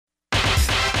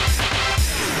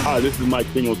Hi, this is Mike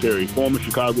Singletary, former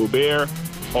Chicago Bear,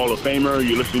 Hall of Famer.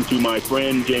 You're listening to my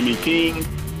friend Jamie King,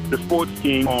 the Sports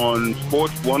King on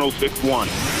Sports 1061.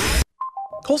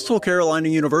 Coastal Carolina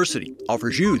University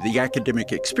offers you the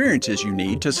academic experiences you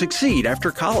need to succeed after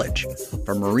college.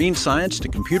 From marine science to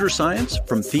computer science,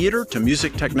 from theater to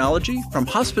music technology, from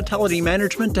hospitality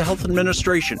management to health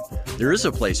administration, there is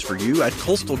a place for you at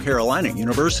Coastal Carolina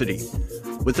University.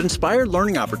 With inspired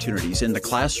learning opportunities in the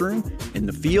classroom, in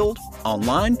the field,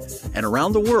 online, and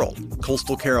around the world,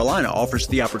 Coastal Carolina offers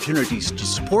the opportunities to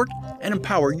support and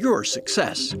empower your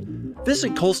success.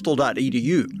 Visit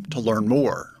coastal.edu to learn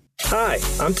more. Hi,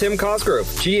 I'm Tim Cosgrove,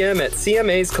 GM at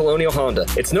CMA's Colonial Honda.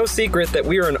 It's no secret that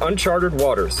we are in uncharted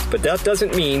waters, but that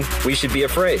doesn't mean we should be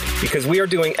afraid, because we are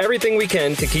doing everything we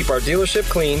can to keep our dealership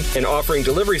clean and offering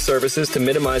delivery services to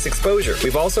minimize exposure.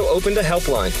 We've also opened a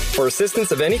helpline. For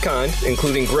assistance of any kind,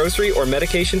 including grocery or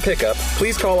medication pickup,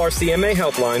 please call our CMA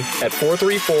helpline at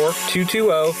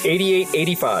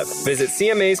 434-220-8885. Visit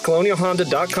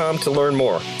cmascolonialhonda.com to learn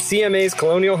more. CMA's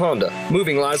Colonial Honda,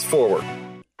 moving lives forward.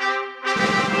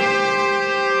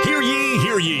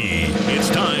 Hear ye. It's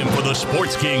time for the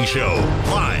Sports King Show,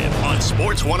 live on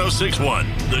Sports 1061.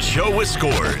 The show with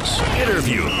scores,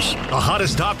 interviews, the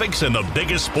hottest topics, and the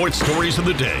biggest sports stories of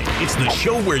the day. It's the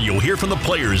show where you'll hear from the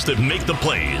players that make the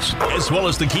plays, as well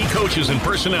as the key coaches and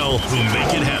personnel who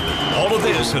make it happen. All of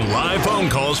this and live phone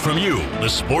calls from you, the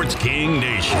Sports King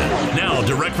Nation. Now,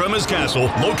 direct from his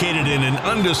castle, located in an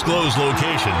undisclosed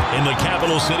location in the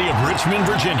capital city of Richmond,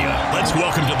 Virginia. Let's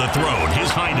welcome to the throne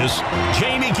His Highness,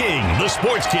 Jamie King, the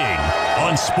Sports King,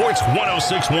 on Sports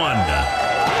 1061.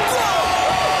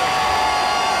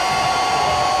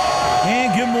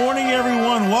 And good morning,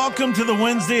 everyone. Welcome to the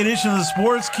Wednesday edition of the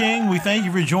Sports King. We thank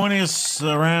you for joining us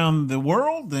around the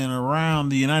world and around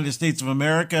the United States of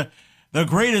America, the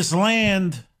greatest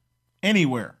land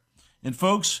anywhere. And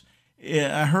folks,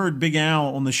 I heard Big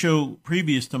Al on the show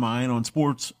previous to mine on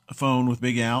Sports Phone with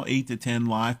Big Al, 8 to 10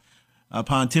 live,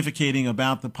 pontificating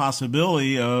about the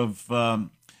possibility of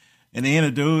an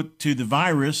antidote to the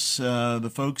virus.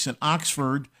 The folks in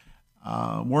Oxford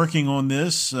working on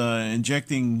this,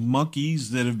 injecting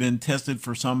monkeys that have been tested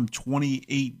for some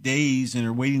 28 days and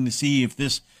are waiting to see if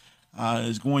this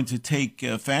is going to take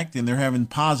effect. And they're having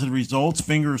positive results.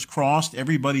 Fingers crossed.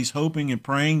 Everybody's hoping and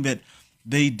praying that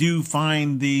they do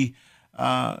find the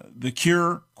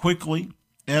cure quickly,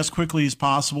 as quickly as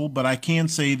possible. But I can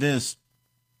say this.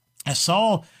 I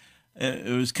saw,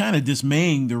 it was kind of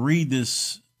dismaying to read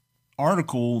this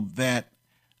article that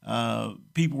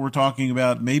people were talking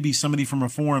about maybe somebody from a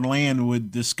foreign land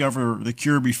would discover the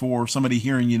cure before somebody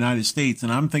here in the United States.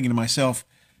 And I'm thinking to myself,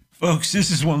 folks,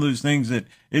 this is one of those things that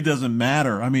it doesn't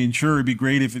matter. I mean, sure, it'd be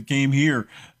great if it came here,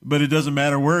 but it doesn't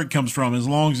matter where it comes from as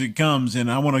long as it comes.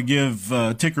 And I want to give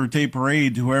ticker tape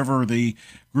parade to whoever the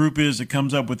group is that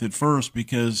comes up with it first,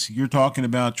 because you're talking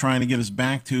about trying to get us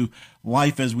back to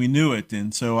life as we knew it.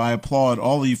 And so I applaud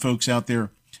all of you folks out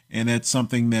there. And that's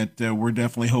something that we're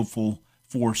definitely hopeful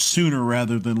for sooner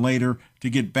rather than later to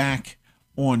get back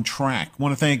on track. I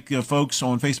want to thank folks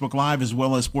on Facebook Live as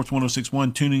well as Sports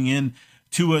 1061 tuning in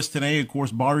to us today. Of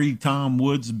course, Barry Tom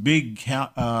Woods, big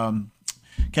Cavalier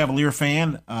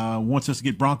fan, wants us to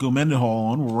get Bronco Mendenhall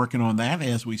on. We're working on that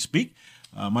as we speak.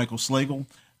 Michael Slagle,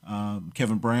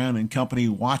 Kevin Brown and company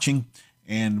watching.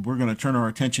 And we're going to turn our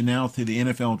attention now to the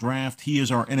NFL draft. He is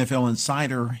our NFL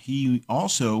insider. He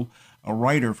also a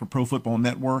writer for Pro Football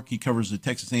Network. He covers the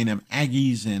Texas A&M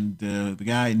Aggies, and the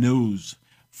guy knows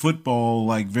football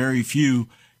like very few.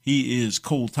 He is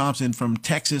Cole Thompson from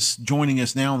Texas, joining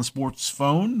us now on the Sports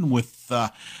Phone with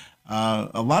a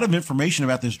lot of information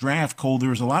about this draft. Cole,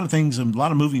 there's a lot of things, a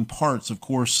lot of moving parts. Of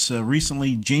course,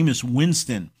 recently Jameis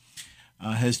Winston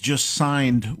has just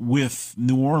signed with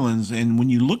New Orleans, and when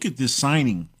you look at this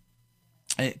signing,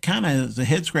 it kind of is a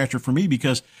head scratcher for me,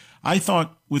 because I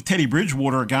thought with Teddy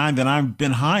Bridgewater, a guy that I've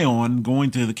been high on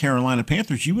going to the Carolina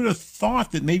Panthers, you would have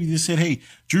thought that maybe they said, hey,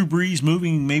 Drew Brees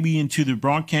moving maybe into the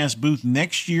broadcast booth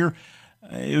next year.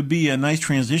 It would be a nice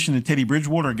transition to Teddy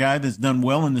Bridgewater, a guy that's done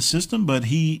well in the system, but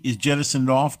he is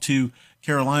jettisoned off to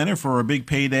Carolina for a big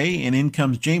payday, and in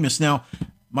comes Jameis. Now,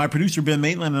 my producer Ben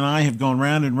Maitland and I have gone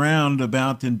round and round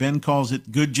about, and Ben calls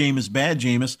it good Jameis, bad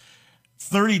Jameis.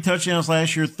 30 touchdowns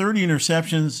last year, 30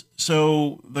 interceptions.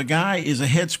 So the guy is a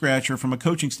head scratcher from a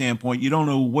coaching standpoint. You don't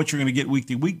know what you're going to get week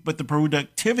to week, but the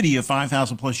productivity of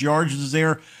 5,000 plus yards is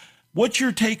there. What's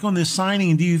your take on this signing?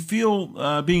 And do you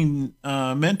feel being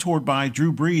mentored by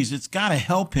Drew Brees, it's got to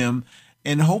help him,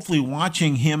 and hopefully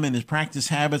watching him and his practice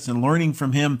habits and learning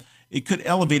from him, it could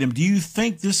elevate him. Do you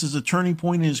think this is a turning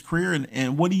point in his career?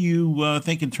 And what do you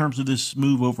think in terms of this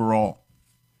move overall?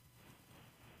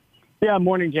 Yeah,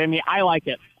 morning, Jamie. I like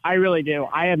it. I really do.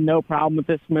 I have no problem with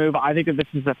this move. I think that this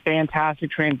is a fantastic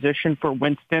transition for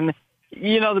Winston.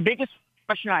 The biggest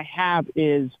question I have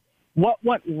is what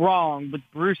went wrong with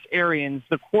Bruce Arians,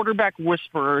 the quarterback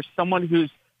whisperer, someone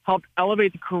who's helped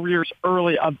elevate the careers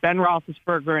early of Ben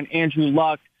Roethlisberger and Andrew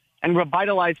Luck and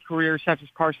revitalize careers such as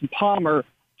Carson Palmer,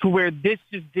 to where this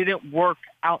just didn't work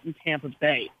out in Tampa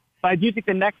Bay. But I do think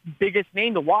the next biggest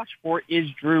name to watch for is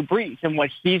Drew Brees and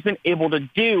what he's been able to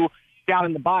do down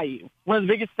in the Bayou. One of the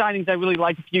biggest signings I really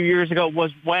liked a few years ago was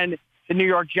when the New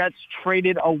York Jets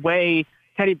traded away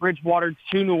Teddy Bridgewater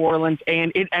to New Orleans,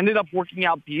 and it ended up working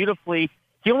out beautifully.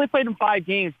 He only played in 5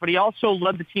 games, but he also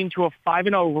led the team to a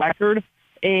 5-0 record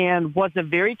and was a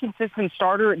very consistent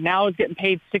starter. Now is getting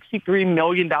paid $63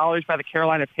 million by the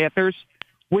Carolina Panthers.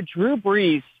 With Drew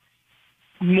Brees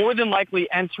more than likely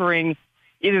entering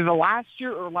either the last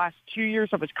year or last 2 years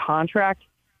of his contract,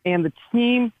 and the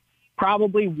team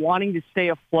probably wanting to stay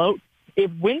afloat, if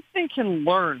Winston can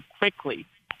learn quickly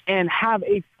and have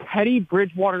a Teddy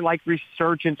Bridgewater-like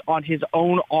resurgence on his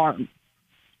own arm,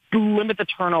 limit the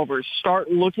turnovers, start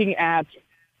looking at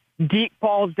deep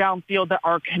balls downfield that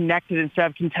are connected instead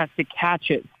of contested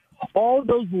catches, all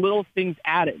those little things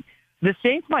added, the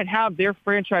Saints might have their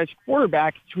franchise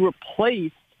quarterback to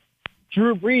replace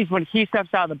Drew Brees when he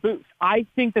steps out of the booth. I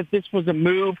think that this was a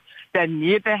move that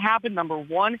needed to happen, number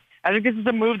one. I think this is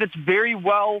a move that's very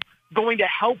well going to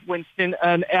help Winston.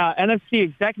 An NFC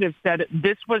executive said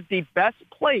this was the best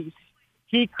place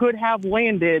he could have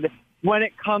landed when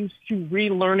it comes to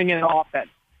relearning an offense.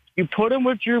 You put him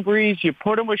with Drew Brees, you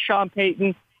put him with Sean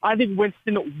Payton. I think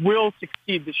Winston will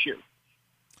succeed this year.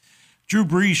 Drew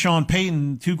Brees, Sean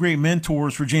Payton, 2 great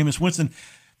mentors for Jameis Winston.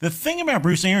 The thing about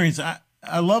Bruce Arians,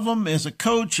 I love him as a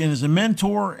coach and as a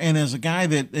mentor and as a guy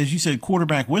that, as you said,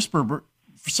 quarterback whisperer, but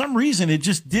for some reason it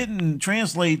just didn't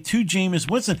translate to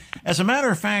Jameis Winston. As a matter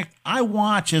of fact,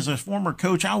 as a former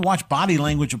coach, I watch body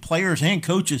language of players and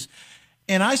coaches,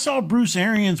 and I saw Bruce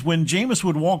Arians when Jameis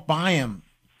would walk by him.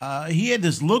 He had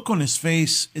this look on his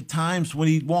face at times when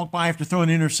he'd walk by after throwing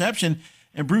an interception,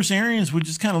 and Bruce Arians would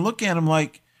just kind of look at him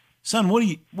like, "Son, what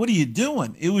are you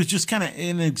doing?" It was just kind of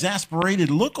an exasperated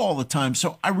look all the time.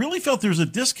 So I really felt there's a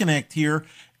disconnect here,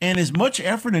 and as much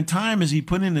effort and time as he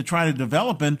put in to try to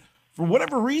develop, and for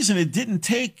whatever reason, it didn't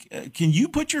take. Can you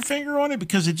put your finger on it?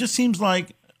 Because it just seems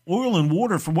like oil and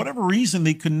water. For whatever reason,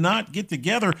 they could not get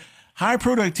together. High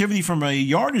productivity from a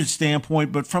yardage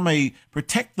standpoint, but from a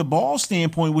protect the ball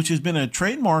standpoint, which has been a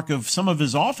trademark of some of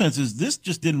his offenses, this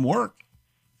just didn't work.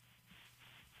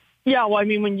 Yeah, well, I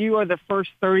mean, when you are the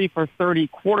first 30 for 30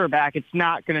 quarterback, it's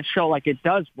not going to show like it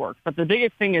does work. But the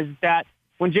biggest thing is that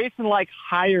when Jason Licht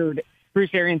hired Bruce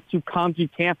Arians to come to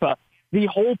Tampa, the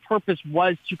whole purpose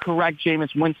was to correct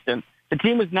Jameis Winston. The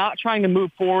team was not trying to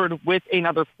move forward with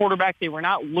another quarterback. They were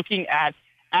not looking at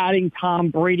adding Tom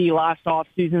Brady last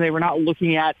offseason. They were not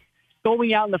looking at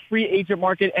going out in the free agent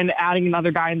market and adding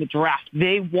another guy in the draft.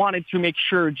 They wanted to make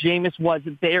sure Jameis was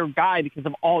their guy because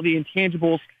of all the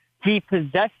intangibles he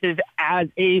possesses as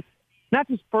a not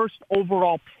just first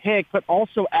overall pick, but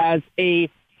also as a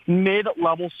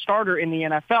mid-level starter in the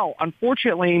NFL.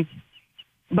 Unfortunately,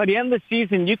 by the end of the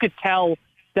season, you could tell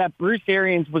that Bruce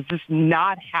Arians was just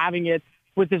not having it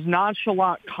with his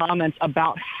nonchalant comments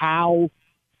about how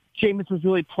Jameis was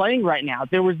really playing right now.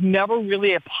 There was never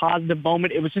really a positive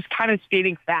moment. It was just kind of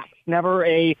stating facts, never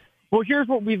a, well, here's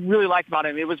what we really like about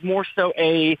him. It was more so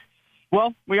a,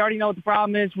 well, we already know what the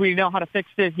problem is. We know how to fix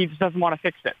it. He just doesn't want to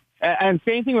fix it. And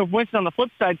same thing with Winston on the flip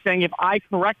side, saying if I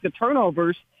correct the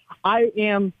turnovers,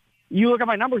 you look at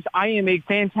my numbers, I am a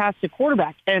fantastic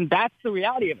quarterback. And that's the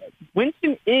reality of it.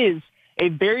 Winston is a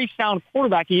very sound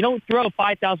quarterback. You don't throw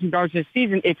 5,000 yards this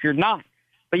season if you're not.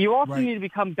 But you also need to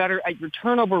become better at your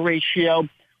turnover ratio,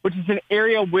 which is an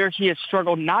area where he has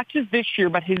struggled not just this year,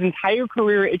 but his entire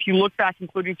career, if you look back,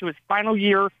 including to his final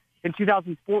year in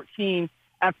 2014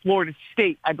 at Florida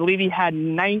State. I believe he had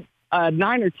 9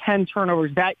 or 10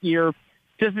 turnovers that year,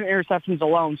 just in interceptions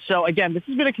alone. So, again, this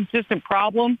has been a consistent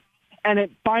problem, and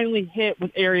it finally hit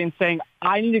with Arians saying,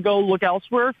 I need to go look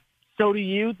elsewhere. So do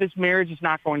you. This marriage is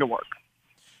not going to work.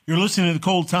 You're listening to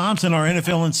Cole Thompson, our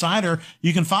NFL insider.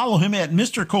 You can follow him at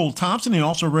Mr. Cole Thompson. He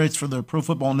also writes for the Pro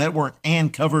Football Network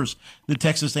and covers the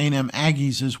Texas A&M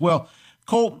Aggies as well.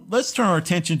 Cole, let's turn our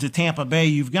attention to Tampa Bay.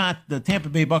 You've got the Tampa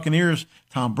Bay Buccaneers.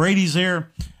 Tom Brady's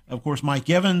there. Of course, Mike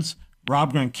Evans.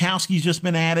 Rob Gronkowski's just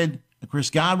been added.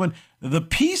 Chris Godwin. The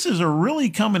pieces are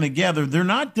really coming together. They're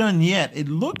not done yet. It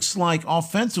looks like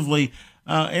offensively,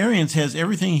 Arians has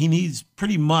everything he needs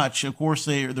pretty much. Of course,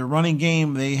 their running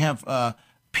game, they have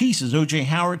pieces. O.J.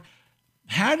 Howard.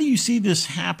 How do you see this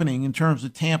happening in terms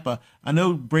of Tampa? I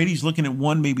know Brady's looking at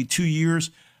 1, maybe 2 years.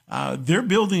 They're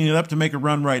building it up to make a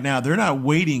run right now. They're not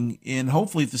waiting, and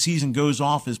hopefully if the season goes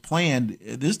off as planned,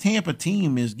 this Tampa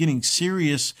team is getting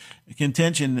serious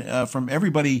contention from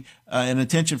everybody and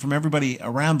attention from everybody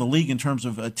around the league in terms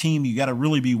of a team you got to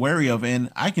really be wary of. And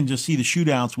I can just see the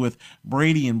shootouts with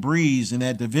Brady and Breeze in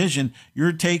that division.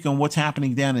 Your take on what's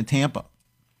happening down in Tampa?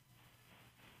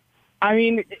 I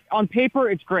mean, on paper,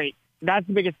 it's great. That's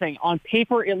the biggest thing. On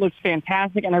paper, it looks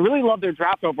fantastic, and I really love their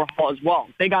draft overhaul as well.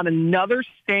 They got another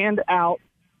standout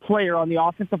player on the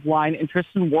offensive line in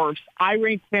Tristan Wirfs. I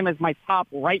ranked him as my top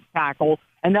right tackle,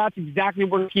 and that's exactly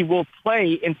where he will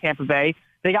play in Tampa Bay.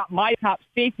 They got my top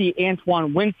safety,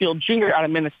 Antoine Winfield Jr. out of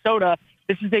Minnesota.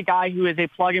 This is a guy who is a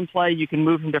plug-and-play. You can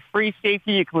move him to free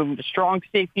safety. You can move him to strong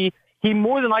safety. He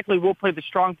more than likely will play the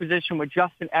strong position with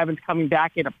Justin Evans coming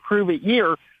back in a prove-it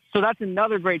year. So that's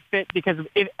another great fit because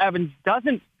if Evans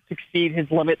doesn't succeed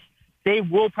his limits, they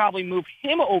will probably move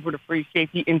him over to free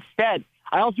safety instead.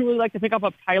 I also really like to pick up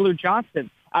Tyler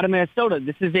Johnson out of Minnesota.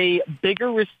 This is a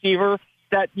bigger receiver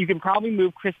that you can probably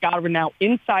move Chris Godwin now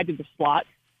inside of the slot,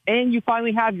 and you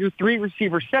finally have your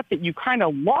 3-receiver set that you kind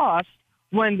of lost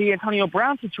when the Antonio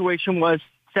Brown situation was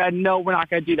said, no, we're not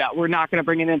going to do that. We're not going to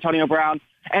bring in Antonio Brown,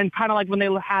 and kind of like when they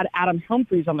had Adam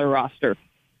Humphries on their roster.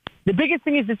 The biggest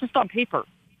thing is it's just on paper.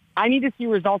 I need to see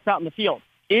results out in the field.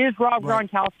 Is Rob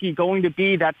Gronkowski going to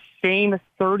be that same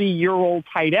 30-year-old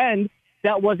tight end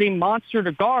that was a monster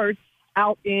to guard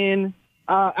out in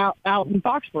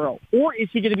Foxborough? Or is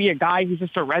he going to be a guy who's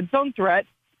just a red zone threat,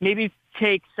 maybe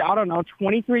takes,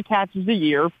 23 catches a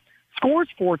year, scores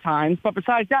 4 times, but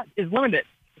besides that is limited?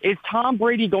 Is Tom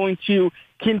Brady going to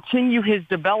continue his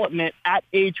development at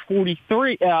age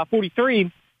 43?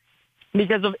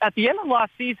 Because at the end of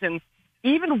last season,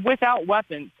 even without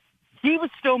weapons, he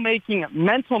was still making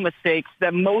mental mistakes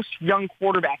that most young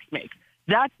quarterbacks make.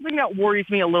 That's something that worries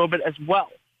me a little bit as well.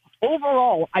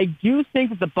 Overall, I do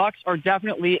think that the Bucs are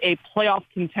definitely a playoff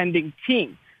contending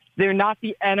team. They're not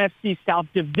the NFC South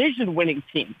Division winning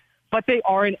team, but they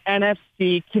are an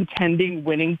NFC contending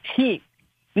winning team.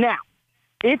 Now,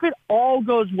 if it all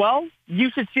goes well, you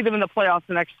should see them in the playoffs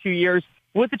the next 2 years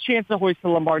with a chance to hoist the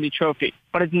Lombardi Trophy.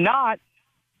 But if not,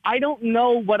 I don't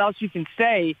know what else you can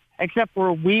say except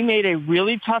for we made a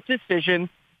really tough decision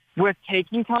with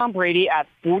taking Tom Brady at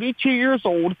 42 years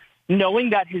old, knowing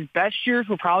that his best years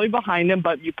were probably behind him,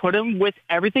 but you put him with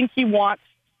everything he wants,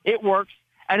 it works.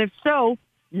 And if so,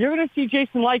 you're going to see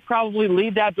Jason Licht probably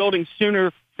leave that building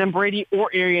sooner than Brady or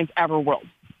Arians ever will.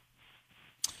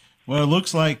 Well, it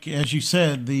looks like, as you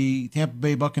said, the Tampa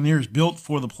Bay Buccaneers built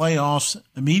for the playoffs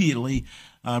immediately.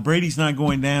 Brady's not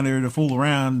going down there to fool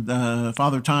around.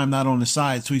 Father Time not on his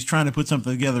side, so he's trying to put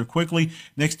something together quickly.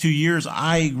 Next 2 years,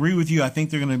 I agree with you. I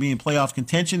think they're going to be in playoff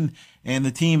contention, and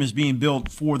the team is being built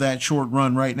for that short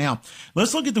run right now.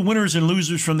 Let's look at the winners and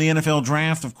losers from the NFL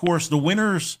draft. Of course, the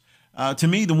winners, to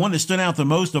me, the one that stood out the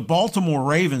most, the Baltimore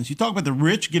Ravens. You talk about the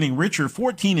rich getting richer,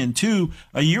 14-2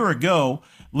 a year ago.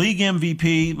 League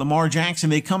MVP, Lamar Jackson,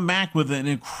 they come back with an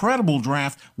incredible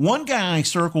draft. One guy I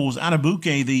circle was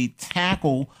Adabuke, the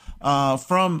tackle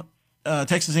from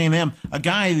Texas A&M, a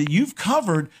guy that you've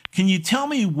covered. Can you tell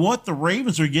me what the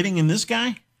Ravens are getting in this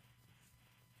guy?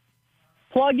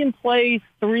 Plug-and-play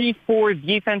 3-4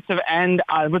 defensive end.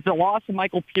 With the loss of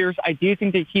Michael Pierce, I do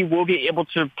think that he will be able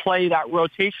to play that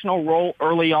rotational role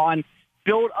early on,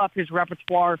 build up his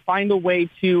repertoire, find a way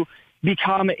to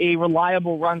become a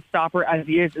reliable run stopper as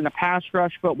he is in the pass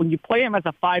rush. But when you play him as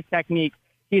a 5 technique,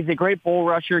 he's a great bull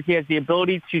rusher. He has the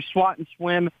ability to swat and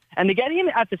swim. And to get him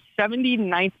at the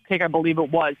 79th pick, I believe it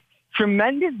was,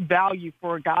 tremendous value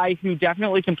for a guy who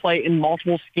definitely can play in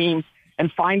multiple schemes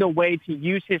and find a way to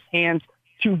use his hands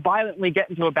to violently get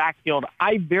into a backfield.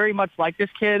 I very much like this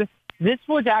kid. This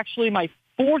was actually my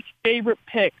 4th favorite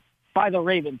pick by the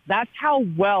Ravens. That's how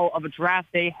well of a draft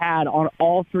they had on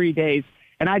all 3 days.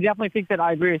 And I definitely think that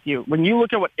I agree with you. When you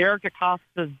look at what Eric Acosta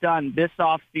has done this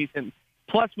offseason,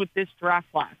 plus with this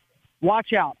draft class,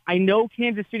 watch out. I know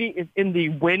Kansas City is in the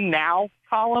win now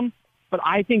column, but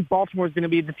I think Baltimore is going to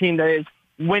be the team that is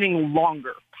winning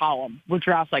longer column with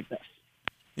drafts like this.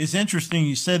 It's interesting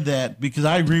you said that because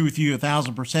I agree with you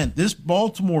 1,000%. This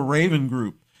Baltimore Raven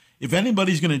group, if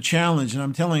anybody's going to challenge, and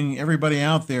I'm telling everybody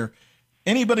out there,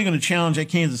 anybody going to challenge that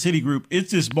Kansas City group,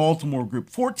 it's this Baltimore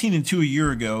group. 14-2 a year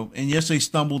ago, and yes, they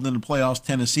stumbled in the playoffs.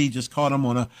 Tennessee just caught them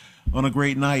on a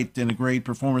great night and a great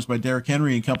performance by Derrick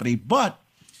Henry and company. But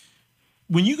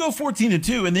when you go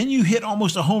 14-2 and then you hit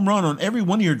almost a home run on every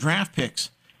one of your draft picks,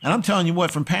 and I'm telling you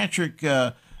what, from Patrick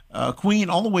Queen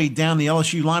all the way down the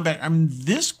LSU linebacker, I mean,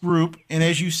 this group, and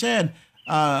as you said,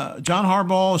 John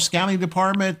Harbaugh, scouting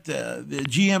department, the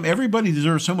GM, everybody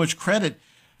deserves so much credit.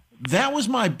 That was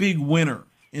my big winner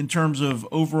in terms of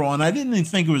overall, and I didn't even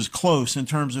think it was close in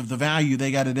terms of the value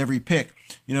they got at every pick.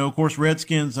 Of course,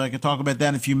 Redskins, I could talk about that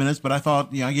in a few minutes, but I thought,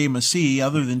 I gave them a C.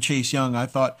 Other than Chase Young, I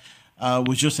thought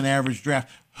was just an average draft.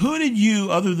 Who did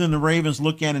you, other than the Ravens,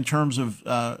 look at in terms of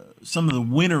some of the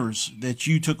winners that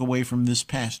you took away from this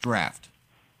past draft?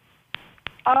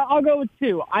 I'll go with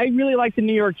two. I really like the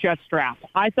New York Jets draft.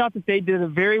 I thought that they did a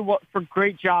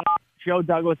great job, Joe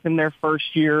Douglas, in their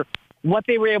first year. What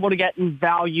they were able to get in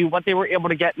value, what they were able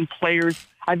to get in players.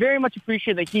 I very much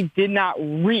appreciate that he did not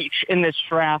reach in this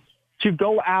draft to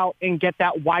go out and get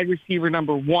that wide receiver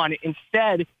number one.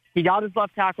 Instead, he got his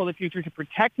left tackle of the future to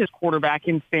protect his quarterback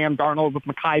in Sam Darnold with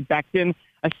Mekhi Becton,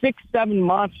 a 6'7"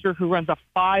 monster who runs a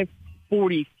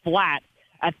 5.40 flat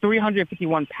at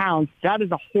 351 pounds. That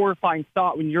is a horrifying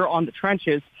thought when you're on the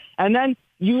trenches. And then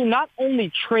you not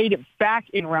only trade it back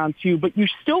in round two, but you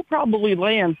still probably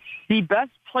land the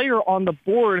best player on the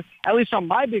board, at least on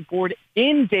my big board,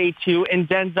 in day two, in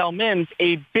Denzel Mims,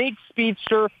 a big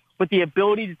speedster with the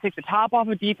ability to take the top off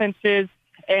of defenses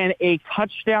and a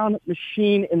touchdown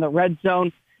machine in the red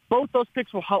zone. Both those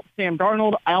picks will help Sam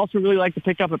Darnold. I also really like to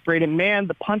pick up of Braden Mann,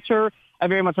 the punter. I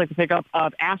very much like to pick up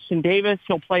of Ashton Davis.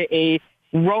 He'll play a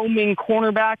roaming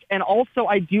cornerback. And also,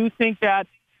 I do think that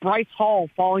Bryce Hall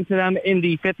falling to them in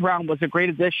the fifth round was a great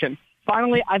addition.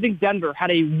 Finally, I think Denver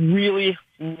had a really,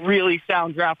 really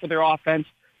sound draft for their offense.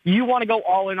 You want to go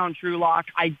all in on Drew Lock.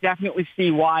 I definitely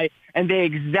see why, and they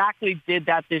exactly did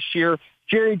that this year.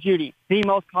 Jerry Jeudy, the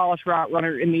most polished route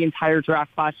runner in the entire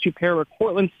draft class, to pair with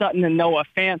Cortland Sutton and Noah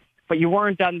Fant, but you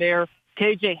weren't done there.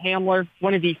 KJ Hamler,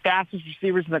 one of the fastest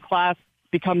receivers in the class,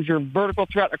 becomes your vertical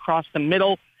threat across the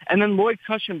middle. And then Lloyd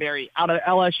Cushenberry out of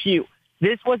LSU.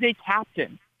 This was a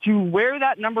captain. To wear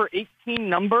that number 18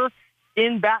 number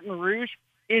in Baton Rouge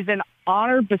is an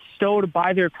honor bestowed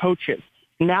by their coaches.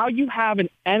 Now you have an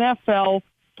NFL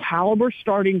caliber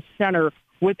starting center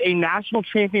with a national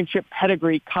championship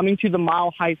pedigree coming to the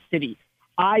Mile High City.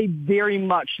 I very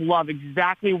much love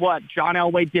exactly what John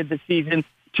Elway did this season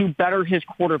to better his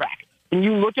quarterback. And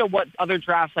you look at what other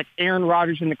drafts like Aaron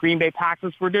Rodgers and the Green Bay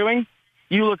Packers were doing,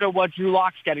 you look at what Drew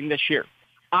Lock's getting this year.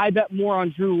 I bet more on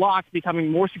Drew Lock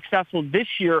becoming more successful this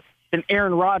year than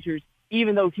Aaron Rodgers,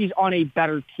 even though he's on a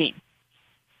better team.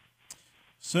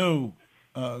 So,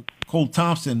 Cole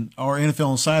Thompson, our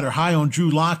NFL insider, high on Drew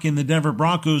Lock in the Denver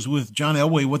Broncos with John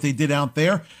Elway, what they did out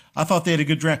there. I thought they had a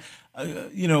good draft.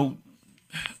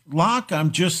 Lock,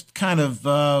 I'm just kind of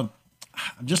I'm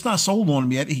just not sold on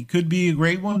him yet. He could be a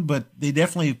great one, but they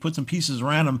definitely put some pieces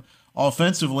around him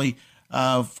offensively.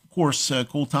 Of course,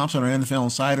 Cole Thompson, our NFL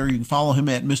insider, you can follow him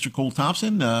at Mr. Cole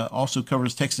Thompson, also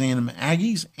covers Texas A&M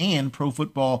Aggies and Pro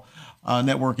Football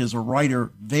Network as a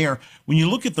writer there. When you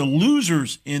look at the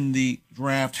losers in the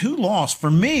draft, who lost?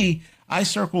 For me, I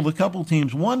circled a couple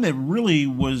teams. One that really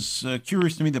was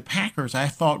curious to me, the Packers, I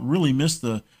thought really missed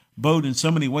the boat in so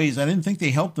many ways. I didn't think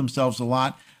they helped themselves a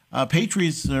lot.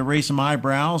 Patriots raised some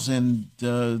eyebrows and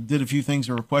did a few things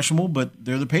that were questionable, but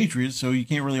they're the Patriots, so you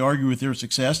can't really argue with their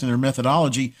success and their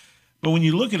methodology. But when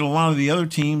you look at a lot of the other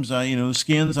teams, the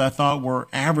Skins I thought were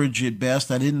average at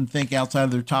best. I didn't think outside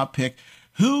of their top pick.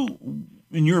 Who,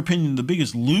 in your opinion, the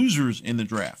biggest losers in the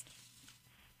draft?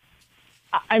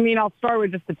 I mean, I'll start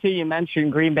with just the two you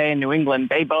mentioned, Green Bay and New England.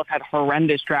 They both had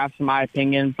horrendous drafts, in my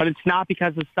opinion, but it's not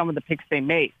because of some of the picks they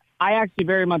made. I actually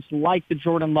very much like the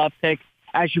Jordan Love pick.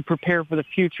 As you prepare for the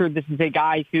future, this is a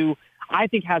guy who I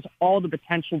think has all the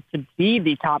potential to be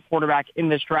the top quarterback in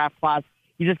this draft class.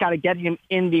 You just got to get him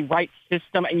in the right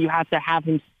system, and you have to have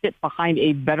him sit behind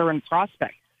a veteran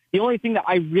prospect. The only thing that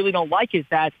I really don't like is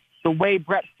that the way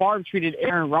Brett Favre treated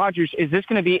Aaron Rodgers, is this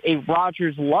going to be a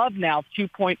Rodgers-Love now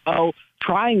 2.0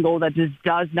 triangle that just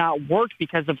does not work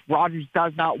because of Rodgers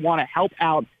does not want to help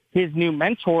out his new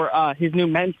mentor, his new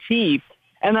mentee.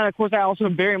 And then, of course, I also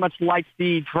very much liked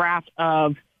the draft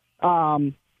of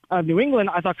New England.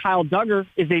 I thought Kyle Duggar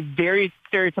is a very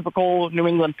stereotypical New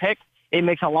England pick. It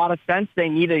makes a lot of sense. They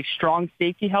need a strong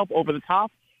safety help over the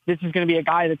top. This is going to be a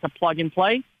guy that's a plug and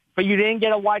play. But you didn't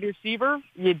get a wide receiver.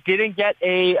 You didn't get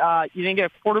a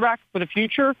quarterback for the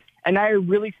future. And now you're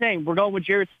really saying we're going with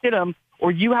Jarrett Stidham,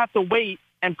 or you have to wait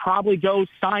and probably go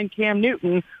sign Cam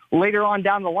Newton later on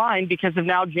down the line because of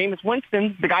now Jameis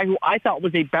Winston, the guy who I thought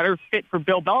was a better fit for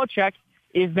Bill Belichick,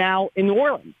 is now in New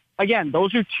Orleans. Again,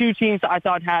 those are two teams that I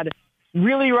thought had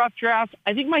really rough drafts.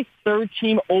 I think my third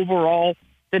team overall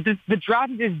that the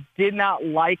draft just did not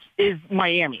like is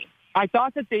Miami. I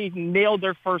thought that they nailed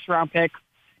their first-round pick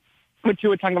with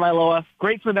Tua Tagovailoa.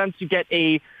 Great for them to get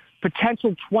a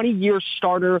potential 20-year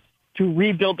starter to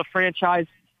rebuild the franchise.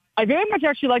 I very much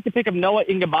actually like the pick of Noah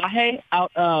Ingabahe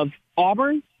out of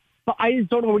Auburn, but I just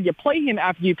don't know where you play him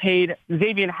after you paid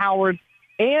Xavier Howard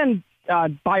and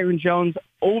Byron Jones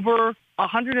over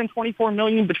 $124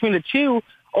 million between the two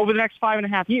over the next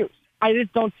 5.5 years. I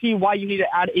just don't see why you need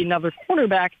to add another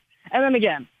quarterback. And then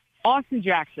again, Austin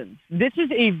Jackson. This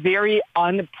is a very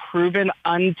unproven,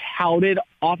 untouted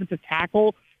offensive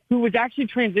tackle who was actually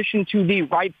transitioned to the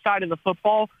right side of the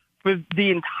football for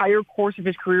the entire course of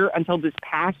his career until this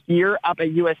past year up at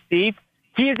USC.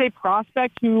 He is a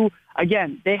prospect who,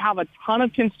 again, they have a ton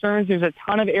of concerns. There's a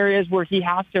ton of areas where he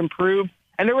has to improve,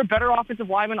 and there were better offensive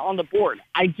linemen on the board.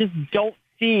 I just don't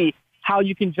see how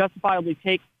you can justifiably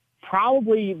take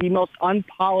probably the most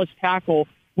unpolished tackle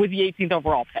with the 18th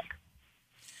overall pick.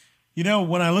 You know,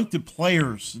 when I looked at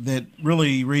players that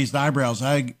really raised eyebrows,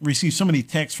 I received so many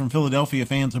texts from Philadelphia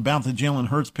fans about the Jalen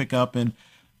Hurts pickup, and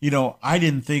you know, I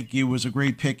didn't think it was a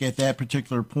great pick at that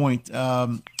particular point.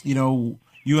 You know,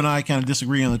 you and I kind of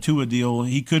disagree on the Tua deal.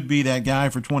 He could be that guy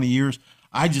for 20 years.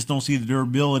 I just don't see the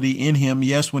durability in him.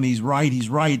 Yes, when he's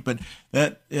right, but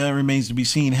that remains to be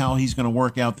seen how he's going to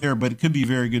work out there. But it could be a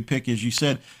very good pick, as you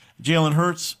said. Jalen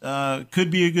Hurts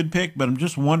could be a good pick, but I'm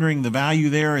just wondering the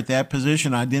value there at that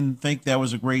position. I didn't think that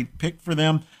was a great pick for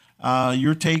them.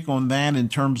 Your take on that in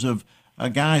terms of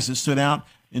guys that stood out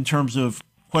in terms of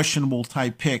questionable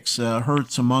type picks,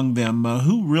 Hurts among them.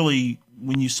 Who really,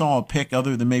 when you saw a pick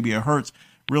other than maybe a Hurts,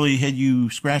 really had you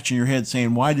scratching your head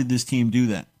saying, why did this team do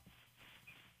that?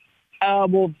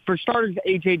 Well, for starters,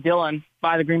 A.J. Dillon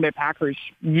by the Green Bay Packers,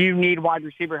 you need wide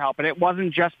receiver help. And it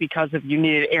wasn't just because of you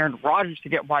needed Aaron Rodgers to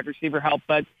get wide receiver help,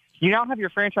 but you now have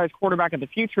your franchise quarterback of the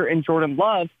future in Jordan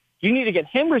Love. You need to get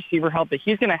him receiver help that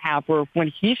he's going to have for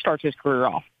when he starts his career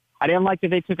off. I didn't like that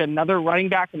they took another running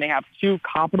back, and they have two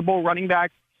comparable running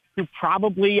backs who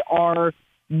probably are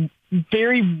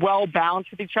very well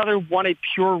balanced with each other. One a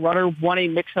pure runner, one a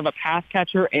mix of a pass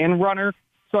catcher and runner.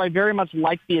 So I very much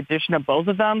like the addition of both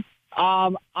of them.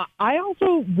 I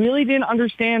also really didn't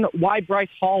understand why Bryce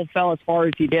Hall fell as far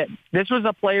as he did. This was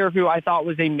a player who I thought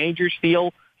was a major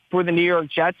steal for the New York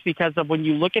Jets because of when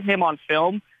you look at him on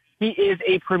film, he is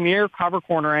a premier cover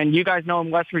corner. And you guys know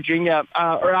in West Virginia,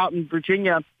 or out in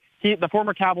Virginia, the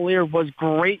former Cavalier was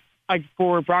great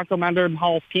for Bronco Mendenhall's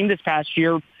Hall's team this past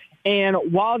year. And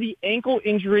while the ankle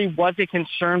injury was a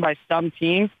concern by some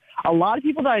teams, a lot of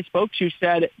people that I spoke to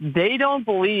said they don't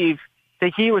believe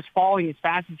that he was falling as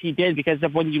fast as he did because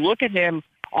of when you look at him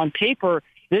on paper,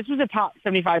 this was a top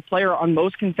 75 player on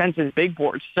most consensus big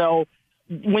boards. So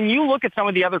when you look at some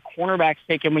of the other cornerbacks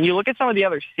taken, when you look at some of the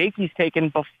other safeties taken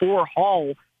before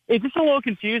Hall, it's just a little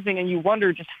confusing, and you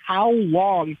wonder just how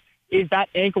long is that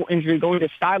ankle injury going to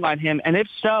sideline him? And if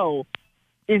so,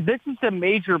 is this just a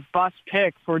major bust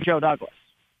pick for Joe Douglas?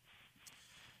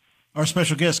 Our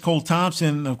special guest, Cole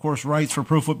Thompson, of course, writes for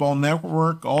Pro Football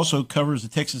Network, also covers the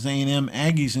Texas A&M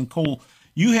Aggies. And Cole,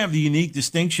 you have the unique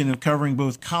distinction of covering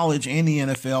both college and the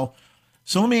NFL.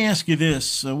 So let me ask you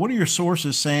this. What are your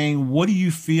sources saying? What are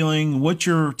you feeling? What's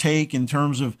your take in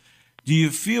terms of, do you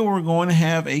feel we're going to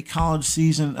have a college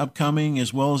season upcoming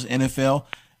as well as NFL?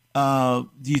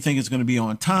 Do you think it's going to be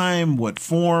on time? What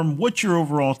form? What's your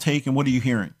overall take, and what are you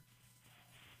hearing?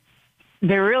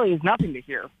 There really is nothing to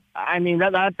hear. I mean,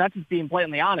 that's just being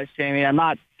blatantly honest, Jamie. I'm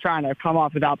not trying to come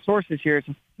off without sources here.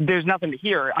 There's nothing to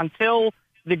hear until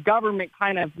the government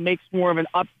kind of makes more of an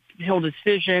uphill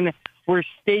decision where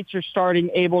states are starting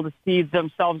able to see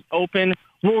themselves open.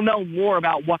 We'll know more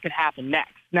about what could happen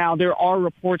next. Now, there are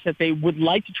reports that they would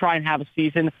like to try and have a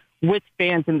season with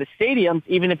fans in the stadiums,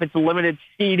 even if it's limited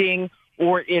seating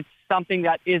or it's something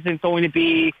that isn't going to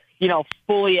be,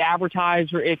 fully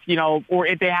advertised, or if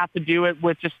they have to do it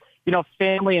with just,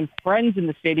 family and friends in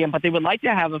the stadium, but they would like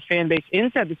to have a fan base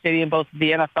inside the stadium, both at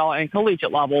the NFL and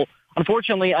collegiate level.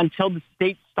 Unfortunately, until the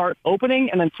states start opening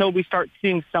and until we start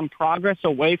seeing some progress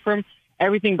away from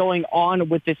everything going on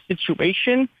with this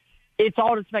situation, it's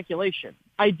all just speculation.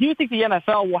 I do think the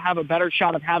NFL will have a better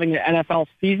shot of having an NFL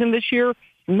season this year,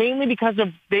 mainly because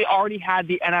they already had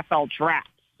the NFL draft.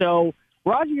 So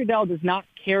Roger Goodell does not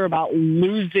care about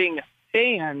losing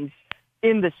fans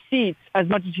in the seats as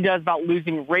much as he does about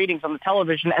losing ratings on the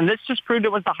television. And this just proved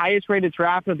it was the highest rated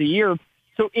draft of the year.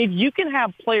 So if you can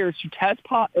have players who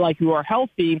who are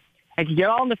healthy and can get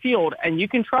on the field, and you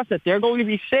can trust that they're going to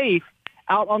be safe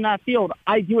out on that field,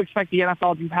 I do expect the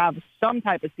NFL to have some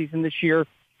type of season this year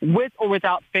with or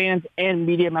without fans and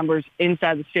media members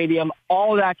inside the stadium.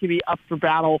 All of that can be up for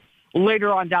battle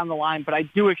later on down the line, but I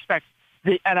do expect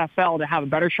the NFL to have a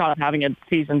better shot of having a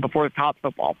season before the college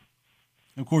football.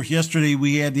 Of course, yesterday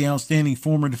we had the outstanding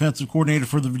former defensive coordinator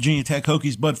for the Virginia Tech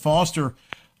Hokies, Bud Foster,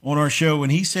 on our show,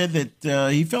 and he said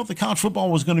that he felt that college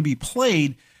football was going to be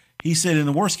played. He said in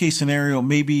the worst case scenario,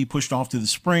 maybe pushed off to the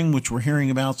spring, which we're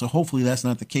hearing about. So hopefully that's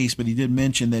not the case, but he did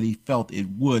mention that he felt it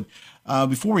would.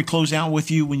 Before we close out with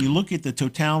you, when you look at the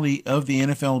totality of the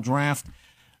NFL draft,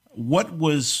 what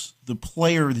was the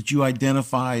player that you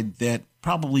identified that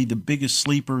probably the biggest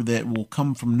sleeper that will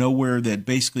come from nowhere that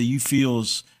basically you feel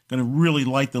is going to really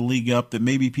light the league up that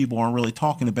maybe people aren't really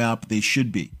talking about, but they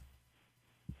should be?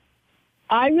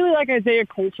 I really like Isaiah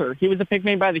Coulter. He was a pick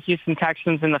made by the Houston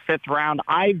Texans in the 5th round.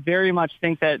 I very much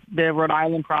think that the Rhode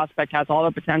Island prospect has all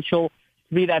the potential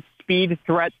to be that speed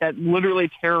threat that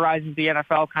literally terrorizes the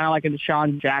NFL, kind of like a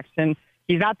Deshaun Jackson.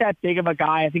 He's not that big of a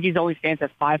guy. I think he's only stands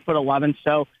at 5'11",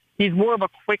 so he's more of a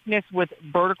quickness with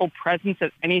vertical presence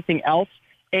than anything else.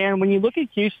 And when you look at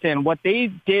Houston, what they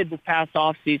did this past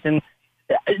offseason,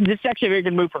 this is actually a very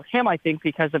good move for him, I think,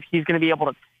 because of he's going to be able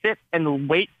to sit and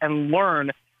wait and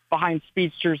learn behind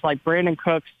speedsters like Brandon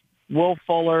Cooks, Will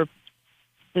Fuller.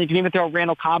 And you can even throw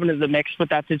Randall Cobb into the mix with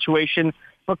that situation.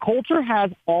 But Coulter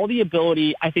has all the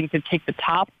ability, I think, to take the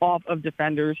top off of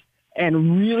defenders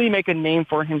and really make a name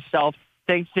for himself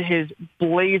thanks to his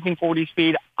blazing 40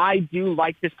 speed. I do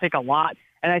like this pick a lot,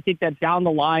 and I think that down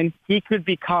the line, he could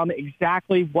become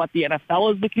exactly what the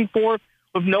NFL is looking for,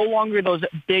 with no longer those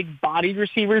big-bodied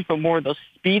receivers, but more of those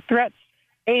speed threats,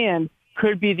 and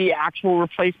could be the actual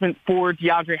replacement for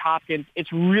DeAndre Hopkins.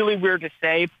 It's really weird to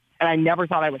say, and I never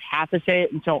thought I would have to say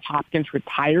it until Hopkins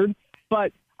retired,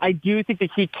 but I do think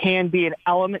that he can be an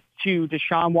element to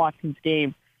Deshaun Watson's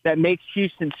game that makes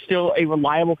Houston still a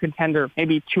reliable contender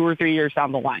maybe 2 or 3 years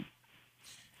down the line.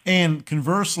 And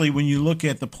conversely, when you look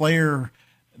at the player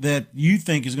that you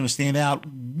think is going to stand out,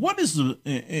 what is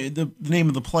the name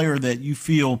of the player that you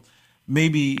feel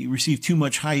maybe received too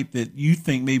much hype that you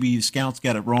think maybe the scouts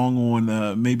got it wrong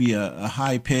on, maybe a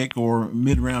high pick or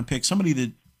mid-round pick, somebody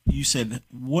that you said,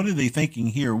 what are they thinking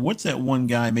here? What's that one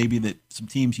guy maybe that some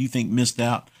teams you think missed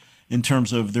out in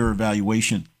terms of their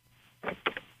evaluation?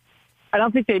 I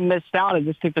don't think they missed out. I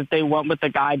just think that they went with the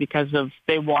guy because of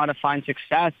they want to find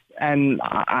success. And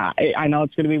I know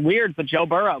it's going to be weird, but Joe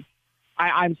Burrow.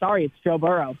 I'm sorry, it's Joe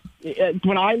Burrow.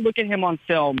 When I look at him on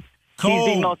film,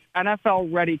 he's the most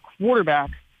NFL-ready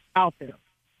quarterback out there.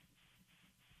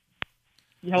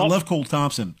 I love Cole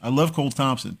Thompson.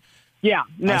 Yeah,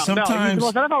 no, he's the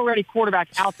most NFL-ready quarterback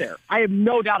out there. I have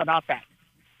no doubt about that.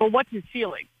 But what's his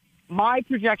ceiling? My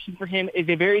projection for him is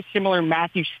a very similar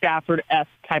Matthew Stafford-esque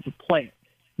type of player.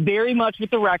 Very much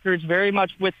with the records, very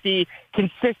much with the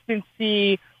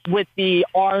consistency, with the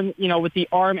arm, with the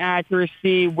arm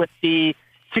accuracy, with the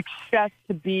success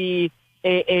to be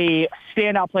a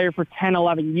standout player for 10,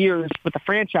 11 years with the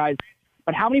franchise.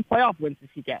 But how many playoff wins does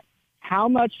he get? How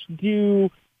much do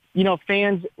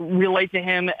fans relate to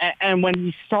him? And when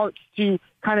he starts to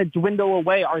kind of dwindle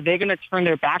away, are they going to turn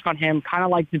their back on him, kind of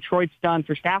like Detroit's done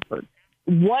for Stafford?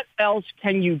 What else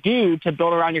can you do to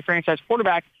build around your franchise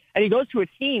quarterback? And he goes to a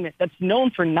team that's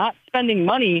known for not spending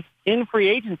money in free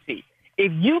agency.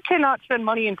 If you cannot spend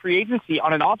money in free agency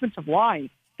on an offensive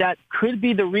line, that could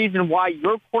be the reason why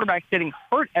your quarterback's getting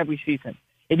hurt every season.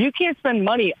 If you can't spend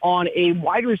money on a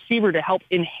wide receiver to help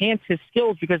enhance his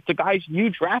skills because the guys you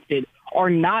drafted are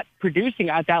not producing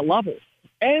at that level,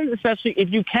 and especially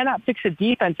if you cannot fix a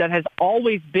defense that has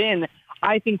always been,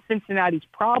 I think, Cincinnati's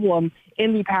problem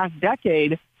in the past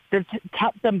decade, that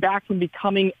kept them back from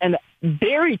becoming a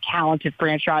very talented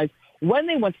franchise when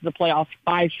they went to the playoffs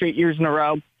 5 straight years in a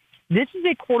row. This is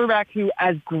a quarterback who,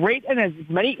 as great and as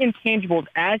many intangibles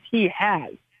as he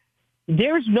has,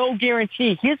 there's no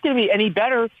guarantee he's going to be any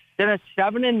better than a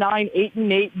 7-9,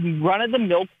 8-8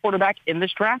 run-of-the-mill quarterback in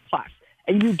this draft class.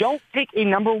 And you don't take a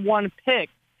number 1 pick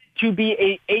to be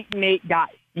a 8-8 guy.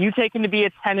 You take him to be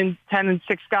a 10-6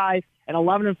 guy, an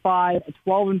 11-5, a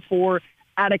 12-4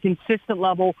 at a consistent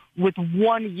level with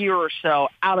 1 year or so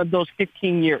out of those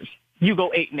 15 years. You go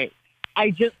 8-8.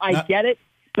 I get it.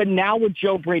 But now with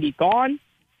Joe Brady gone,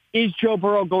 is Joe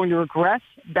Burrow going to regress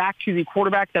back to the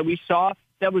quarterback that we saw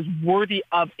that was worthy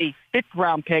of a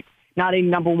 5th-round pick, not a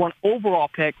number 1 overall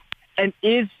pick? And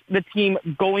is the team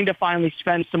going to finally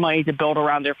spend some money to build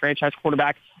around their franchise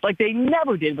quarterback like they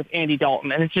never did with Andy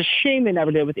Dalton? And it's a shame they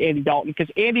never did with Andy Dalton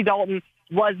because Andy Dalton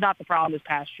was not the problem this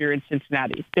past year in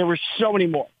Cincinnati. There were so many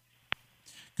more.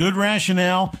 Good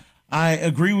rationale. I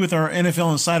agree with our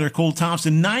NFL insider, Cole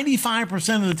Thompson,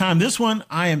 95% of the time. This one,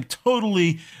 I am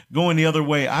totally going the other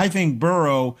way. I think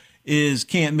Burrow is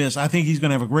can't miss. I think he's going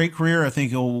to have a great career. I think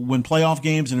he'll win playoff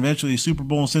games and eventually a Super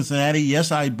Bowl in Cincinnati.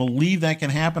 Yes, I believe that can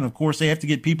happen. Of course, they have to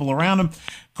get people around him.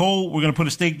 Cole, we're going to put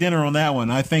a steak dinner on that one.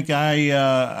 I think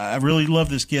I really love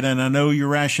this kid, and I know your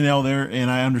rationale there, and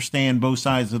I understand both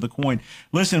sides of the coin.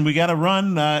 Listen, we got to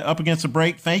run up against the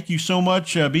break. Thank you so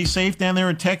much. Be safe down there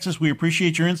in Texas. We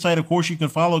appreciate your insight. Of course, you can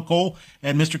follow Cole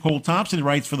at Mr. Cole Thompson. He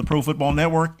writes for the Pro Football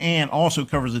Network and also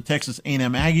covers the Texas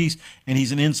A&M Aggies, and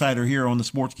he's an insider here on the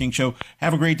Sports King Show.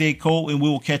 Have a great day, Cole, and we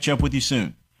will catch up with you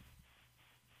soon.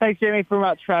 Thanks, Jamie, very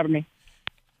much for having me.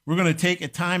 We're going to take a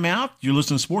timeout. You're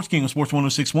listening to Sports King on Sports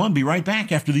 106.1. Be right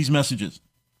back after these messages.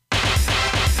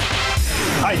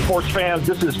 Hi, sports fans.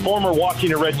 This is former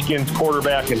Washington Redskins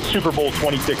quarterback and Super Bowl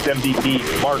 26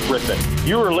 MVP Mark Griffin.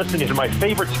 You are listening to my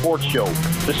favorite sports show,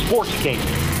 The Sports King,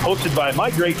 hosted by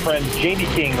my great friend Jamie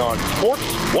King on Sports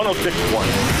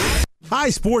 106.1. Hi,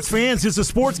 sports fans. It's the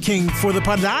Sports King for the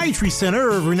Podiatry Center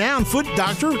of renowned foot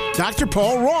doctor, Dr.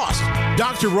 Paul Ross.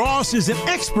 Dr. Ross is an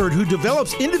expert who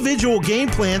develops individual game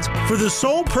plans for the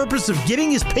sole purpose of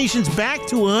getting his patients back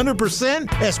to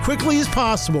 100% as quickly as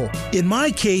possible. In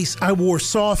my case, I wore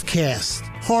soft casts,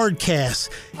 hard casts.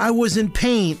 I was in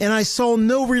pain and I saw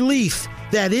no relief.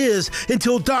 That is,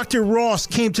 until Dr. Ross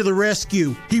came to the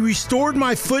rescue. He restored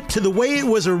my foot to the way it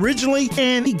was originally,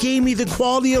 and he gave me the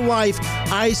quality of life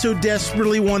I so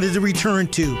desperately wanted to return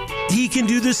to. He can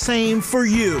do the same for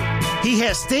you. He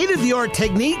has state-of-the-art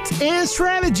techniques and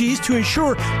strategies to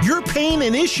ensure your pain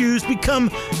and issues become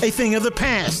a thing of the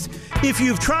past. If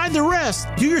you've tried the rest,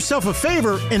 do yourself a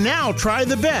favor and now try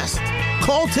the best.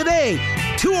 Call today.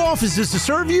 2 offices to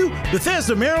serve you,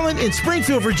 Bethesda, Maryland, and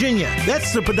Springfield, Virginia.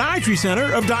 That's the Podiatry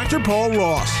Center of Dr. Paul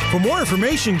Ross. For more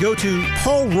information, go to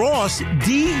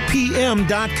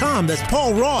paulrossdpm.com. That's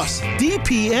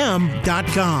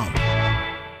paulrossdpm.com.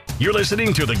 You're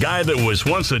listening to the guy that was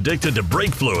once addicted to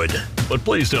brake fluid. But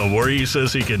please don't worry, he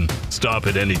says he can stop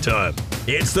at any time.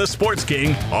 It's the Sports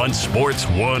King on Sports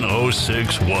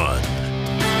 106.1.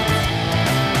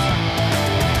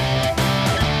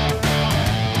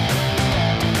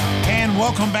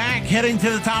 Welcome back. Heading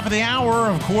to the top of the hour,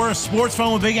 of course, Sports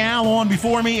Phone with Big Al on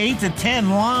before me, 8 to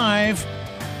 10 live.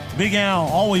 Big Al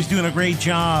always doing a great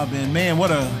job, and man,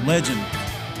 what a legend.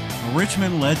 A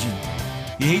Richmond legend.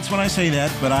 He hates when I say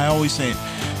that, but I always say it.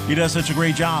 He does such a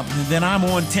great job. And then I'm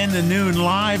on 10 to noon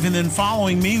live, and then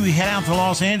following me, we head out to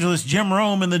Los Angeles. Jim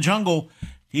Rome in the jungle.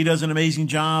 He does an amazing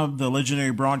job. The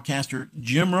legendary broadcaster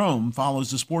Jim Rome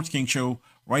follows the Sports King Show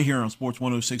right here on Sports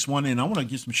 106.1. And I want to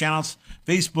give some shout-outs.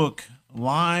 Facebook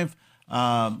Live,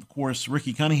 of course,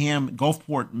 Ricky Cunningham,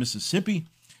 Gulfport, Mississippi.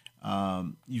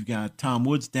 You've got Tom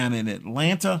Woods down in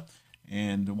Atlanta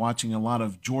and watching a lot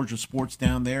of Georgia sports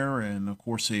down there. And, of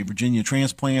course, a Virginia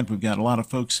transplant. We've got a lot of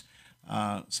folks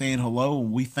saying hello.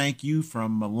 And we thank you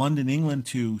from London, England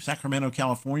to Sacramento,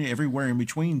 California, everywhere in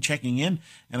between checking in.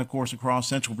 And, of course, across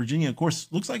Central Virginia. Of course,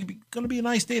 looks like it's going to be a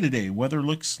nice day today. Weather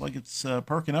looks like it's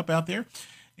perking up out there.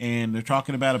 And they're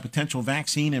talking about a potential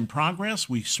vaccine in progress.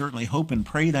 We certainly hope and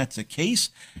pray that's the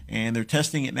case. And they're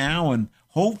testing it now. And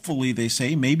hopefully, they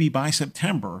say, maybe by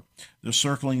September, they're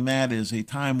circling that as a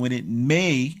time when it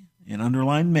may, and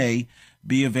underline may,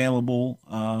 be available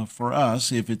for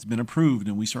us if it's been approved.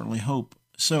 And we certainly hope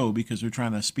so, because they're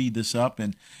trying to speed this up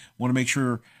and want to make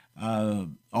sure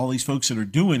all these folks that are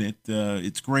doing it,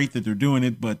 it's great that they're doing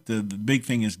it, but the big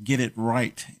thing is get it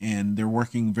right. And they're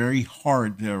working very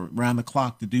hard around the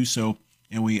clock to do so.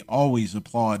 And we always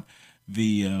applaud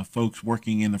the folks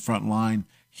working in the front line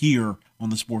here on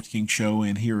the Sports King Show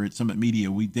and here at Summit Media.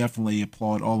 We definitely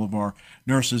applaud all of our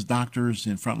nurses, doctors,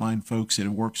 and frontline folks that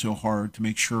have worked so hard to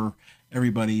make sure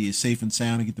everybody is safe and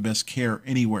sound and get the best care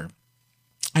anywhere.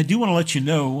 I do want to let you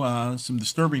know some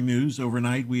disturbing news.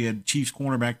 Overnight, we had Chiefs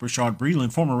cornerback Bashaud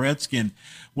Breeland, former Redskin,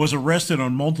 was arrested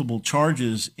on multiple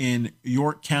charges in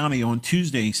York County on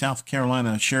Tuesday. South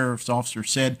Carolina sheriff's officer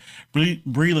said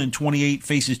Breeland, 28,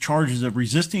 faces charges of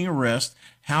resisting arrest,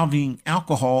 having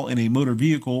alcohol in a motor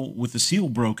vehicle with the seal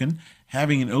broken,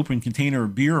 having an open container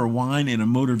of beer or wine in a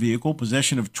motor vehicle,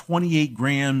 possession of 28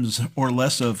 grams or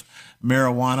less of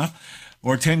marijuana,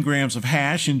 or 10 grams of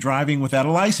hash, and driving without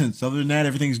a license. Other than that,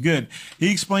 everything's good.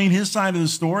 He explained his side of the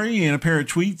story in a pair of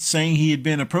tweets, saying he had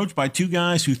been approached by 2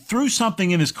 guys who threw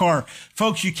something in his car.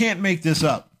 Folks, you can't make this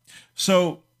up.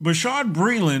 So Bashaud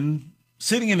Breeland,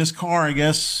 sitting in his car, I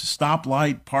guess,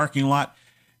 stoplight, parking lot,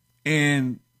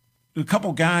 and a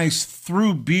couple guys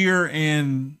threw beer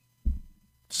and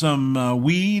some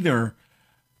weed or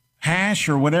hash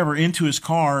or whatever into his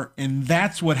car, and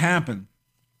that's what happened.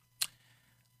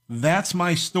 That's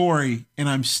my story, and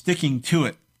I'm sticking to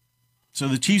it. So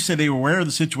the chief said they were aware of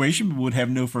the situation, but would have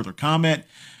no further comment.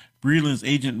 Breland's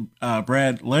agent,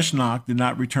 Brad Leschnock, did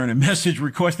not return a message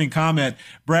requesting comment.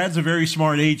 Brad's a very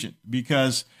smart agent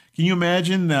because can you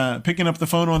imagine picking up the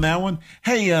phone on that one?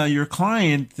 Hey, your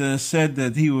client said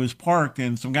that he was parked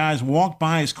and some guys walked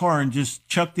by his car and just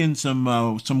chucked in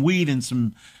some weed and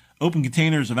some open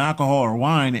containers of alcohol or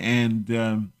wine,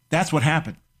 and that's what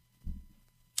happened.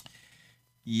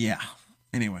 Yeah.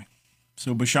 Anyway,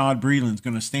 so Bashaud Breeland's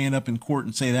going to stand up in court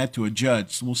and say that to a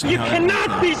judge. So we'll see. You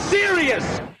cannot be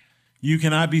serious. You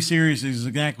cannot be serious is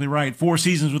exactly right. 4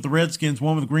 seasons with the Redskins,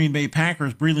 1 with the Green Bay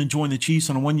Packers. Breeland joined the Chiefs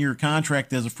on a 1-year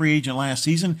contract as a free agent last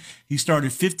season. He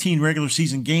started 15 regular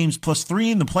season games plus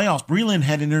 3 in the playoffs. Breeland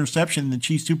had an interception in the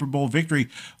Chiefs' Super Bowl victory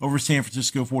over San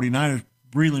Francisco 49ers.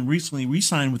 Breeland recently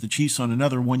re-signed with the Chiefs on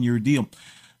another 1-year deal.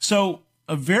 So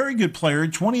a very good player,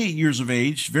 28 years of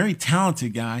age, very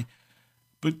talented guy.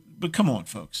 But come on,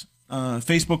 folks.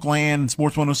 Facebook land,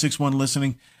 Sports 1061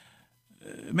 listening.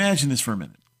 Imagine this for a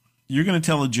minute. You're going to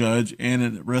tell a judge and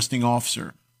an arresting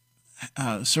officer,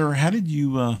 sir, how did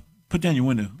you put down your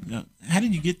window? How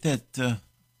did you get that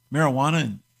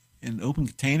marijuana in open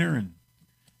container? And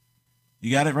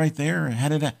you got it right there. How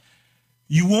did that?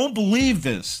 You won't believe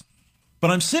this,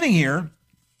 but I'm sitting here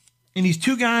and these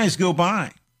 2 guys go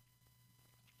by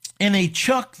and they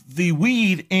chuck the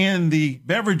weed and the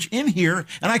beverage in here,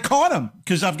 and I caught them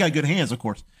because I've got good hands, of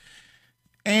course.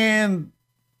 And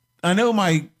I know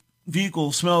my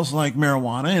vehicle smells like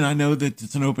marijuana, and I know that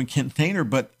it's an open container,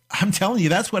 but I'm telling you,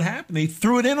 that's what happened. They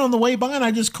threw it in on the way by, and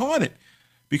I just caught it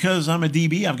because I'm a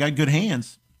DB. I've got good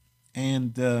hands,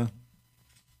 and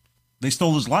they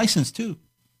stole his license too.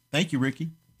 Thank you,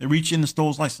 Ricky. They reached in and stole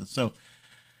his license. So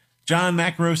John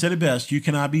McEnroe said it best. You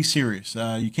cannot be serious.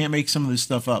 You can't make some of this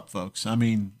stuff up, folks. I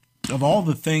mean, of all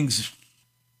the things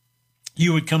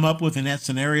you would come up with in that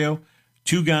scenario,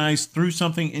 2 guys threw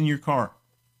something in your car.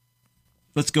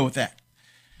 Let's go with that.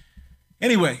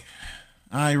 Anyway,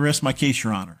 I rest my case,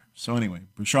 Your Honor. So anyway,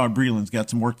 Bashaud Breeland's got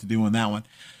some work to do on that one.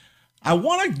 I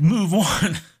want to move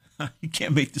on. You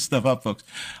can't make this stuff up, folks.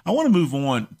 I want to move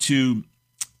on to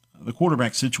the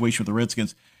quarterback situation with the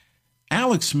Redskins.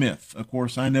 Alex Smith, of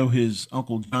course, I know his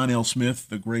uncle John L. Smith,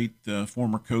 the great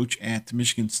former coach at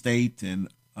Michigan State and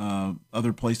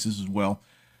other places as well.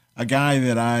 A guy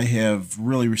that I have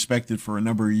really respected for a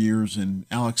number of years, and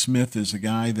Alex Smith is a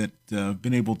guy that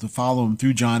been able to follow him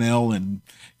through John L. and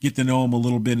get to know him a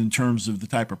little bit in terms of the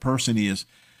type of person he is.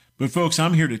 But, folks,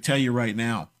 I'm here to tell you right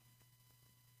now,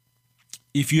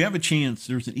 if you have a chance,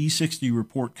 there's an E60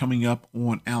 report coming up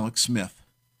on Alex Smith.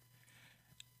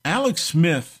 Alex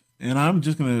Smith, and I'm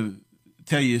just going to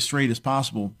tell you as straight as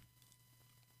possible,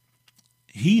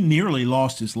 he nearly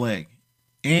lost his leg,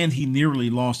 and he nearly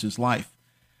lost his life.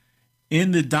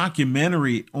 In the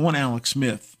documentary on Alex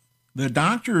Smith, the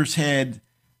doctors had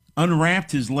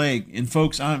unwrapped his leg. And,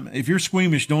 folks, if you're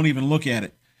squeamish, don't even look at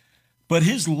it. But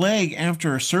his leg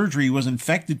after a surgery was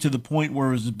infected to the point where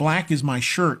it was as black as my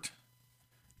shirt.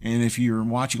 And if you're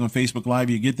watching on Facebook Live,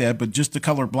 you get that. But just the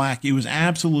color black, it was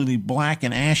absolutely black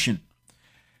and ashen.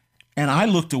 And I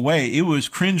looked away. It was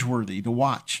cringeworthy to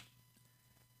watch.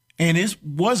 And it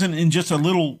wasn't in just a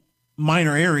little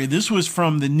minor area. This was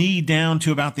from the knee down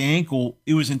to about the ankle.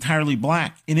 It was entirely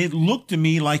black. And it looked to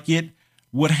me like it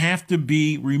would have to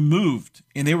be removed.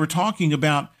 And they were talking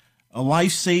about a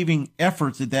life-saving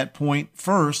efforts at that point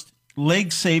first,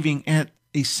 leg-saving at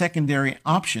a secondary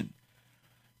option.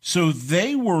 So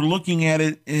they were looking at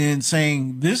it and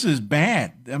saying, this is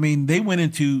bad. I mean, they went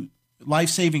into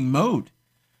life-saving mode.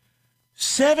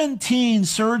 17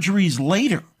 surgeries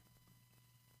later,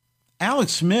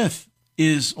 Alex Smith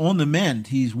is on the mend.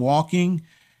 He's walking,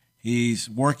 he's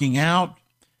working out,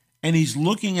 and he's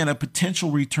looking at a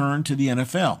potential return to the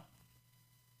NFL.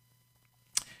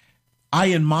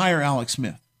 I admire Alex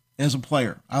Smith as a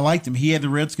player. I liked him. He had the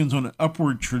Redskins on an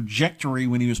upward trajectory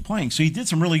when he was playing, so he did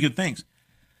some really good things.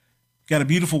 Got a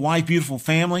beautiful wife, beautiful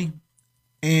family,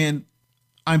 and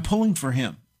I'm pulling for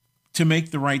him to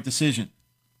make the right decision.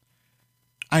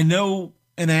 I know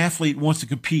an athlete wants to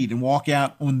compete and walk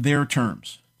out on their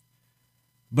terms,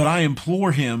 but I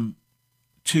implore him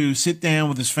to sit down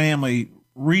with his family,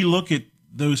 relook at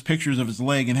those pictures of his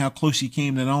leg and how close he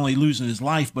came to not only losing his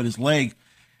life, but his leg,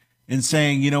 and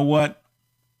saying, you know what,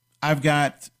 I've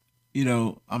got,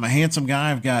 I'm a handsome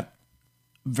guy. I've got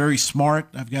very smart.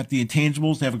 I've got the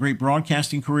intangibles to have a great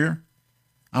broadcasting career.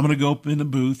 I'm going to go up in the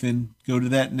booth and go to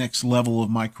that next level of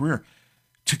my career.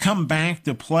 To come back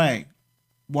to play,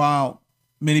 while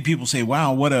many people say,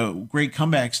 wow, what a great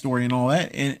comeback story and all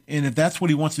that. And if that's what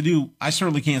he wants to do, I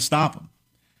certainly can't stop him.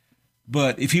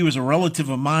 But if he was a relative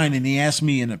of mine and he asked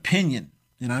me an opinion,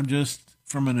 and I'm just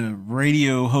from a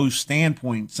radio host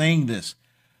standpoint saying this,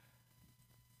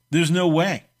 There's no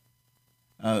way.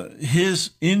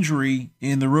 His injury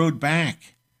in the road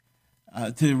back,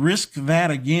 to risk that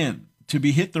again, to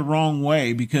be hit the wrong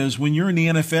way, because when you're in the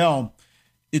NFL,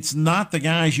 it's not the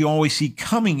guys you always see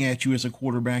coming at you as a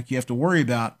quarterback you have to worry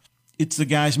about. It's the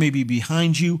guys maybe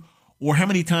behind you. Or how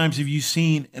many times have you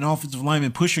seen an offensive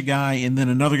lineman push a guy and then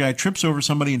another guy trips over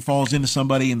somebody and falls into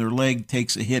somebody and their leg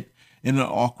takes a hit in an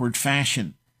awkward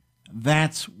fashion?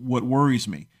 That's what worries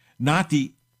me. Not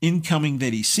the incoming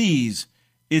that he sees,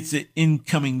 it's the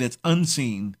incoming that's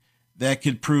unseen that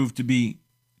could prove to be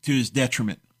to his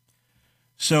detriment.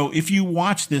 So if you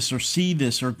watch this or see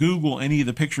this or Google any of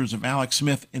the pictures of Alex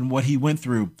Smith and what he went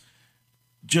through,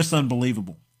 just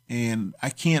unbelievable. And I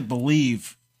can't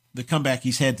believe the comeback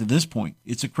he's had to this point.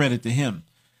 It's a credit to him.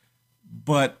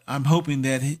 But I'm hoping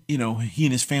that, he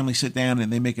and his family sit down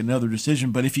and they make another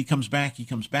decision. But if he comes back, he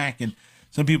comes back. And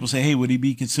some people say, hey, would he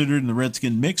be considered in the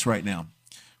Redskin mix right now?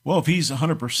 Well, if he's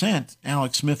 100%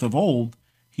 Alex Smith of old,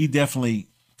 he definitely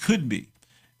could be.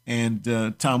 And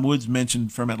Tom Woods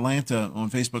mentioned from Atlanta on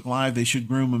Facebook Live, they should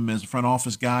groom him as a front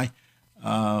office guy,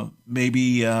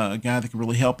 maybe a guy that could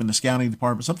really help in the scouting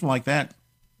department, something like that.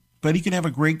 But he can have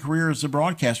a great career as a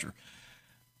broadcaster.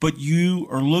 But you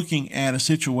are looking at a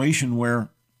situation where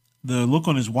the look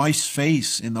on his wife's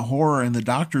face and the horror in the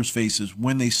doctor's faces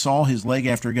when they saw his leg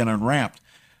after it got unwrapped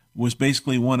was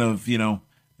basically one of,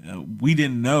 we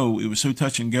didn't know. It was so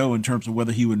touch and go in terms of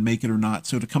whether he would make it or not.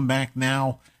 So to come back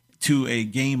now to a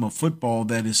game of football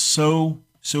that is so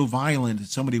violent in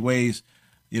so many ways,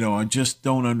 I just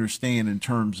don't understand in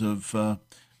terms of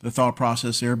the thought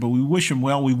process there. But we wish him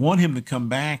well. We want him to come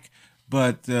back.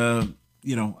 But, from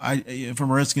a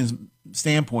Redskins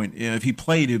standpoint, if he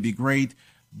played, it would be great.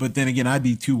 But then again, I'd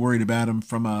be too worried about him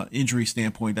from an injury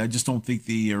standpoint. I just don't think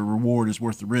the reward is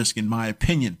worth the risk, in my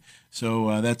opinion.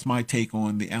 So that's my take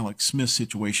on the Alex Smith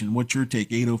situation. What's your take?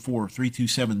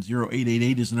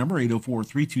 804-327-0888 is the number.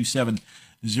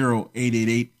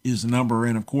 804-327-0888 is the number.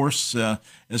 And, of course,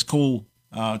 as Cole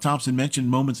Thompson mentioned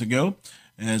moments ago,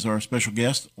 as our special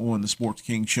guest on the Sports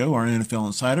King Show, our NFL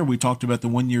Insider, we talked about the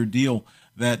one-year deal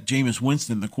that Jameis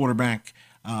Winston, the quarterback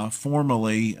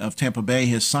formerly of Tampa Bay,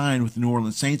 has signed with the New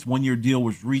Orleans Saints. One-year deal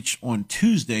was reached on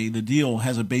Tuesday. The deal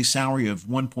has a base salary of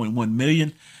 $1.1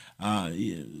 million,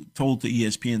 told to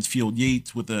ESPN's Field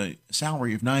Yates, with a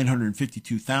salary of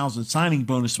 $952,000, signing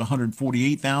bonus of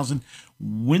 $148,000.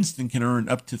 Winston can earn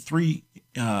up to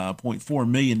 $3.4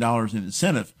 million in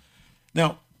incentive.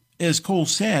 Now, as Cole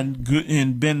said,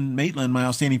 and Ben Maitland, my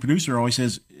outstanding producer, always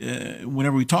says,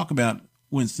 whenever we talk about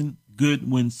Winston,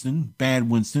 good Winston,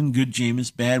 bad Winston, good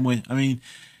Jameis, bad Winston. I mean,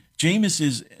 Jameis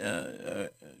is a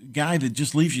guy that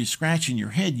just leaves you scratching your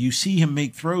head. You see him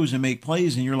make throws and make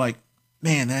plays, and you're like,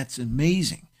 man, that's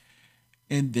amazing.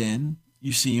 And then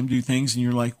you see him do things, and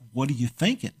you're like, what are you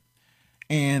thinking?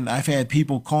 And I've had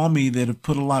people call me that have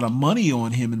put a lot of money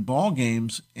on him in ball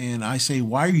games, and I say,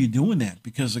 why are you doing that?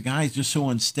 Because the guy is just so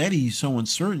unsteady, he's so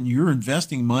uncertain. You're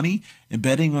investing money and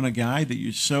betting on a guy that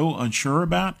you're so unsure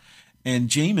about. And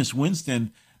Jameis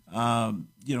Winston,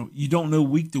 you don't know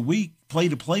week to week, play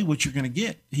to play, what you're going to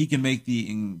get. He can make the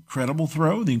incredible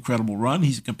throw, the incredible run.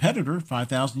 He's a competitor,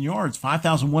 5,000 yards,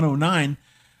 5,109.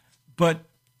 But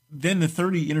then the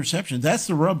 30 interceptions, that's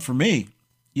the rub for me.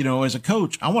 As a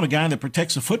coach, I want a guy that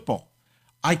protects the football.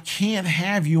 I can't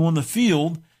have you on the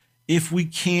field if we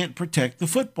can't protect the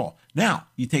football. Now,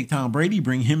 you take Tom Brady,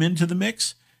 bring him into the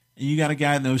mix, and you got a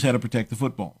guy that knows how to protect the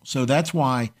football. So that's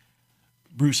why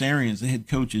Bruce Arians, the head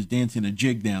coach, is dancing a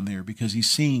jig down there, because he's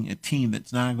seeing a team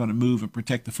that's not going to move and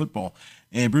protect the football.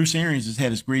 And Bruce Arians has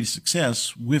had his greatest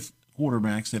success with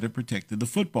quarterbacks that have protected the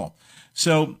football.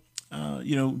 So,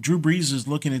 Drew Brees is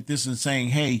looking at this and saying,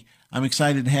 hey, I'm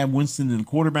excited to have Winston in the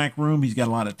quarterback room. He's got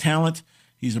a lot of talent.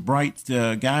 He's a bright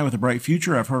guy with a bright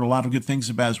future. I've heard a lot of good things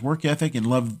about his work ethic and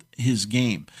love his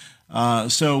game.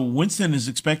 So Winston is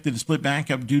expected to split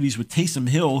backup duties with Taysom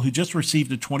Hill, who just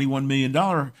received a $21 million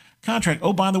contract.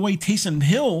 Oh, by the way, Taysom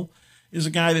Hill is a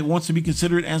guy that wants to be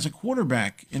considered as a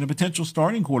quarterback and a potential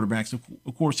starting quarterback. So,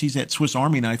 of course, he's that Swiss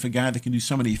Army knife, a guy that can do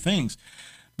so many things.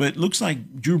 But it looks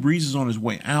like Drew Brees is on his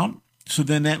way out. So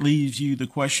then that leaves you the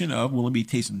question of, will it be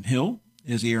Taysom Hill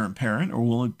as the heir apparent, or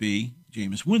will it be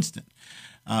Jameis Winston?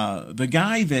 The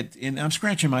guy that, and I'm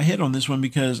scratching my head on this one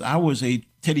because I was a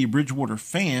Teddy Bridgewater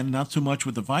fan, not so much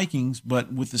with the Vikings,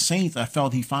 but with the Saints. I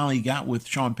felt he finally got with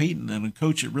Sean Payton and a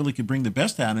coach that really could bring the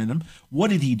best out in him.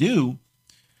 What did he do?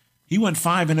 He went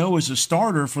 5-0 as a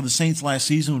starter for the Saints last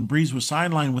season when Brees was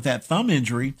sidelined with that thumb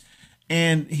injury,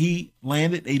 and he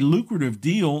landed a lucrative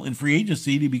deal in free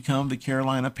agency to become the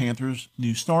Carolina Panthers'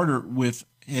 new starter with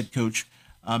head coach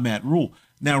Matt Rule.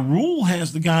 Now, Rule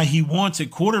has the guy he wants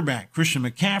at quarterback, Christian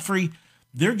McCaffrey.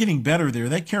 They're getting better there.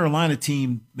 That Carolina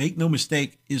team, make no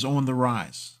mistake, is on the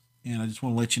rise. And I just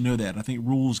want to let you know that. I think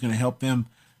Rule is going to help them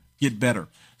get better.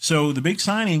 So the big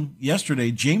signing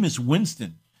yesterday, Jameis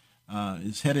Winston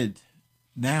is headed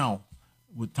now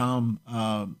with Tom.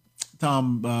 It's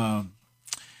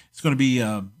going to be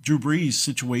Drew Brees'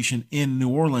 situation in New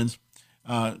Orleans.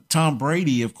 Tom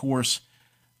Brady, of course,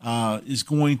 is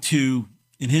going to,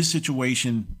 in his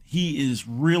situation, he is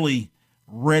really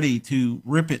ready to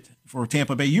rip it for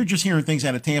Tampa Bay. You're just hearing things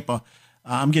out of Tampa.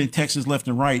 I'm getting texts left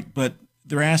and right, but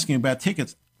they're asking about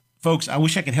tickets. Folks, I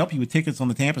wish I could help you with tickets on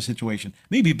the Tampa situation.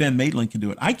 Maybe Ben Maitland can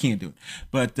do it. I can't do it.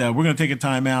 But we're going to take a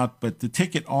time out. But the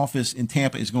ticket office in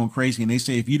Tampa is going crazy, and they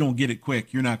say if you don't get it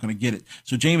quick, you're not going to get it.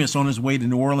 So Jameis on his way to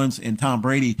New Orleans, and Tom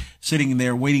Brady sitting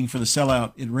there waiting for the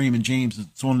sellout at Raymond James.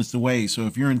 It's on its way. So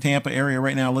if you're in Tampa area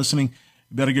right now listening,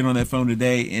 you better get on that phone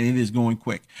today, and it is going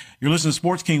quick. You're listening to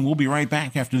Sports King. We'll be right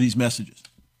back after these messages.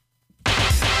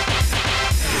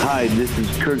 Hi, this is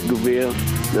Kurt Gouveia,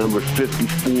 number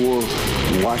 54,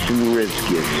 Washington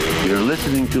Redskins. You're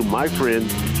listening to my friend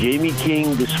Jamie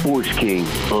King, the Sports King,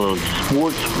 on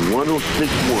Sports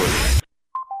 106.1.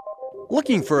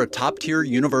 Looking for a top-tier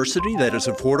university that is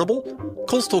affordable?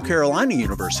 Coastal Carolina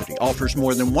University offers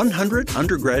more than 100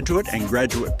 undergraduate and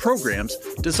graduate programs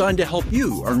designed to help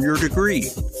you earn your degree.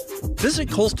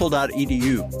 Visit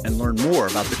coastal.edu and learn more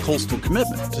about the Coastal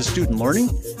commitment to student learning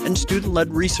and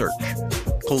student-led research.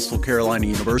 Coastal Carolina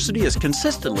University is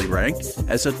consistently ranked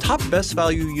as a top best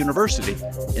value university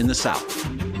in the South.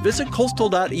 Visit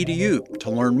coastal.edu to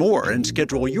learn more and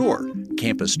schedule your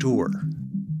campus tour.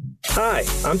 Hi,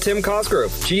 I'm Tim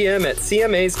Cosgrove, GM at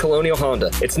CMA's Colonial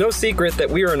Honda. It's no secret that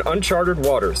we are in uncharted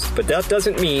waters, but that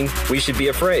doesn't mean we should be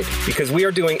afraid, because we are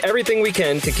doing everything we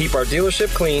can to keep our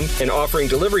dealership clean and offering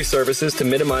delivery services to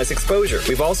minimize exposure.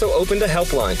 We've also opened a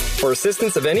helpline. For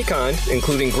assistance of any kind,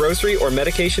 including grocery or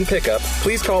medication pickup,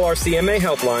 please call our CMA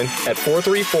helpline at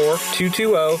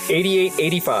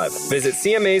 434-220-8885. Visit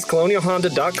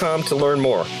CMAsColonialHonda.com to learn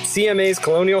more. CMA's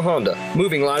Colonial Honda,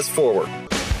 moving lives forward.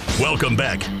 Welcome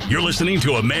back. You're listening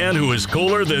to a man who is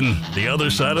cooler than the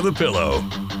other side of the pillow.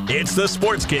 It's the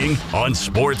Sports King on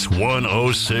Sports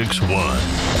 106.1.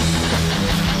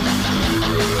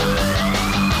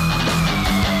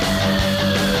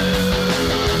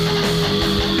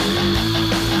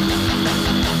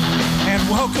 And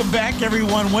welcome back,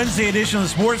 everyone. Wednesday edition of the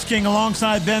Sports King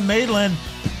alongside Ben Maitland.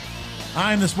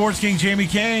 I'm the Sports King, Jamie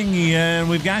King, and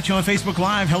we've got you on Facebook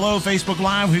Live. Hello, Facebook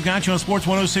Live. We've got you on Sports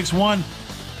 106.1.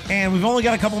 And we've only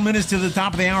got a couple minutes to the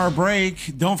top of the hour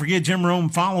break. Don't forget Jim Rome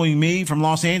following me from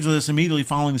Los Angeles, immediately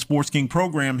following the Sports King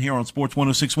program here on Sports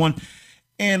 106.1.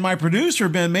 And my producer,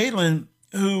 Ben Maitland,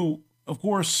 who, of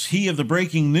course, he of the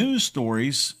breaking news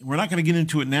stories. We're not going to get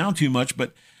into it now too much,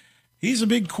 but he's a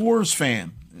big Coors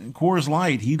fan. And Coors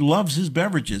Light, he loves his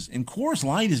beverages. And Coors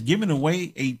Light is giving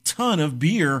away a ton of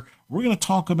beer. We're going to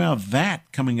talk about that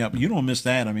coming up. You don't miss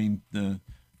that. I mean, the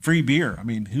free beer. I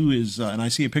mean, who is, and I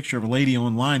see a picture of a lady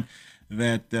online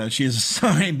that she has a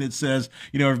sign that says,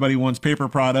 you know, everybody wants paper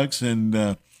products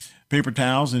and paper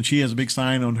towels, and she has a big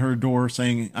sign on her door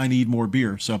saying, I need more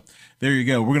beer. So there you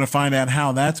go. We're going to find out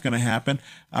how that's going to happen.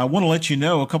 I want to let you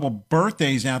know a couple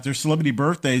birthdays out there, celebrity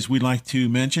birthdays we'd like to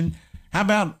mention. How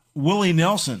about Willie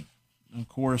Nelson? Of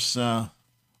course, on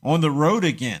the road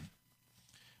again.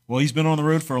 Well, he's been on the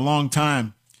road for a long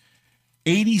time.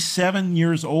 87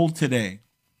 years old today.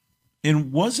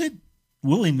 And was it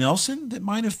Willie Nelson that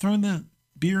might have thrown the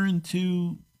beer and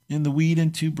the weed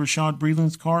into Rashad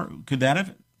Breeland's car? Could that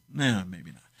have? No,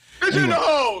 maybe not.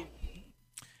 Anyway.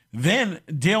 Then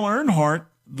Dale Earnhardt,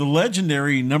 the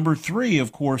legendary number 3,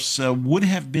 of course, would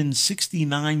have been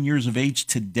 69 years of age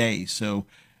today. So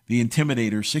the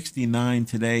Intimidator, 69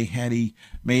 today, had he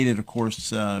made it, of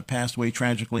course, passed away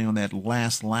tragically on that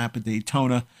last lap at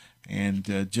Daytona.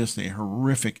 And just a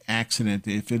horrific accident.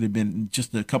 If it had been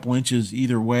just a couple inches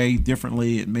either way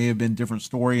differently, it may have been a different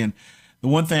story. And the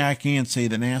one thing I can say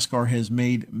that NASCAR has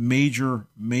made major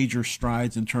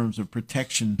strides in terms of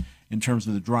protection, in terms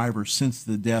of the drivers, since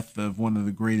the death of one of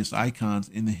the greatest icons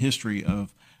in the history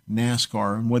of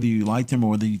NASCAR. And whether you liked him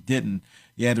or whether you didn't,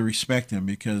 you had to respect him,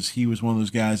 because he was one of those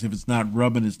guys, if it's not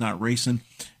rubbing, it's not racing.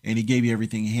 And he gave you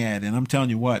everything he had. And I'm telling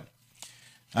you what,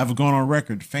 I've gone on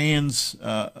record, fans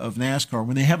of NASCAR,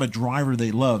 when they have a driver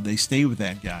they love, they stay with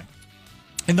that guy.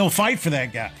 And they'll fight for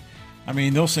that guy. I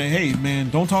mean, they'll say, hey, man,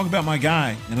 don't talk about my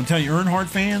guy. And I'm telling you, Earnhardt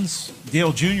fans,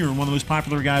 Dale Jr., one of the most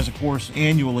popular guys, of course,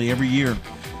 annually, every year.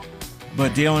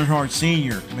 But Dale Earnhardt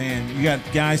Sr., man, you got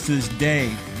guys to this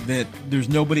day that there's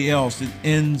nobody else that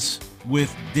ends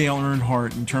with Dale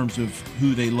Earnhardt in terms of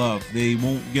who they love. They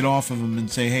won't get off of him and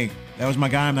say, hey, that was my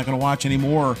guy, I'm not going to watch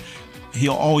anymore.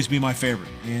 He'll always be my favorite,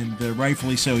 and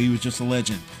rightfully so. He was just a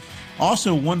legend.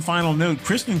 Also, one final note,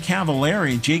 Kristen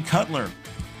Cavallari and Jay Cutler,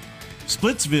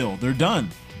 Splitsville, they're done.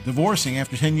 Divorcing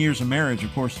after 10 years of marriage.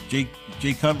 Of course, Jay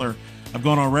Cutler, I've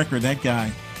gone on record, that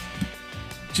guy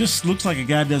just looks like a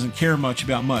guy doesn't care much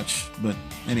about much. But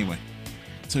anyway,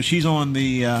 so she's on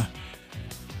the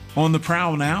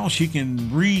prowl now. She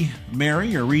can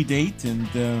remarry or redate,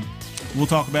 and we'll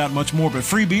talk about much more. But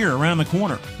free beer around the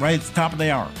corner, right at the top of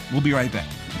the hour. We'll be right back.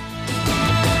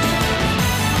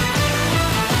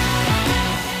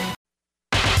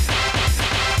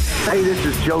 Hey, this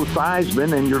is Joe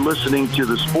Theismann, and you're listening to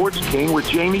The Sports King with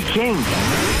Jamie King.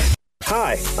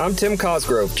 Hi, I'm Tim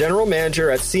Cosgrove, General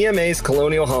Manager at CMA's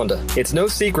Colonial Honda. It's no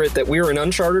secret that we're in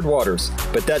uncharted waters,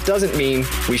 but that doesn't mean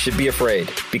we should be afraid,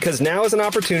 because now is an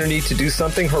opportunity to do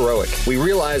something heroic. We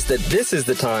realize that this is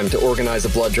the time to organize a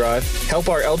blood drive, help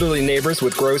our elderly neighbors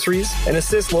with groceries, and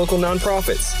assist local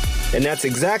nonprofits. And that's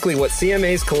exactly what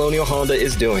CMA's Colonial Honda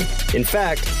is doing. In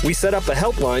fact, we set up a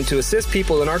helpline to assist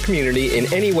people in our community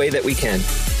in any way that we can.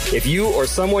 If you or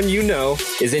someone you know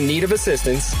is in need of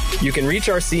assistance, you can reach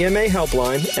our CMA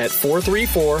helpline at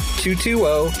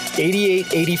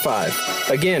 434-220-8885.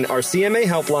 Again, our CMA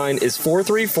helpline is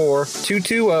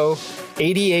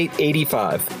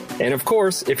 434-220-8885. And of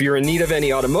course, if you're in need of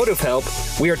any automotive help,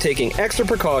 we are taking extra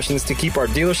precautions to keep our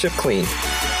dealership clean.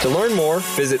 To learn more,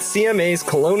 visit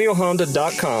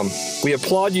CMAsColonialHonda.com. We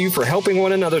applaud you for helping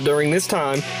one another during this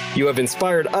time. You have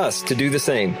inspired us to do the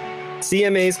same.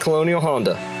 CMA's Colonial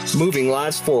Honda, moving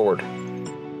lives forward.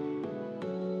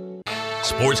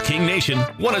 Sports King Nation,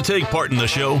 want to take part in the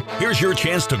show? Here's your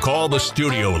chance to call the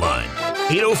studio line.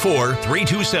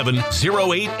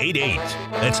 804-327-0888.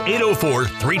 That's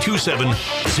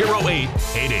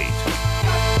 804-327-0888.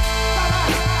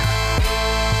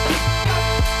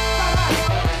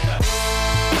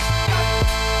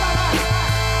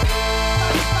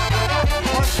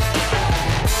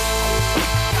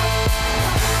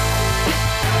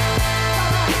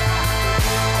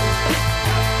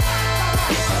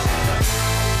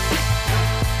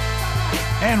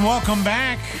 And welcome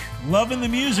back. Loving the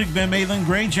music, Ben Maitland.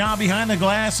 Great job behind the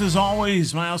glass as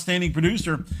always, my outstanding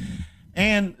producer.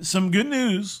 And some good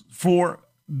news for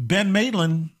Ben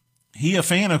Maitland. He a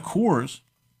fan of Coors.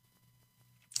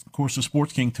 Of course, the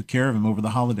Sports King took care of him over the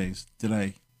holidays. Did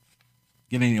I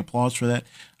get any applause for that?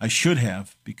 I should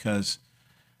have, because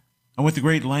I went to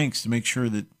great lengths to make sure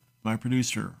that my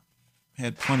producer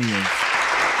had plenty of...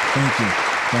 Thank you.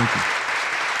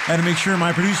 Had to make sure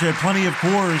my producer had plenty of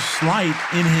Coors Light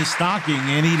in his stocking,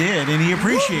 and he did, and he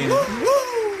appreciated it.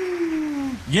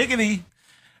 Giggity.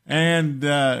 And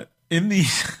in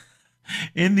these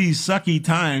sucky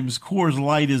times, Coors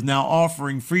Light is now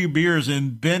offering free beers,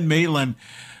 and Ben Maitland,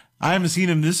 I haven't seen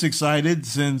him this excited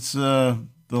since the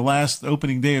last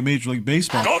opening day of Major League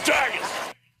Baseball. Go Tigers!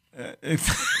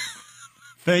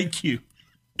 Thank you.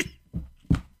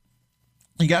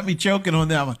 You got me choking on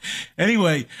that one.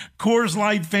 Anyway, Coors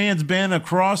Light fans, Ben,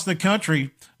 across the country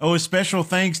owe a special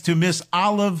thanks to Miss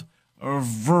Olive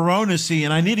Veronese.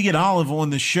 And I need to get Olive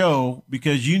on the show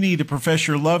because you need to profess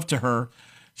your love to her.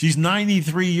 She's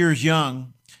 93 years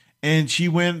young, and she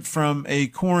went from a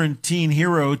quarantine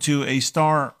hero to a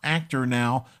star actor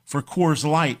now for Coors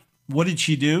Light. What did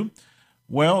she do?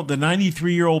 Well, the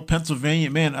 93-year-old Pennsylvania,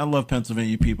 man, I love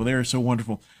Pennsylvania people. They are so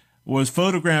wonderful, was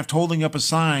photographed holding up a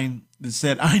sign that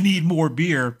said, "I need more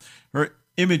beer." Her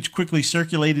image quickly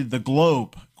circulated the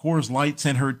globe. Coors Light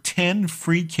sent her 10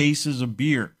 free cases of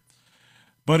beer.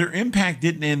 But her impact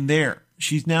didn't end there.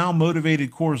 She's now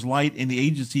motivated Coors Light and the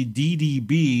agency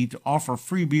DDB to offer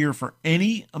free beer for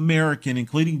any American,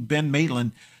 including Ben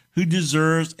Maitland, who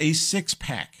deserves a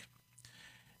six-pack.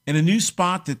 In a new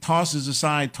spot that tosses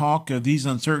aside talk of these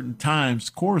uncertain times,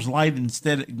 Coors Light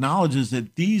instead acknowledges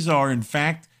that these are, in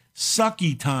fact,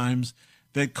 sucky times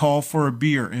that call for a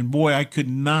beer. And boy, I could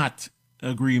not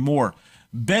agree more.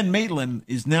 Ben Maitland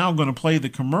is now going to play the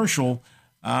commercial,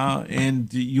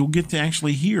 and you'll get to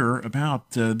actually hear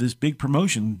about this big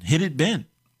promotion. Hit it, Ben.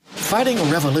 Fighting a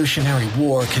revolutionary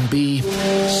war can be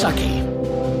sucky.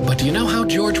 But do you know how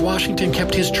George Washington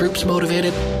kept his troops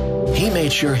motivated? He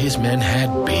made sure his men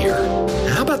had beer.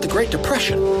 How about the Great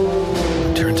Depression?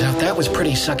 Turns out that was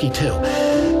pretty sucky too.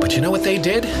 But you know what they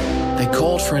did? They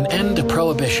called for an end to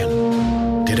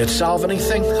prohibition. Did it solve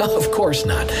anything? Of course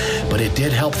not. But it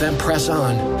did help them press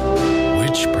on.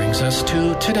 Which brings us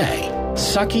to today.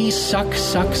 Suckiness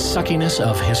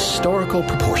of historical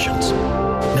proportions.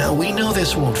 Now, we know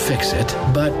this won't fix it,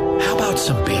 but how about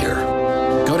some beer?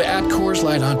 Go to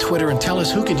 @CoorsLight on Twitter and tell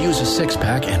us who could use a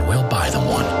six-pack, and we'll buy them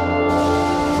one.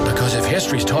 Because if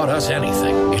history's taught us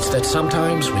anything, it's that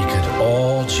sometimes we could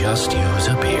all just use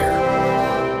a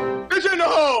beer. It's in the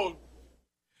hole!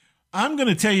 I'm going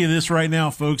to tell you this right now,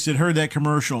 folks that heard that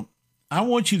commercial. I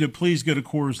want you to please go to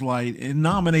Coors Light and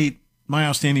nominate my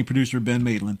outstanding producer, Ben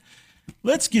Maitland.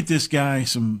 Let's get this guy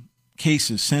some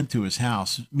cases sent to his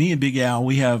house. Me and Big Al,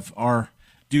 we have our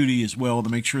duty as well to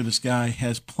make sure this guy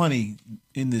has plenty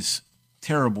in this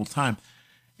terrible time.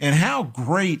 And how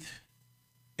great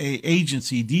a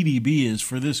agency DDB is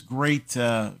for this great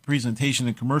presentation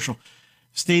and commercial,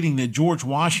 stating that George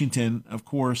Washington, of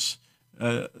course,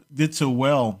 did so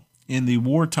well in the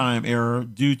wartime era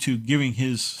due to giving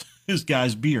his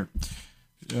guys beer.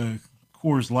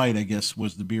 Coors Light, I guess,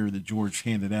 was the beer that George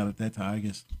handed out at that time, I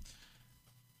guess.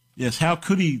 Yes, how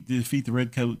could he defeat the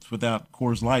Redcoats without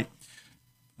Coors Light?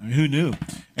 I mean, who knew?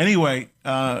 Anyway,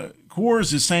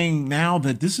 Coors is saying now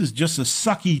that this is just a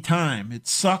sucky time. It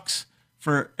sucks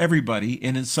for everybody,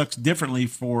 and it sucks differently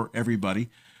for everybody.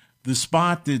 The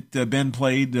spot that Ben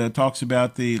played talks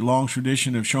about the long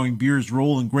tradition of showing beer's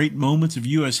role in great moments of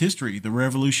U.S. history, the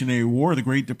Revolutionary War, the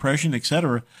Great Depression,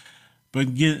 etc., but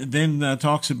then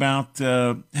talks about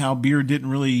how beer didn't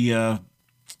really,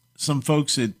 some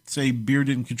folks that say beer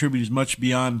didn't contribute as much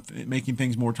beyond making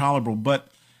things more tolerable. But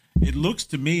it looks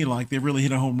to me like they really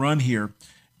hit a home run here.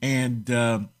 And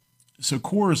so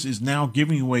Coors is now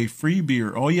giving away free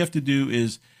beer. All you have to do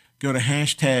is go to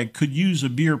hashtag could use a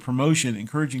beer promotion,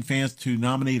 encouraging fans to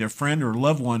nominate a friend or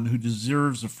loved one who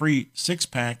deserves a free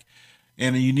six-pack.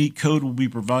 And a unique code will be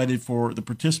provided for the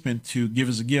participant to give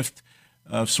as a gift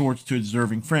of sorts to a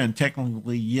deserving friend.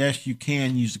 Technically, yes, you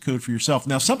can use the code for yourself.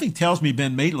 Now, something tells me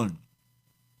Ben Maitland,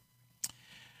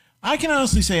 I can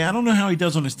honestly say I don't know how he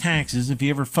does on his taxes, if he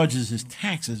ever fudges his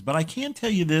taxes, but I can tell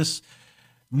you this,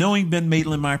 knowing Ben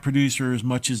Maitland, my producer, as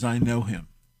much as I know him,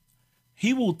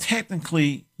 he will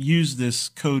technically use this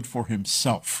code for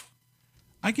himself.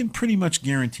 I can pretty much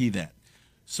guarantee that.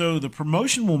 So the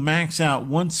promotion will max out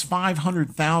once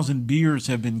 500,000 beers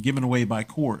have been given away by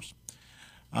Coors.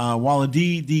 While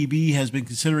the DDB has been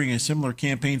considering a similar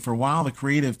campaign for a while, the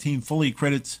creative team fully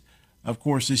credits, of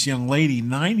course, this young lady,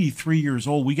 93 years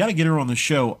old. We got to get her on the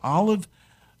show. Olive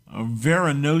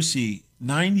Veranosi,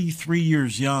 93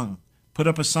 years young, put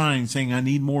up a sign saying, I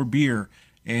need more beer.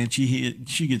 And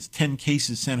she gets 10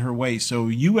 cases sent her way. So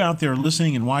you out there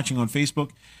listening and watching on Facebook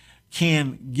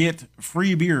can get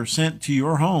free beer sent to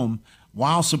your home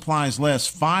while supplies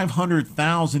last.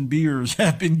 500,000 beers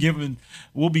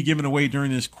will be given away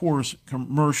during this Coors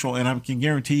commercial. And I can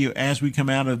guarantee you, as we come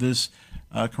out of this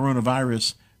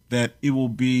coronavirus, that it will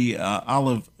be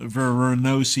Olive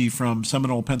Veranosi from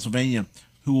Seminole, Pennsylvania,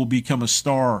 who will become a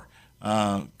star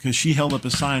because she held up a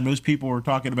sign. Most people were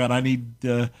talking about, I need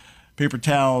paper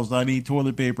towels, I need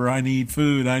toilet paper, I need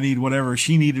food, I need whatever.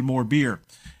 She needed more beer.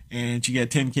 And she got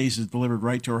 10 cases delivered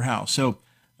right to her house. So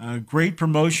great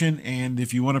promotion. And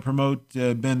if you want to promote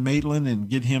Ben Maitland and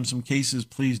get him some cases,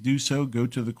 please do so. Go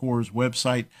to the Coors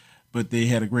website. But they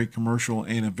had a great commercial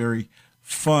and a very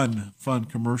fun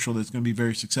commercial that's going to be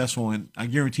very successful. And I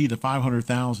guarantee the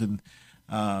 500,000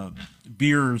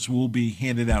 beers will be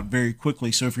handed out very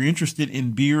quickly. So if you're interested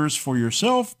in beers for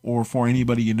yourself or for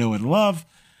anybody you know and love,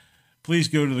 please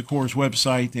go to the Coors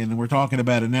website, and we're talking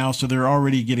about it now. So they're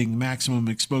already getting maximum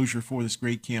exposure for this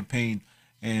great campaign.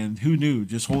 And who knew,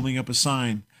 just holding up a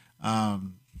sign.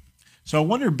 So I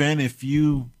wonder, Ben, if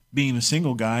you, being a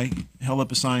single guy, held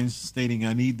up a sign stating,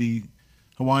 I need the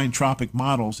Hawaiian Tropic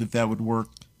models, if that would work.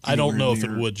 I don't know if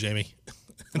it would, Jamie.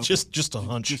 Okay. just a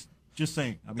hunch. Just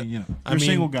saying. I mean, you're a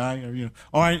single guy,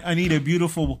 or I need a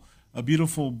beautiful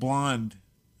blonde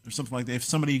or something like that. If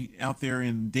somebody out there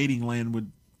in dating land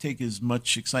would take as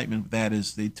much excitement with that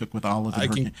as they took with Olive. I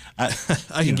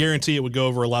can guarantee it would go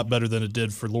over a lot better than it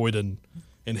did for Lloyd and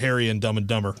Harry and Dumb and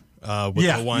Dumber with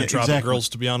the Hawaiian Tropic Girls,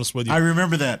 to be honest with you. I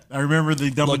remember that. I remember the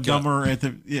Dumb and Dumber at the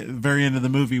very end of the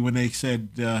movie when they said,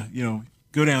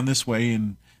 go down this way,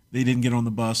 and they didn't get on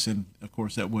the bus, and of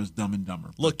course that was Dumb and Dumber.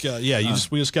 Look,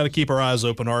 we just got to keep our eyes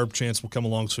open. Our chance will come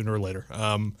along sooner or later.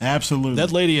 Absolutely.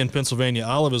 That lady in Pennsylvania,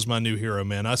 Olive, is my new hero,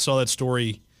 man. I saw that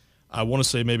story, I want to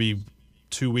say maybe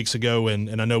 2 weeks ago,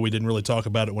 and I know we didn't really talk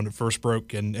about it when it first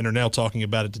broke, and are now talking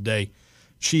about it today.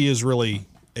 She is really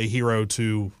a hero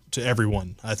to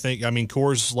everyone.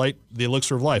 Coors Light, the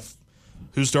elixir of life.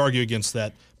 Who's to argue against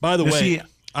that? By the way,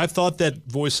 I thought that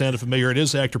voice sounded familiar. It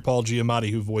is actor Paul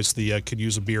Giamatti who voiced the Could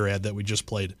Use a Beer ad that we just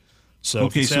played. So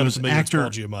okay, it sounded familiar. Actor Paul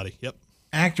Giamatti. Yep.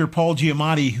 Actor Paul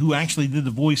Giamatti, who actually did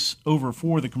the voice over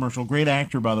for the commercial. Great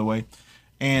actor, by the way.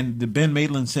 And Ben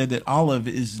Maitland said that Olive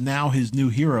is now his new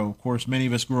hero. Of course, many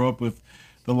of us grew up with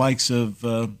the likes of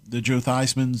the Joe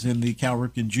Theismanns and the Cal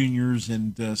Ripken Jr.'s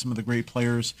and some of the great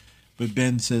players. But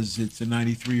Ben says it's a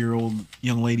 93-year-old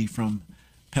young lady from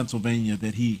Pennsylvania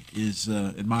that he is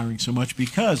admiring so much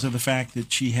because of the fact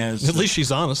that she has... At least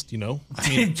she's honest,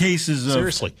 10 cases of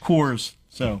seriously. Coors.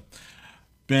 So,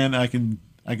 Ben, I can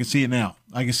see it now.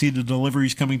 I can see the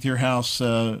deliveries coming to your house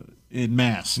in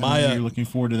mass. You're looking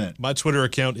forward to that. My Twitter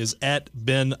account is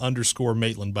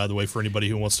 @Ben_Maitland, by the way, for anybody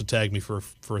who wants to tag me for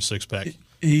a six-pack.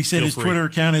 He said his Twitter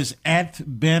account is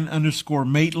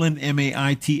 @Ben_Maitland,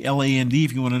 Maitland.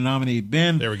 If you want to nominate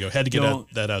Ben. There we go. Had to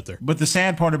get that out there. But the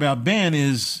sad part about Ben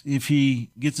is if he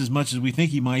gets as much as we think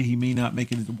he might, he may not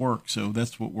make it to work. So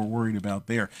that's what we're worried about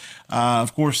there.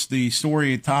 Of course, the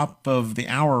story at top of the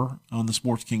hour on the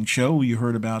Sports King show, you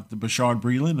heard about the Bashaud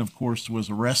Breeland, of course, was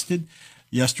arrested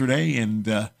yesterday,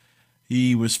 and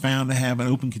he was found to have an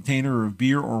open container of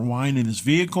beer or wine in his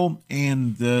vehicle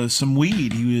and some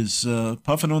weed. He was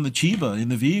puffing on the Chiba in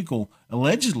the vehicle,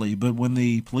 allegedly. But when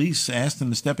the police asked him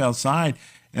to step outside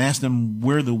and asked him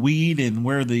where the weed and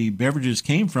where the beverages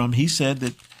came from, he said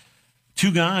that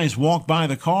two guys walked by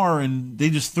the car and they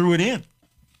just threw it in.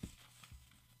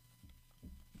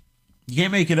 You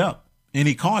can't make it up. And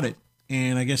he caught it.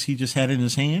 And I guess he just had it in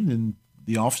his hand, and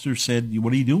the officer said,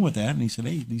 "What are you doing with that?" And he said,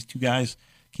 "Hey, these two guys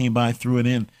came by, threw it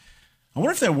in." I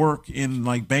wonder if that worked in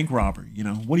like bank robbery.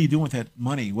 What are you doing with that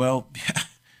money? Well,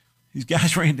 these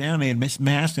guys ran down, they had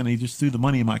masked, and they just threw the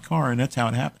money in my car, and that's how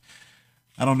it happened.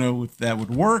 I don't know if that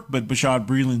would work, but Bashaud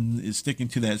Breeland is sticking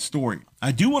to that story.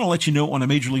 I do want to let you know on a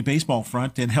Major League Baseball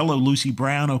front, and hello, Lucy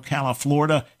Brown, Ocala,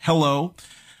 Florida. Hello.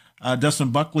 Dustin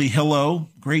Buckley, hello.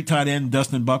 Great tight end,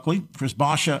 Dustin Buckley. Chris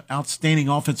Basha, outstanding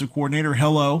offensive coordinator,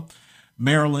 hello.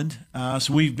 Maryland.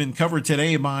 So we've been covered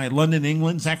today by London,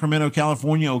 England, Sacramento,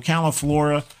 California, Ocala,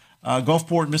 Florida,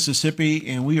 Gulfport, Mississippi,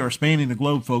 and we are spanning the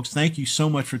globe, folks. Thank you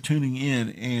so much for tuning in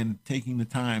and taking the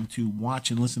time to watch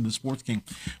and listen to Sports King.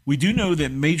 We do know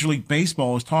that Major League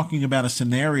Baseball is talking about a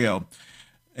scenario,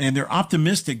 and they're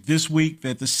optimistic this week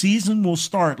that the season will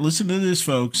start. Listen to this,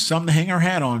 folks, something to hang our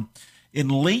hat on. In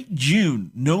late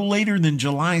June, no later than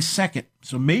July 2nd.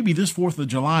 So maybe this 4th of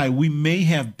July, we may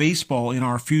have baseball in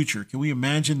our future. Can we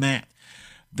imagine that?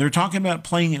 They're talking about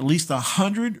playing at least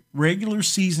 100 regular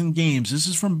season games. This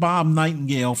is from Bob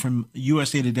Nightingale from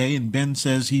USA Today, and Ben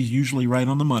says he's usually right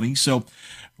on the money. So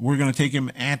we're going to take him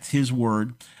at his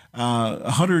word.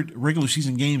 100 regular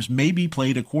season games may be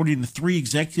played, according to 3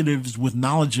 executives with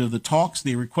knowledge of the talks.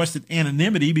 They requested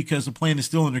anonymity because the plan is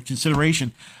still under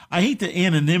consideration. I hate the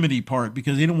anonymity part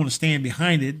because they don't want to stand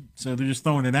behind it, so they're just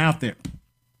throwing it out there.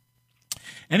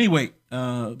 Anyway,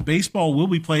 baseball will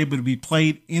be played, but it'll be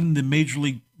played in the Major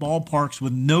League ballparks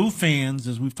with no fans,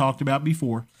 as we've talked about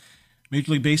before.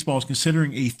 Major League Baseball is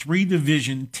considering a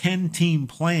 3-division, 10-team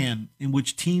plan in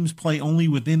which teams play only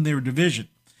within their division,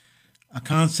 a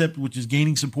concept which is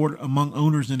gaining support among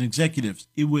owners and executives.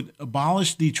 It would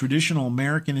abolish the traditional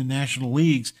American and National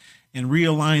Leagues and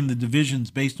realign the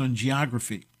divisions based on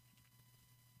geography.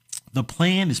 The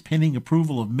plan is pending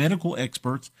approval of medical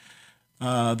experts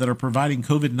that are providing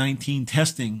COVID-19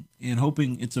 testing and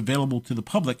hoping it's available to the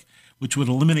public, which would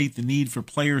eliminate the need for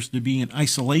players to be in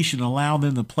isolation, allow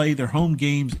them to play their home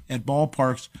games at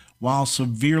ballparks while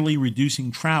severely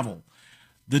reducing travel.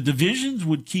 The divisions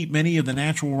would keep many of the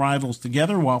natural rivals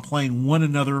together while playing one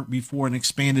another before an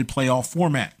expanded playoff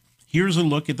format. Here's a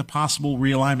look at the possible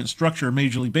realignment structure of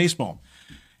Major League Baseball.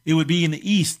 It would be in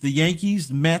the East, the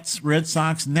Yankees, Mets, Red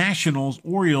Sox, Nationals,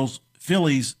 Orioles,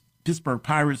 Phillies, Pittsburgh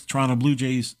Pirates, Toronto Blue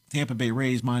Jays, Tampa Bay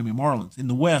Rays, Miami Marlins. In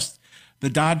the West, the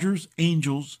Dodgers,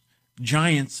 Angels,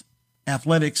 Giants,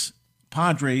 Athletics,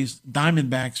 Padres,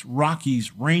 Diamondbacks,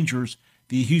 Rockies, Rangers,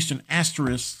 the Houston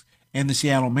Asterisks, and the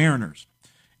Seattle Mariners.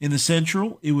 In the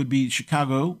Central, it would be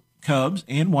Chicago Cubs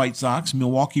and White Sox,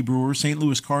 Milwaukee Brewers, St.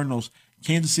 Louis Cardinals,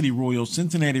 Kansas City Royals,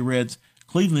 Cincinnati Reds,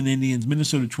 Cleveland Indians,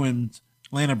 Minnesota Twins,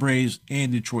 Atlanta Braves,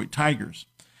 and Detroit Tigers.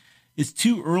 It's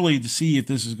too early to see if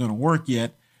this is going to work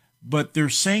yet, but they're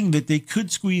saying that they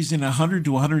could squeeze in 100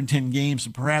 to 110 games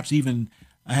and perhaps even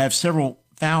have several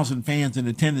thousand fans in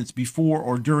attendance before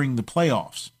or during the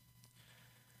playoffs.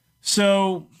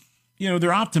 So,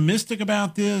 they're optimistic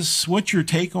about this. What's your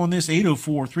take on this?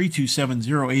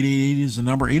 804-327-0888 is the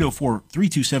number.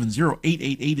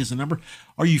 804-327-0888 is the number.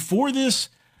 Are you for this?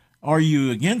 Are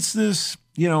you against this?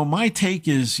 My take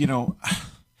is,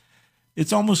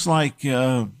 it's almost like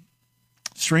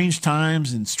strange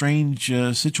times and strange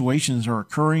situations are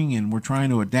occurring, and we're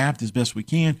trying to adapt as best we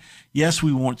can. Yes,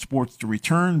 we want sports to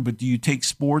return, but do you take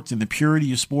sports and the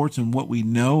purity of sports and what we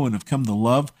know and have come to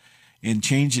love and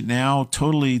change it now,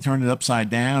 totally turn it upside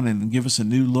down and give us a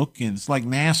new look. And it's like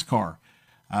NASCAR.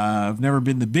 I've never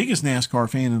been the biggest NASCAR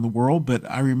fan in the world, but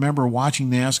I remember watching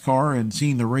NASCAR and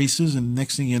seeing the races. And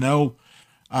next thing you know,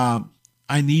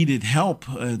 I needed help.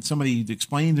 Somebody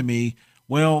explained to me,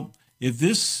 well, if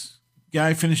this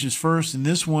guy finishes first in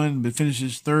this one, but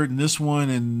finishes third in this one,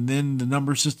 and then the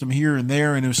number system here and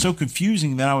there. And it was so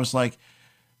confusing that I was like,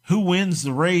 who wins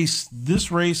the race,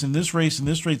 this race and this race and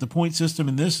this race, the point system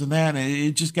and this and that. And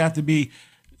it just got to be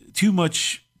too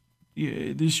much.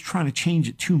 They're just trying to change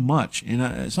it too much.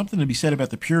 And something to be said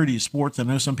about the purity of sports. I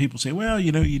know some people say, well,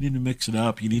 you need to mix it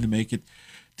up. You need to make it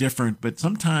different. But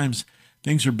sometimes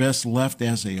things are best left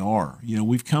as they are.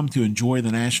 We've come to enjoy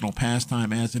the national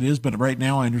pastime as it is. But right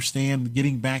now I understand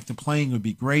getting back to playing would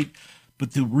be great.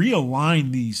 But to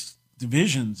realign these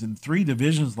divisions in 3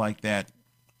 divisions like that,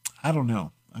 I don't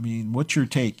know. I mean, what's your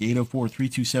take?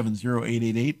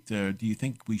 804-327-0888. Do you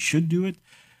think we should do it?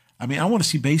 I mean, I want to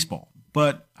see baseball,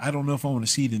 but I don't know if I want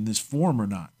to see it in this form or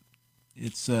not.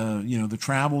 It's, the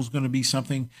travel is going to be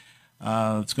something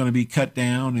it's going to be cut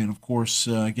down. And, of course,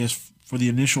 I guess for the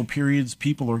initial periods,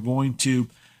 people are going to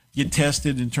get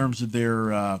tested in terms of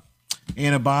their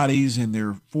antibodies and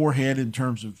their forehead in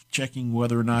terms of checking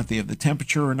whether or not they have the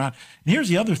temperature or not. And here's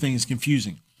the other thing that's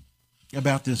confusing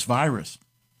about this virus.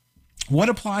 What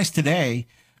applies today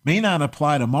may not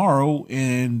apply tomorrow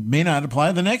and may not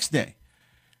apply the next day.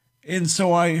 And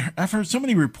so I've heard so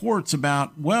many reports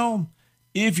about, well,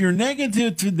 if you're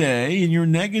negative today and you're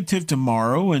negative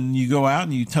tomorrow and you go out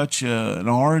and you touch an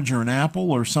orange or an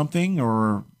apple or something,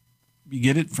 or you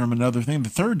get it from another thing, the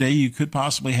third day you could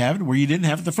possibly have it where you didn't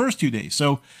have it the first 2 days.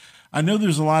 So I know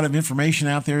there's a lot of information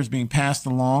out there is being passed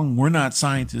along. We're not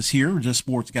scientists here, we're just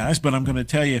sports guys, but I'm going to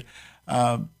tell you,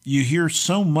 you hear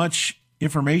so much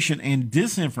information and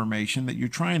disinformation that you're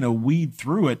trying to weed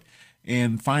through it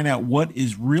and find out what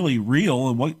is really real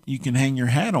and what you can hang your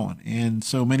hat on. And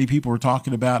so many people are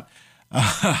talking about,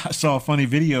 I saw a funny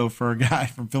video for a guy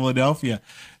from Philadelphia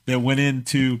that went in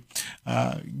to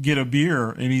get a beer,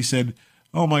 and he said,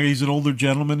 oh my, he's an older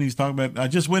gentleman. He's talking about, I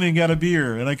just went and got a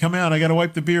beer, and I come out, I got to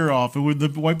wipe the beer off, and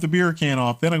wipe the beer can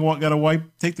off. Then I got to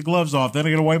take the gloves off. Then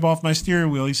I got to wipe off my steering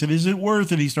wheel. He said, is it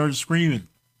worth it? He started screaming.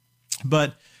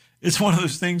 But it's one of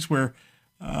those things where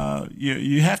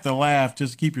you have to laugh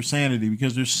just to keep your sanity,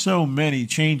 because there's so many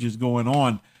changes going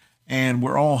on, and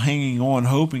we're all hanging on,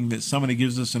 hoping that somebody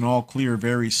gives us an all clear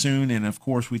very soon. And of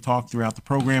course, we talked throughout the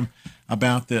program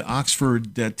about the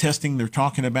Oxford testing they're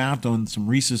talking about on some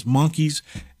rhesus monkeys.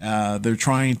 They're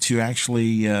trying to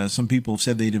actually, some people have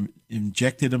said they'd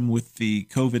injected them with the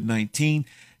COVID-19,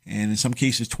 and in some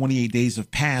cases 28 days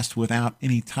have passed without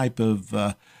any type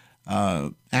of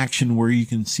action where you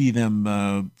can see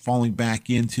them falling back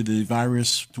into the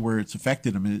virus to where it's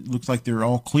affected them. It looks like they're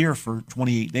all clear for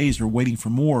 28 days. They're waiting for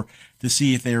more to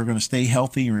see if they are going to stay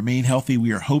healthy and remain healthy.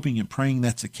 We are hoping and praying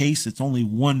that's the case. It's only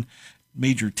one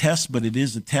major test, but it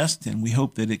is a test, and we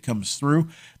hope that it comes through.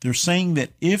 They're saying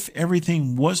that if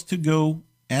everything was to go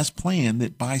as planned,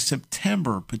 that by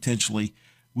September, potentially,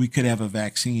 we could have a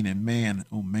vaccine. And man,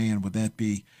 oh man, would that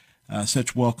be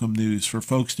such welcome news for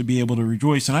folks to be able to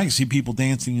rejoice. And I can see people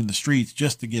dancing in the streets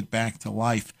just to get back to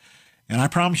life. And I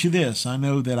promise you this, I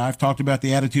know that I've talked about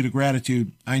the attitude of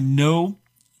gratitude. I know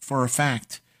for a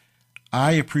fact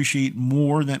I appreciate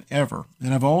more than ever.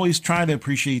 And I've always tried to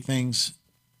appreciate things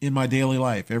in my daily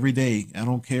life every day. I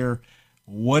don't care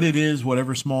what it is,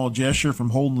 whatever small gesture,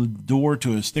 from holding the door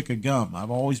to a stick of gum.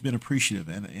 I've always been appreciative,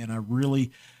 and I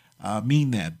really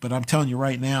mean that. But I'm telling you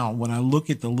right now, when I look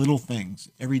at the little things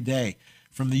every day,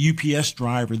 from the UPS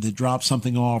driver that drops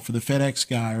something off, or the FedEx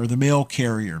guy, or the mail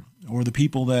carrier, or the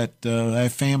people that I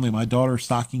have family, my daughter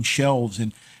stocking shelves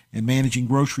and managing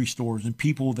grocery stores, and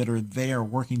people that are there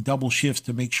working double shifts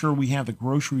to make sure we have the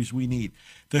groceries we need.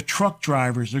 The truck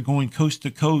drivers are going coast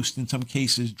to coast, in some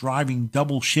cases driving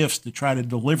double shifts to try to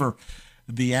deliver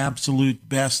the absolute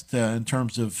best in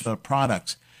terms of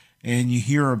products. And you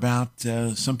hear about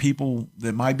some people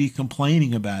that might be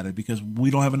complaining about it because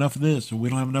we don't have enough of this or we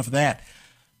don't have enough of that.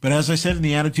 But as I said in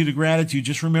the attitude of gratitude,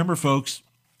 just remember, folks,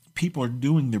 people are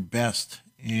doing their best.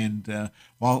 And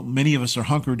while many of us are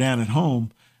hunkered down at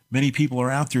home, many people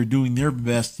are out there doing their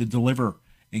best to deliver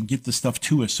and get the stuff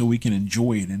to us so we can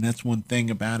enjoy it. And that's one thing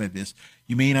about it, is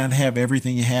you may not have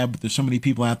everything you have, but there's so many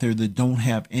people out there that don't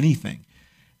have anything.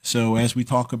 So as we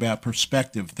talk about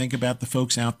perspective, think about the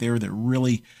folks out there that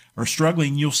really are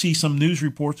struggling. You'll see some news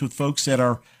reports with folks that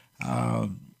are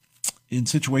in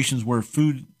situations where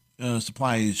food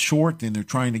supply is short and they're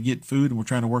trying to get food, and we're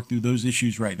trying to work through those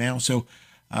issues right now. So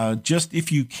just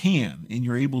if you can and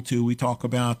you're able to, we talk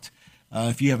about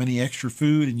If you have any extra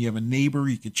food and you have a neighbor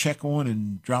you could check on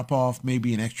and drop off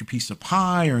maybe an extra piece of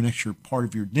pie or an extra part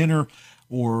of your dinner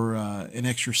or an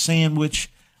extra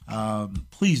sandwich,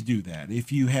 please do that.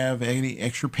 If you have any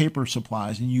extra paper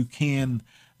supplies and you can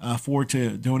afford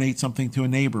to donate something to a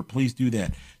neighbor, please do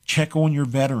that. Check on your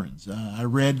veterans. I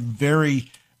read very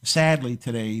sadly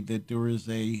today that there is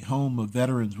a home of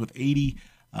veterans with 80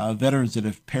 veterans that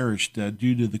have perished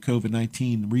due to the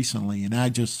COVID-19 recently,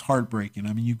 and just heartbreaking.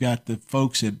 I mean, you've got the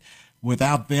folks that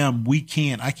without them,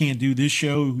 I can't do this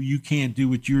show. You can't do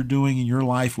what you're doing in your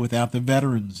life without the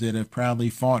veterans that have proudly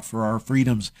fought for our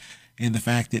freedoms, and the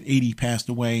fact that 80 passed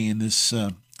away in this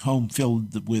home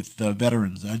filled with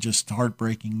veterans. Just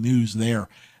heartbreaking news there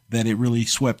that it really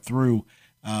swept through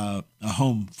a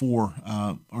home for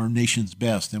our nation's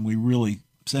best, and we really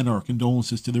send our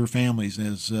condolences to their families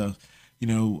as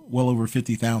well over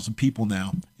 50,000 people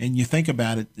now. And you think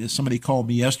about it, somebody called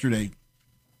me yesterday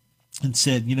and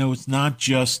said, it's not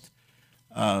just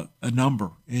a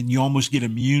number, and you almost get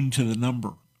immune to the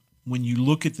number. When you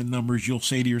look at the numbers, you'll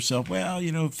say to yourself, well,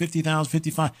 50,000,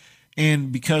 55.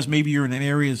 And because maybe you're in an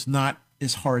area that's not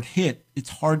as hard hit,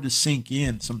 it's hard to sink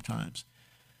in sometimes.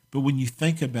 But when you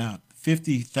think about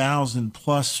 50,000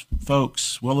 plus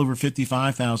folks, well over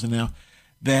 55,000 now,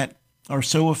 that are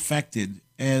so affected,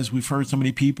 as we've heard so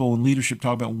many people in leadership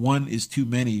talk about, one is too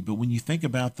many. But when you think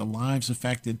about the lives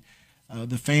affected,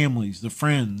 the families, the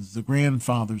friends, the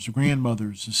grandfathers, the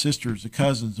grandmothers, the sisters, the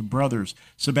cousins, the brothers.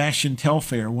 Sebastian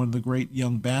Telfair, one of the great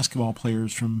young basketball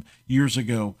players from years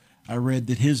ago, I read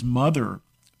that his mother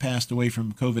passed away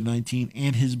from COVID-19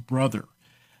 and his brother,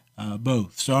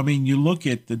 both. So, I mean, you look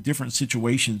at the different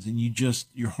situations and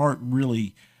your heart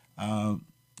really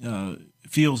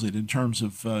feels it in terms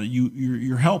of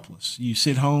you're helpless. You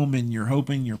sit home and you're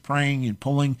hoping, you're praying and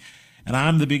pulling. And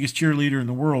I'm the biggest cheerleader in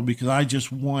the world because I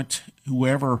just want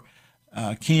whoever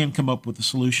can come up with a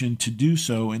solution to do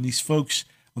so. And these folks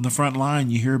on the front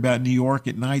line, you hear about New York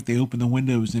at night, they open the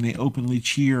windows and they openly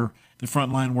cheer the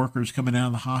frontline workers coming out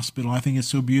of the hospital. I think it's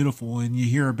so beautiful. And you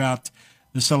hear about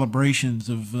the celebrations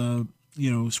of,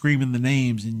 screaming the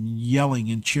names and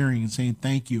yelling and cheering and saying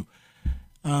thank you.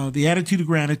 The attitude of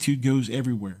gratitude goes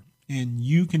everywhere. And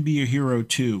you can be a hero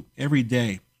too, every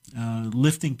day,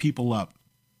 lifting people up.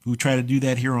 We try to do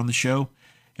that here on the show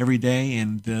every day.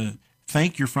 And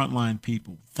thank your frontline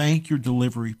people. Thank your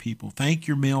delivery people. Thank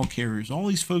your mail carriers. All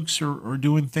these folks are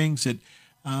doing things that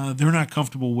they're not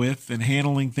comfortable with and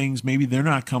handling things maybe they're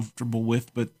not comfortable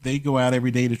with, but they go out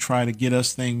every day to try to get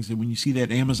us things. And when you see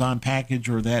that Amazon package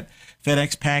or that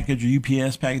FedEx package or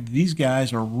UPS package, these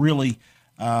guys are really,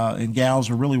 and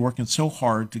gals are really working so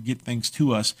hard to get things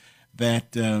to us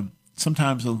that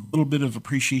sometimes a little bit of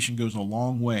appreciation goes a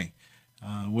long way.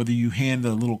 Whether you hand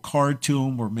a little card to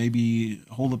them or maybe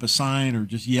hold up a sign or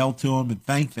just yell to them and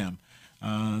thank them.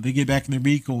 They get back in their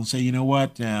vehicle and say, you know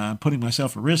what, I'm putting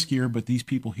myself at risk here, but these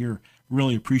people here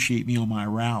really appreciate me on my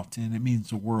route, and it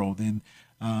means the world. And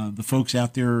the folks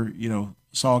out there,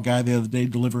 saw a guy the other day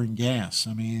delivering gas.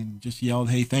 I mean, just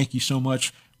yelled, hey, thank you so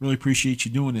much. Really appreciate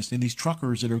you doing this. And these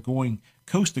truckers that are going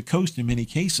coast to coast in many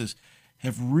cases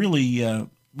have really,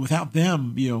 without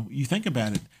them, you think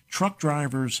about it, truck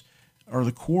drivers are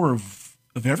the core of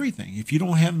everything. If you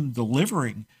don't have them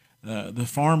delivering the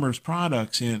farmers'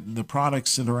 products and the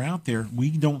products that are out there,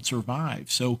 we don't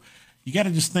survive. So you got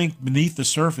to just think beneath the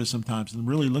surface sometimes and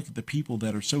really look at the people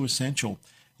that are so essential.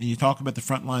 And you talk about the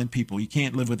frontline people. You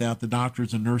can't live without the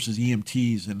doctors and nurses,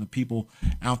 EMTs, and the people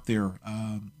out there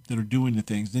that are doing the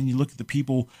things. Then you look at the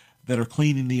people that are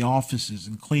cleaning the offices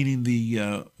and cleaning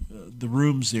the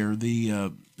rooms there,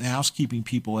 the housekeeping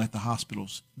people at the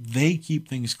hospitals. They keep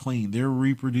things clean. They're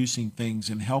reproducing things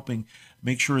and helping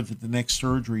make sure that the next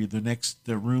surgery, the next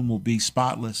room will be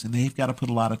spotless, and they've got to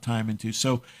put a lot of time into.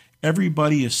 So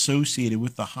everybody associated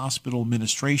with the hospital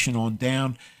administration on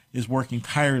down is working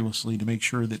tirelessly to make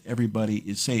sure that everybody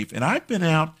is safe. And I've been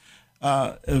out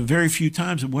very few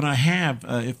times, and when I have,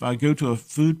 if I go to a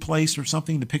food place or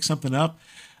something to pick something up,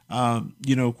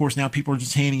 of course, now people are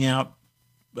just handing out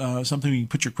something you can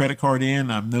put your credit card in.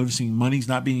 I'm noticing money's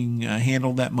not being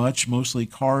handled that much, mostly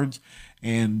cards,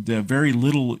 and very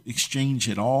little exchange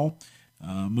at all.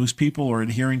 Most people are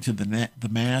adhering to the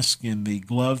mask and the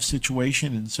glove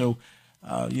situation. And so,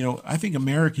 I think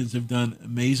Americans have done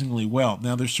amazingly well.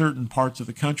 Now, there's certain parts of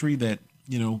the country that,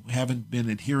 haven't been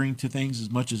adhering to things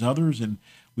as much as others. And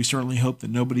we certainly hope that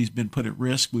nobody's been put at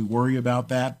risk. We worry about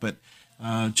that. But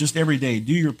just every day,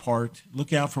 do your part,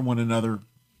 look out for one another.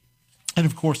 And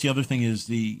of course, the other thing is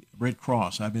the Red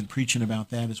Cross. I've been preaching about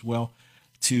that as well,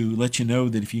 to let you know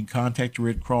that if you can contact the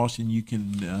Red Cross and you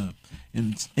can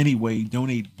in any way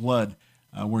donate blood,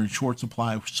 We're in short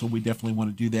supply, so we definitely want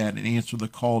to do that and answer the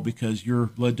call because your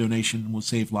blood donation will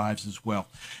save lives as well.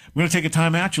 We're going to take a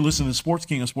time out. You're listening to Sports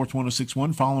King on Sports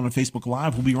 106.1. Following on Facebook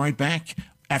Live. We'll be right back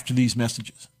after these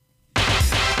messages.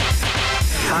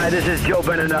 Hi, this is Joe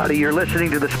Beninati. You're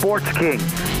listening to the Sports King,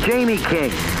 Jamie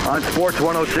King, on Sports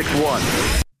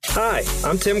 106.1. Hi,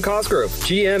 I'm Tim Cosgrove,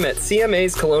 GM at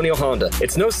CMA's Colonial Honda.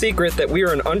 It's no secret that we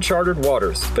are in uncharted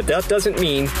waters, but that doesn't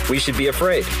mean we should be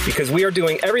afraid, because we are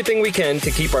doing everything we can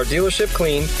to keep our dealership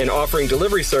clean and offering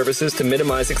delivery services to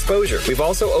minimize exposure. We've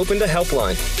also opened a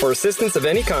helpline. For assistance of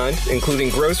any kind,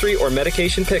 including grocery or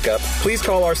medication pickup, please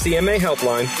call our CMA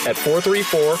helpline at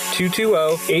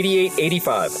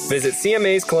 434-220-8885. Visit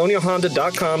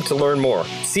CMAsColonialHonda.com to learn more.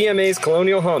 CMA's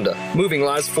Colonial Honda, moving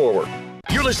lives forward.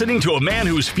 You're listening to a man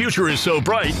whose future is so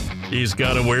bright, he's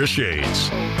got to wear shades.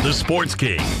 The Sports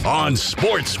King on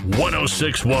Sports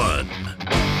 106.1.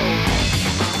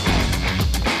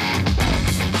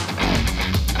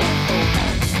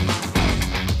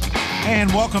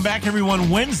 And welcome back, everyone.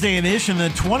 Wednesday edition, the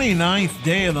 29th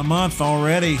day of the month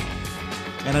already.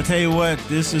 And I tell you what,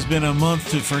 this has been a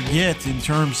month to forget in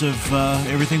terms of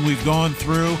everything we've gone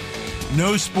through.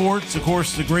 No sports, of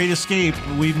course, the great escape.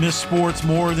 We've missed sports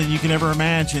more than you can ever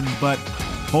imagine, but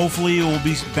hopefully it will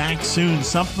be back soon.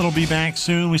 Something will be back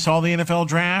soon. We saw the NFL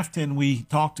draft, and we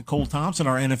talked to Cole Thompson,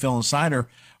 our NFL insider,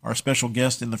 our special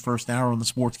guest in the first hour on the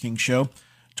Sports King Show,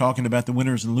 talking about the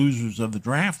winners and losers of the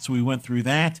draft. So we went through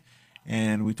that,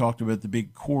 and we talked about the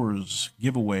big Coors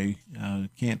giveaway.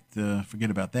 Can't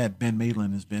forget about that. Ben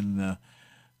Malin has been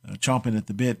chomping at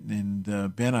the bit.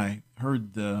 And Ben, I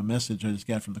heard the message I just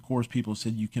got from the Coors people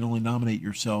said you can only nominate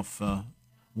yourself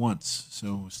once.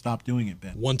 So stop doing it,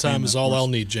 Ben. One time is all I'll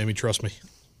need, Jamie. Trust me.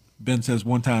 Ben says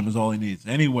one time is all he needs.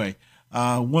 Anyway,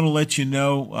 I want to let you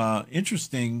know,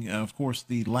 interesting, of course,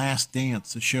 The Last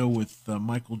Dance, a show with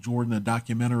Michael Jordan, a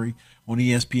documentary on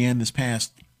ESPN this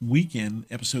past weekend.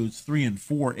 Episodes 3 and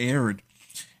 4 aired.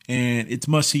 And it's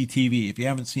must-see TV. If you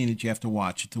haven't seen it, you have to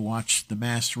watch it, to watch the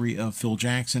mastery of Phil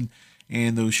Jackson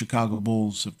and those Chicago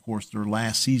Bulls, of course, their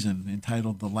last season,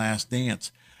 entitled The Last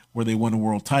Dance, where they won a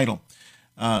world title.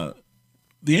 The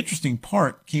interesting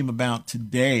part came about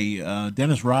today.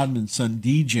 Dennis Rodman's son,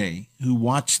 DJ, who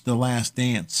watched The Last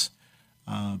Dance,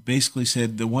 basically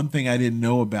said, the one thing I didn't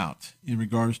know about in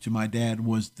regards to my dad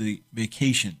was the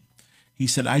vacation. He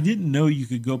said, I didn't know you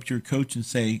could go up to your coach and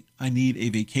say, I need a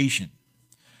vacation.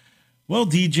 Well,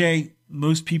 DJ,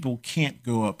 most people can't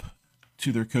go up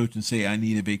to their coach and say, I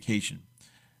need a vacation.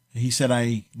 He said,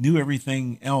 I knew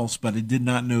everything else, but I did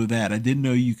not know that. I didn't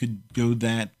know you could go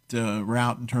that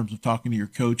route in terms of talking to your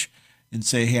coach and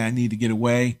say, hey, I need to get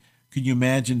away. Could you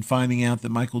imagine finding out that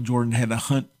Michael Jordan had to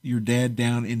hunt your dad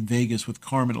down in Vegas with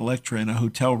Carmen Electra in a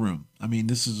hotel room? I mean,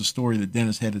 this is a story that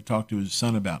Dennis had to talk to his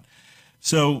son about.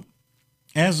 So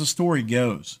as the story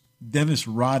goes, Dennis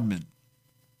Rodman,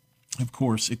 of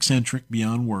course, eccentric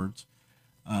beyond words,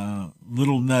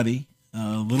 little nutty,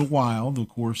 little wild, of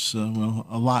course, well,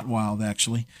 a lot wild,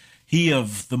 actually. He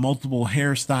of the multiple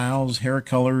hairstyles, hair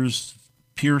colors,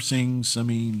 piercings, I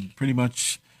mean, pretty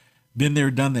much been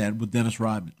there, done that with Dennis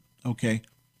Rodman, okay?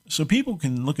 So people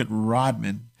can look at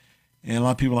Rodman, and a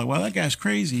lot of people are like, well, that guy's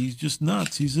crazy. He's just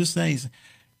nuts. He's this thing.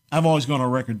 I've always gone on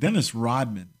record. Dennis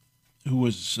Rodman, who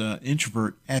was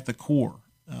introvert at the core,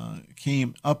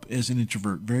 came up as an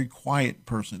introvert, very quiet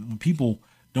person. When people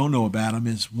don't know about him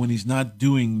is when he's not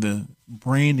doing the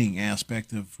branding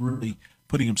aspect of really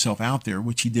putting himself out there,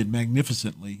 which he did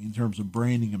magnificently in terms of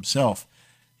branding himself.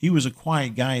 He was a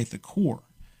quiet guy at the core,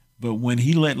 but when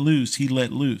he let loose, he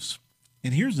let loose.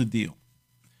 And here's the deal.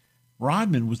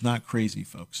 Rodman was not crazy,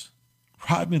 folks.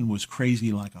 Rodman was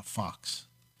crazy like a fox.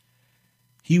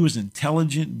 He was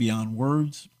intelligent beyond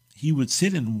words. He would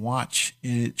sit and watch,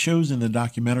 and it shows in the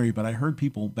documentary, but I heard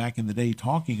people back in the day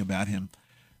talking about him,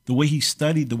 the way he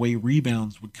studied the way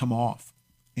rebounds would come off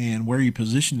and where he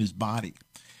positioned his body.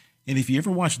 And if you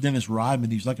ever watch Dennis Rodman,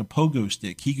 he's like a pogo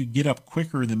stick. He could get up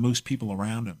quicker than most people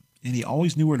around him, and he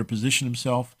always knew where to position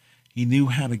himself. He knew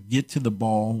how to get to the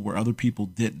ball where other people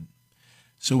didn't.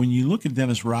 So when you look at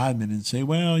Dennis Rodman and say,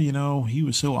 well, you know, he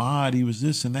was so odd, he was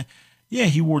this and that. Yeah,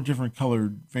 he wore different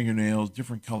colored fingernails,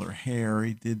 different color hair.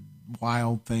 He did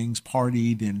wild things,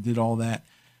 partied and did all that.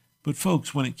 But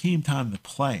folks, when it came time to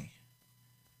play,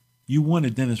 you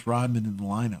wanted Dennis Rodman in the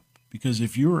lineup, because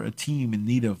if you're a team in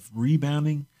need of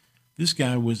rebounding, this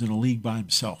guy was in a league by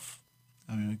himself.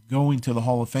 I mean, going to the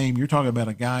Hall of Fame, you're talking about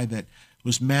a guy that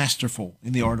was masterful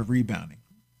in the art of rebounding.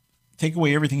 Take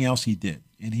away everything else he did,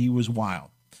 and he was wild.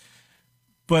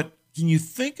 But can you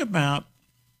think about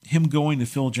him going to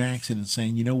Phil Jackson and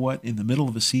saying, you know what, in the middle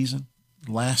of a season,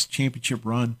 last championship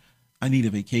run, I need a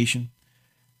vacation.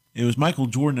 It was Michael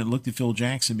Jordan that looked at Phil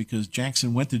Jackson because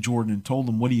Jackson went to Jordan and told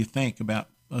him, what do you think about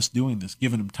us doing this,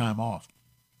 giving him time off?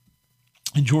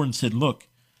 And Jordan said, look,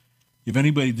 if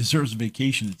anybody deserves a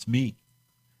vacation, it's me,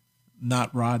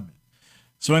 not Rodman.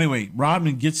 So anyway,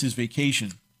 Rodman gets his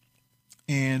vacation,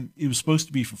 and it was supposed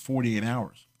to be for 48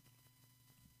 hours.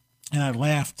 And I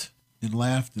laughed and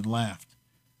laughed and laughed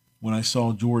when I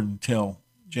saw Jordan tell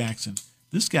Jackson,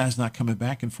 this guy's not coming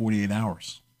back in 48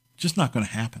 hours. Just not going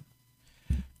to happen.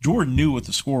 Jordan knew what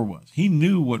the score was. He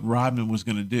knew what Rodman was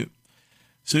going to do.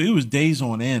 So it was days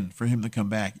on end for him to come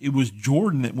back. It was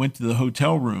Jordan that went to the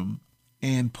hotel room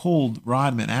and pulled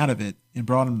Rodman out of it and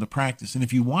brought him to practice. And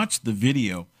if you watch the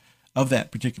video of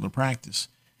that particular practice,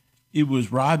 it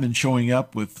was Rodman showing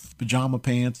up with pajama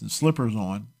pants and slippers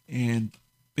on, and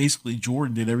basically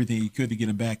Jordan did everything he could to get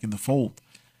him back in the fold.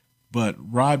 But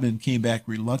Rodman came back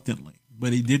reluctantly.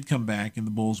 But he did come back, and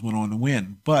the Bulls went on to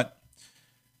win. But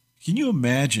can you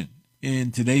imagine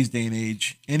in today's day and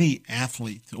age, any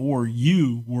athlete or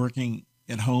you working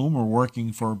at home or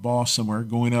working for a boss somewhere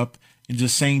going up and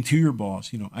just saying to your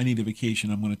boss, I need a vacation,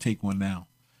 I'm going to take one now,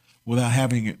 without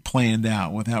having it planned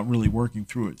out, without really working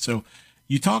through it. So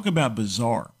you talk about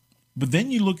bizarre, but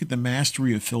then you look at the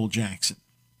mastery of Phil Jackson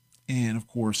and, of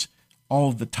course, all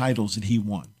of the titles that he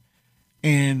won.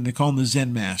 And they call him the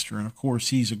Zen Master. And, of course,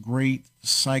 he's a great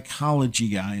psychology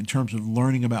guy in terms of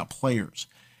learning about players.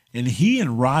 And he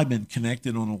and Rodman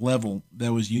connected on a level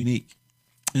that was unique.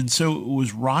 And so it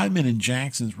was Rodman and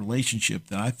Jackson's relationship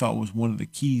that I thought was one of the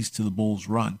keys to the Bulls'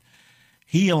 run.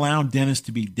 He allowed Dennis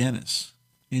to be Dennis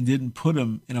and didn't put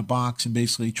him in a box and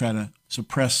basically try to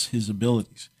suppress his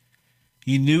abilities.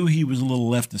 He knew he was a little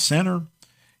left of center.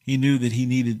 He knew that he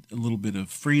needed a little bit of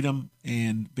freedom.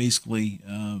 And basically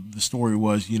the story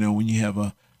was, when you have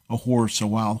a horse, a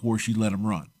wild horse, you let him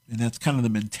run. And that's kind of the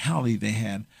mentality they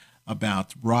had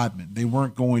about Rodman. They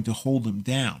weren't going to hold him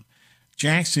down.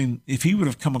 Jackson, if he would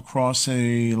have come across,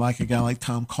 say, like a guy like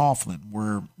Tom Coughlin,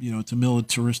 where, it's a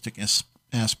militaristic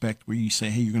aspect where you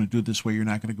say, hey, you're going to do it this way, you're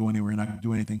not going to go anywhere, you're not going to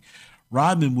do anything,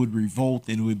 Rodman would revolt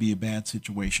and it would be a bad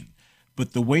situation.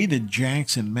 But the way that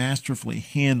Jackson masterfully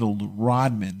handled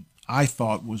Rodman, I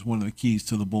thought was one of the keys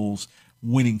to the Bulls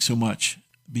winning so much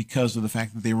because of the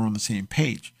fact that they were on the same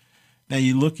page. Now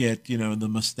you look at, the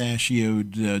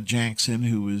mustachioed Jackson,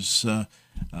 who was,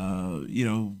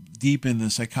 deep in the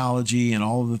psychology and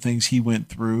all of the things he went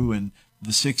through and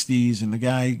the 60s, and the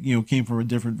guy, came from a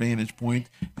different vantage point.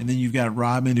 And then you've got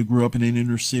Rodman, who grew up in an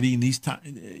inner city, and these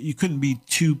you couldn't be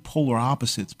two polar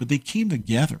opposites, but they came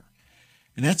together.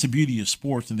 And that's the beauty of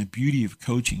sports and the beauty of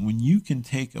coaching. When you can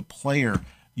take a player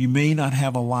you may not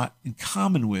have a lot in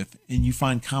common with, and you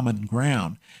find common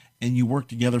ground, and you work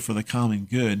together for the common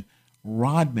good.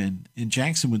 Rodman, and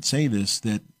Jackson would say this,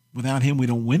 that without him we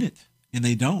don't win it. And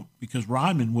they don't, because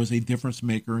Rodman was a difference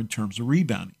maker in terms of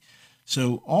rebounding.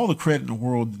 So all the credit in the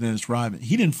world to Dennis Rodman.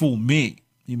 He didn't fool me.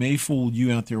 He may have fooled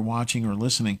you out there watching or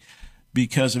listening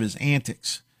because of his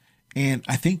antics. And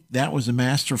I think that was a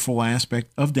masterful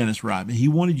aspect of Dennis Rodman. He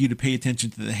wanted you to pay attention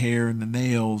to the hair and the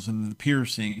nails and the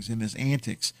piercings and his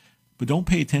antics, but don't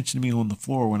pay attention to me on the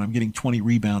floor when I'm getting 20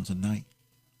 rebounds a night.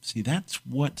 See, that's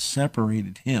what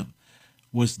separated him,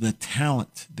 was the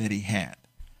talent that he had.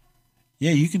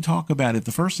 Yeah, you can talk about it.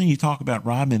 The first thing you talk about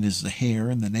Rodman is the hair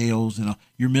and the nails, and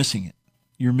you're missing it.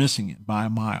 You're missing it by a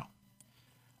mile.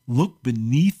 Look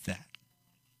beneath that.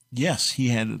 Yes, he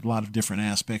had a lot of different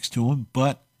aspects to him,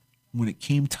 but when it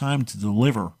came time to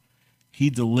deliver,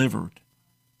 he delivered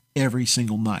every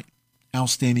single night.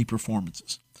 Outstanding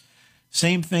performances.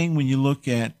 Same thing when you look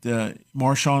at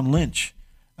Marshawn Lynch,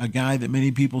 a guy that many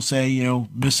people say,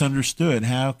 misunderstood.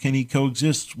 How can he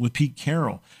coexist with Pete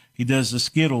Carroll? He does the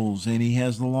Skittles, and he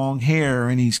has the long hair,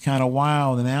 and he's kind of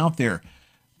wild and out there.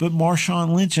 But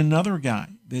Marshawn Lynch, another guy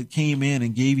that came in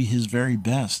and gave you his very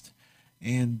best.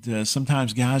 And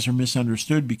sometimes guys are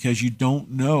misunderstood because you don't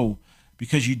know,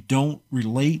 because you don't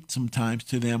relate sometimes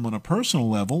to them on a personal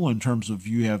level in terms of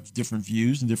you have different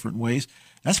views in different ways.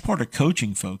 That's part of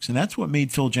coaching, folks, and that's what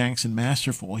made Phil Jackson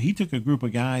masterful. He took a group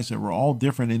of guys that were all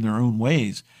different in their own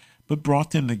ways, but brought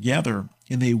them together,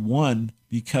 and they won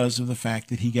because of the fact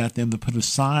that he got them to put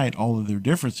aside all of their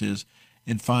differences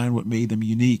and find what made them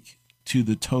unique to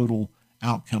the total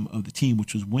outcome of the team,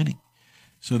 which was winning.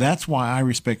 So that's why I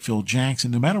respect Phil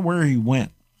Jackson. No matter where he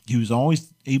went, he was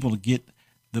always able to get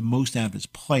the most out of his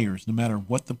players, no matter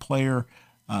what the player,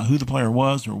 who the player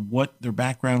was, or what their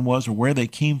background was, or where they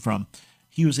came from.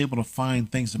 He was able to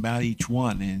find things about each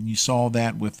one. And you saw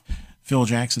that with Phil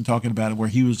Jackson talking about it, where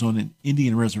he was on an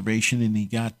Indian reservation and he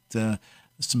got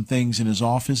some things in his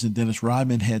office, and Dennis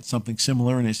Rodman had something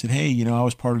similar, and they said, hey, I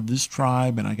was part of this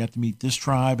tribe, and I got to meet this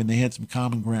tribe, and they had some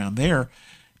common ground there.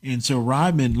 And so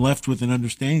Rodman left with an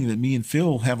understanding that me and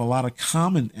Phil have a lot of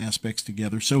common aspects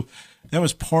together. So that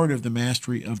was part of the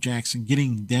mastery of Jackson,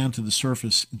 getting down to the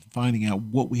surface and finding out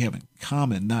what we have in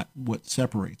common, not what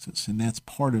separates us. And that's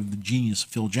part of the genius of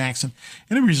Phil Jackson.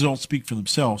 And the results speak for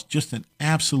themselves. Just an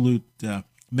absolute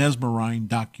mesmerizing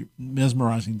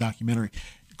documentary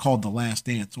called The Last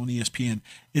Dance on ESPN.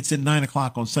 It's at 9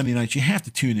 o'clock on Sunday nights. You have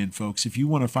to tune in, folks. If you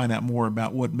want to find out more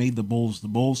about what made the Bulls,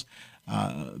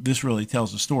 this really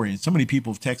tells the story. And so many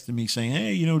people have texted me saying,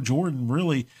 hey, Jordan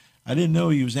really, I didn't know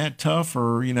he was that tough,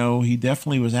 or, he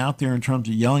definitely was out there in terms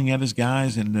of yelling at his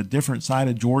guys, and a different side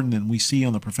of Jordan than we see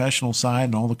on the professional side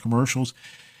and all the commercials.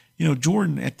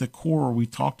 Jordan, at the core, we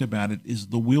talked about it, is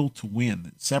the will to win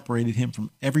that separated him from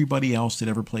everybody else that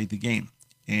ever played the game.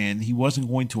 And he wasn't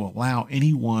going to allow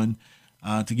anyone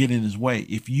to get in his way.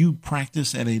 If you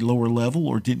practice at a lower level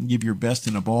or didn't give your best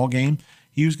in a ball game,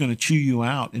 he was going to chew you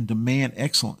out and demand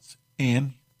excellence.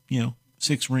 And,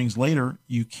 6 rings later,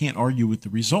 you can't argue with the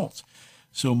results.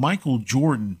 So Michael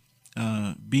Jordan,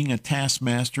 being a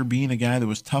taskmaster, being a guy that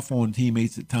was tough on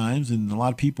teammates at times, and a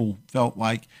lot of people felt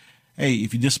like, hey,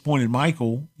 if you disappointed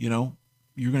Michael, you're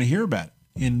going to hear about it.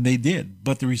 And they did.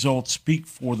 But the results speak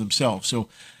for themselves. So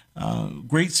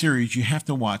great series. You have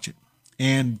to watch it.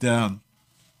 And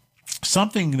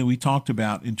something that we talked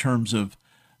about in terms of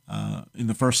in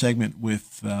the first segment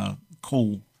with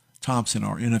Cole Thompson,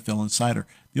 our NFL insider.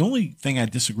 The only thing I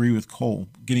disagree with Cole,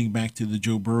 getting back to the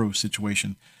Joe Burrow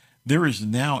situation, there is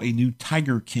now a new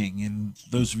Tiger King. And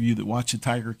those of you that watch the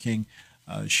Tiger King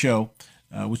show,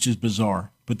 which is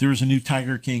bizarre, but there's a new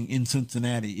Tiger King in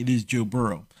Cincinnati. It is Joe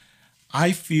Burrow.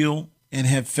 I feel and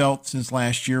have felt since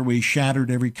last year, where he shattered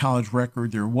every college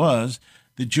record there was,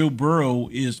 that Joe Burrow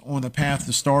is on the path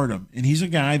to stardom. And he's a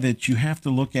guy that you have to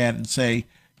look at and say,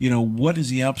 what is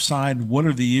the upside? What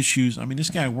are the issues? I mean,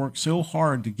 this guy worked so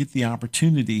hard to get the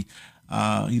opportunity.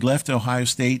 He left Ohio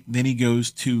State, then he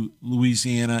goes to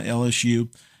Louisiana, LSU,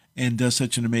 and does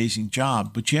such an amazing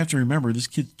job. But you have to remember, this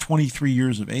kid's 23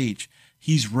 years of age.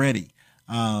 He's ready.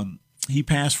 He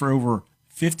passed for over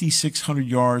 5,600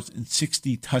 yards and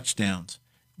 60 touchdowns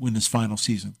in this final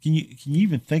season. Can you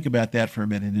even think about that for a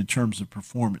minute in terms of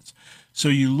performance? So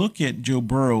you look at Joe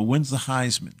Burrow, wins the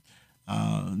Heisman,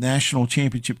 national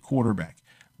championship quarterback.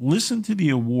 Listen to the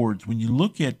awards. When you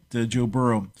look at Joe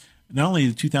Burrow, not only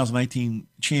the 2019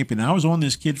 champion, I was on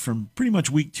this kid from pretty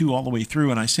much week 2 all the way through,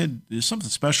 and I said there's something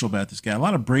special about this guy. A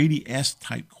lot of Brady-esque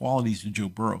type qualities to Joe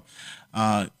Burrow.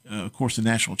 Of course, the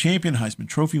national champion, Heisman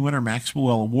Trophy winner, Maxwell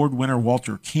Award winner,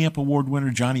 Walter Camp Award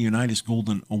winner, Johnny Unitas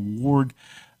Golden Award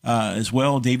as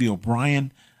well, Davey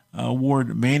O'Brien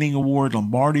Award, Manning Award,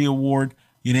 Lombardi Award,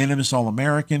 unanimous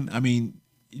All-American. I mean,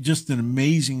 just an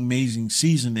amazing, amazing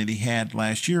season that he had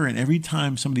last year. And every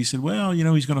time somebody said, well,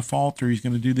 he's going to falter, he's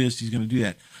going to do this, he's going to do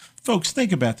that. Folks,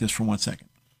 think about this for 1 second.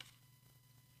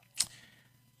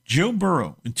 Joe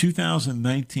Burrow in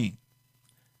 2019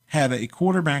 had a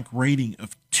quarterback rating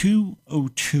of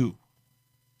 202.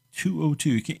 202.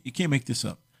 You can't make this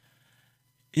up.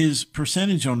 His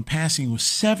percentage on passing was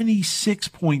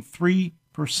 76.3%.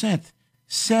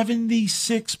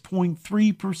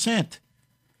 76.3%.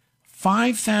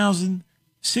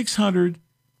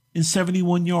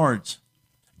 5,671 yards.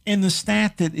 And the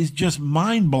stat that is just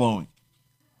mind-blowing,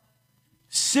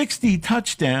 60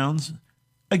 touchdowns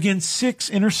against 6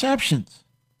 interceptions.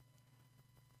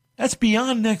 That's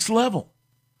beyond next level.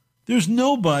 There's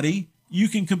nobody you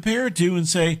can compare it to and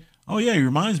say, oh, yeah, he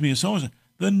reminds me of so-and-so.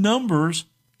 The numbers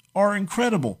are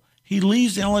incredible. He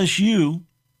leaves LSU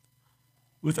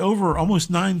with over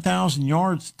almost 9,000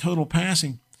 yards total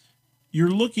passing. You're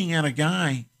looking at a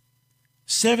guy,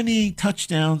 78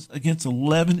 touchdowns against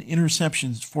 11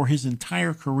 interceptions for his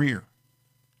entire career,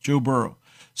 Joe Burrow.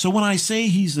 So when I say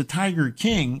he's the Tiger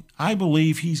King, I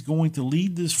believe he's going to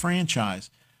lead this franchise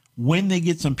when they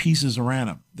get some pieces around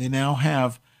him. They now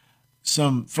have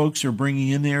some folks they're bringing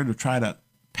in there to try to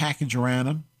package around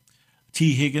him.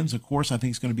 T. Higgins, of course, I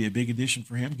think is going to be a big addition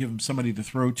for him. Give him somebody to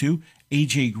throw to.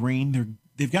 A.J. Green,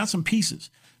 they've got some pieces.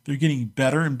 They're getting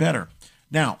better and better.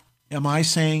 Now, am I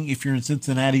saying if you're in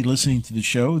Cincinnati listening to the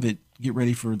show that get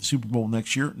ready for the Super Bowl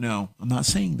next year? No, I'm not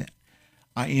saying that.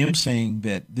 I am saying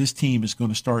that this team is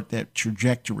going to start that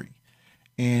trajectory.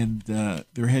 And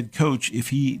their head coach, if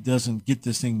he doesn't get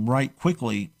this thing right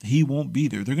quickly, he won't be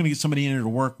there. They're going to get somebody in there to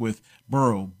work with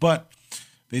Burrow, but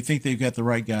they think they've got the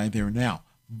right guy there now.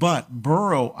 But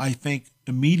Burrow, I think,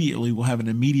 immediately will have an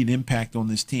immediate impact on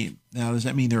this team. Now, does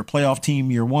that mean they're a playoff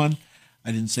team year one?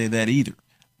 I didn't say that either.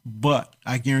 but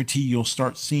I guarantee you'll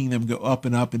start seeing them go up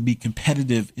and be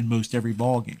competitive in most every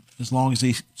ball game, as long as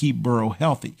they keep Burrow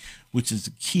healthy, which is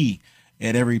the key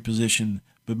at every position,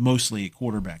 but mostly at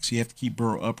quarterback. So you have to keep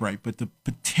Burrow upright. But the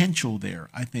potential there,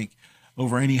 I think,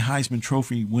 over any Heisman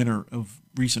Trophy winner of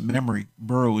recent memory,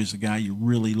 Burrow is the guy you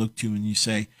really look to and you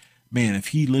say, man, if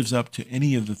he lives up to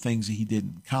any of the things that he did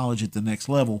in college at the next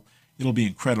level, it'll be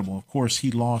incredible. Of course,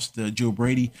 he lost Joe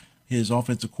Brady, his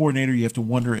offensive coordinator. You have to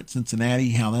wonder at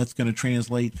Cincinnati how that's going to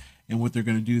translate and what they're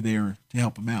going to do there to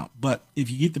help him out. But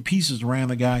if you get the pieces around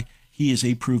the guy, he is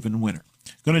a proven winner.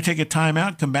 Going to take a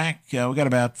timeout, come back. We got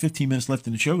about 15 minutes left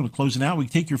in the show. Going to close it out. We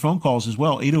can take your phone calls as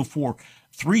well.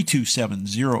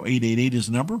 804-327-0888 is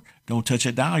the number. Don't touch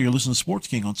that dial. You're listening to Sports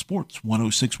King on Sports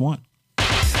 1061.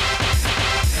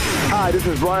 Hi, this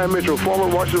is Brian Mitchell, former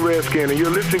Washington Redskin, and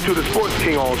you're listening to the Sports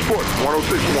King on Sports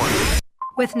 1061.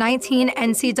 With 19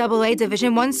 NCAA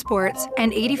Division I sports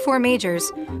and 84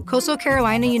 majors, Coastal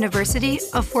Carolina University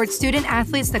affords student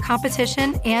athletes the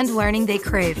competition and learning they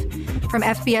crave. From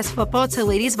FBS football to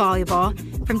ladies volleyball,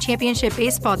 from championship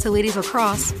baseball to ladies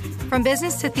lacrosse, from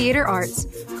business to theater arts,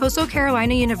 Coastal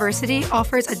Carolina University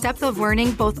offers a depth of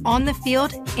learning both on the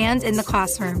field and in the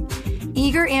classroom.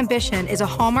 Eager ambition is a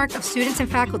hallmark of students and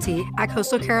faculty at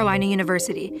Coastal Carolina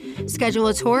University. Schedule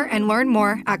a tour and learn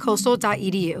more at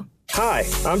coastal.edu. Hi,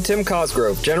 I'm Tim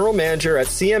Cosgrove, General Manager at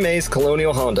CMA's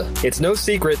Colonial Honda. It's no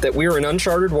secret that we're in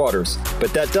uncharted waters,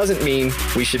 but that doesn't mean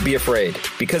we should be afraid,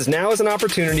 because now is an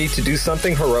opportunity to do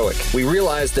something heroic. We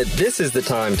realize that this is the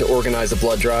time to organize a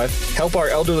blood drive, help our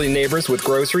elderly neighbors with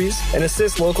groceries, and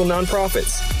assist local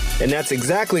nonprofits. And that's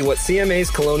exactly what CMA's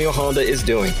Colonial Honda is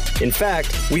doing. In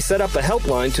fact, we set up a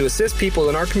helpline to assist people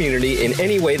in our community in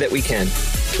any way that we can.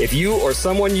 If you or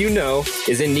someone you know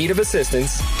is in need of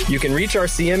assistance, you can reach our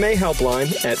CMA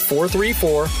helpline at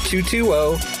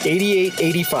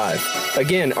 434-220-8885.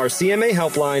 Again, our CMA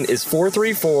helpline is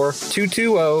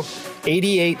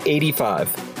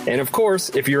 434-220-8885. And of course,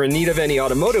 if you're in need of any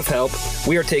automotive help,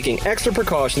 we are taking extra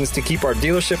precautions to keep our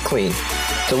dealership clean.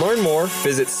 To learn more,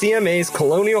 visit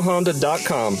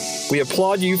cmascolonialhonda.com. We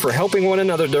applaud you for helping one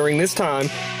another during this time.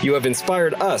 You have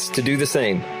inspired us to do the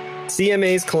same.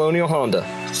 CMA's Colonial Honda,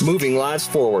 moving lives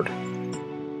forward.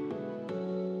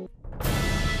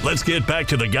 Let's get back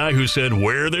to the guy who said,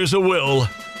 where there's a will,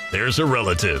 there's a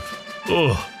relative.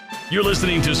 Oh, you're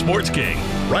listening to Sports King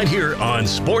right here on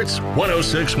Sports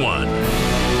 1061.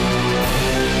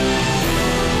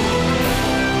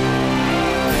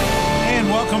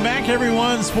 Welcome back,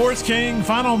 everyone. Sports King,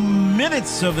 final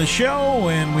minutes of the show,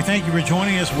 and we thank you for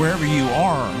joining us wherever you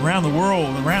are, around the world,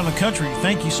 around the country.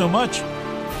 Thank you so much.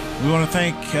 We want to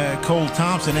thank Cole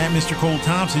Thompson at Mr. Cole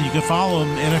Thompson. You can follow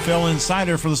him, NFL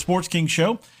Insider, for the Sports King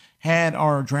Show. Had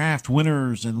our draft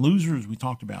winners and losers. We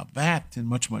talked about that and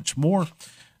much, much more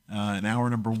in hour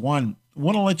number one. I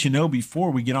want to let you know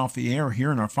before we get off the air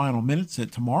here in our final minutes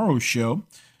that tomorrow's show,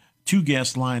 two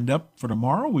guests lined up for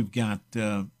tomorrow. We've got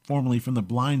formerly from The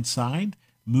Blind Side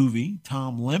movie,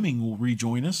 Tom Lemming will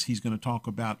rejoin us. He's going to talk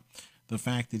about the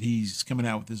fact that he's coming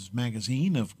out with this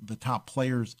magazine of the top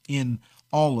players in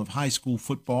all of high school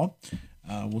football.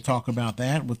 We'll talk about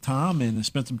that with Tom, and I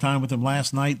spent some time with him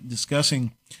last night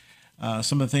discussing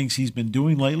some of the things he's been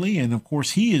doing lately. And of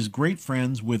course, he is great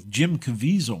friends with Jim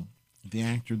Caviezel, the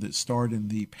actor that starred in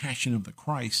The Passion of the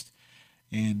Christ,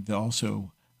 and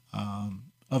also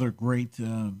other great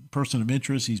person of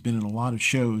interest. He's been in a lot of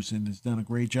shows and has done a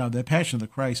great job. That Passion of the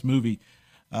Christ movie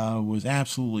was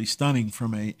absolutely stunning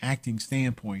from an acting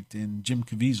standpoint. And Jim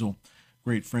Caviezel,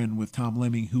 great friend with Tom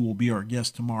Lemming, who will be our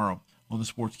guest tomorrow on the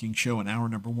Sports King Show in hour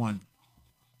number one.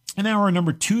 In hour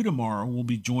number two tomorrow, we'll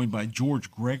be joined by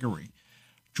George Gregory.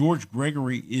 George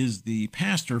Gregory is the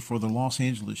pastor for the Los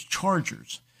Angeles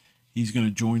Chargers. He's going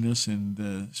to join us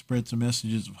and spread some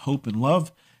messages of hope and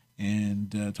love,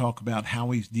 and talk about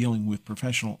how he's dealing with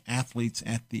professional athletes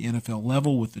at the NFL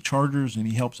level with the Chargers, and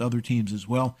he helps other teams as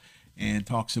well, and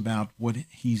talks about what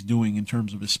he's doing in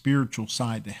terms of a spiritual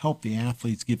side to help the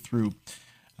athletes get through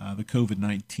the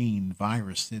COVID-19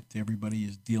 virus that everybody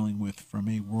is dealing with from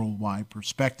a worldwide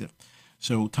perspective.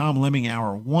 So Tom Lemming,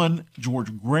 hour one,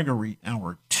 George Gregory,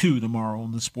 hour two tomorrow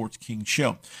on the Sports King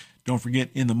Show. Don't forget,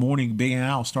 in the morning, Big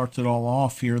Al starts it all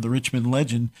off here, the Richmond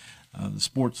legend, the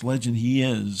sports legend he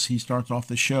is. He starts off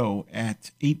the show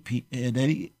at 8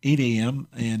 a.m.,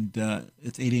 and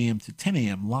it's 8 a.m. to 10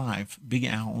 a.m. live, Big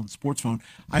Al on Sports Phone.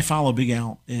 I follow Big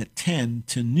Al at 10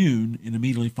 to noon, and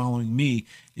immediately following me,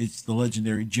 it's the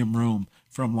legendary Jim Rome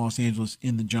from Los Angeles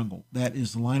in the Jungle. That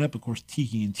is the lineup. Of course,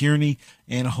 Tiki and Tierney,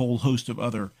 and a whole host of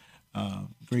other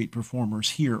great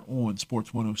performers here on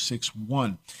Sports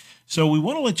 106.1. So we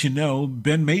want to let you know,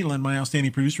 Ben Maitland, my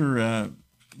outstanding producer,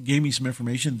 gave me some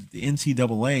information that the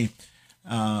NCAA,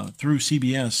 through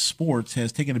CBS Sports,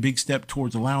 has taken a big step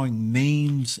towards allowing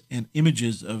names and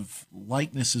images of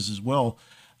likenesses as well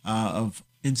of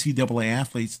NCAA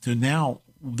athletes to now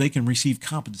they can receive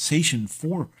compensation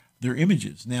for their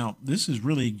images. Now, this is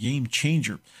really a game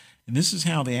changer, and this is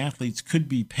how the athletes could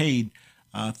be paid.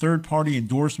 Third-party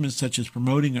endorsements, such as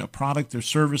promoting a product or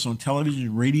service on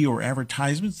television, radio, or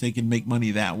advertisements, they can make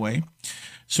money that way.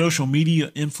 Social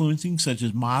media influencing, such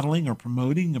as modeling or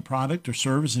promoting a product or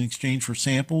service in exchange for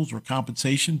samples or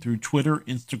compensation through Twitter,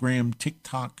 Instagram,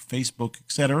 TikTok, Facebook,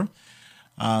 etc.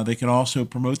 They can also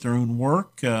promote their own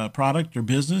work, product, or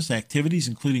business activities,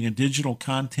 including a digital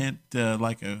content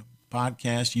like a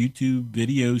podcast, YouTube,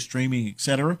 video, streaming,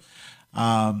 etc.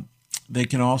 They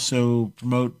can also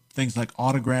promote things like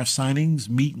autograph signings,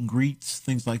 meet and greets,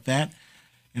 things like that.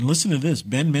 And listen to this.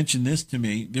 Ben mentioned this to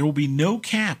me. There will be no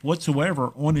cap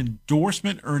whatsoever on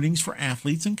endorsement earnings for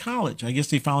athletes in college. I guess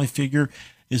they finally figure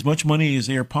as much money as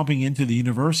they are pumping into the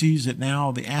universities that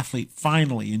now the athlete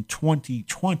finally in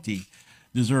 2020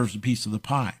 deserves a piece of the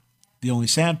pie. The only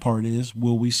sad part is,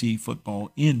 will we see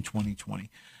football in 2020?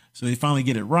 So they finally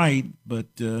get it right, but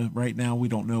right now we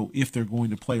don't know if they're going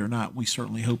to play or not. We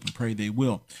certainly hope and pray they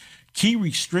will. Key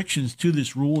restrictions to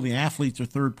this rule: the athletes or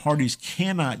third parties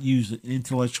cannot use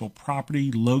intellectual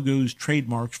property, logos,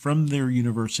 trademarks from their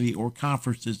university or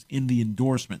conferences in the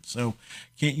endorsement. So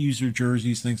can't use their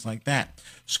jerseys, things like that.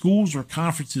 Schools or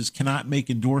conferences cannot make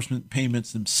endorsement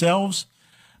payments themselves.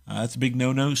 That's a big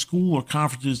no-no. School or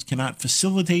conferences cannot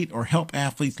facilitate or help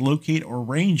athletes locate or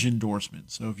arrange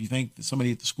endorsements. So if you think that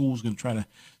somebody at the school is going to try to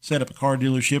set up a car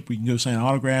dealership where you can go sign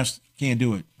autographs, can't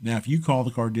do it. Now, if you call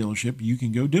the car dealership, you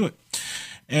can go do it.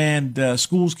 And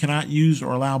schools cannot use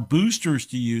or allow boosters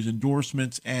to use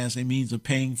endorsements as a means of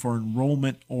paying for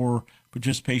enrollment or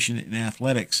participation in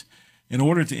athletics. In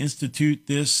order to institute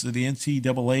this, the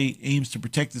NCAA aims to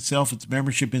protect itself, its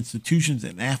membership institutions,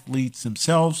 and athletes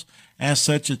themselves. As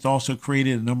such, it's also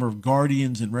created a number of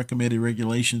guardians and recommended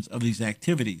regulations of these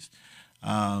activities.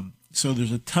 So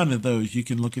there's a ton of those. You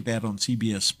can look at that on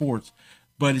CBS Sports.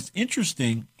 But it's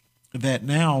interesting that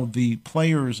now the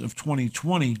players of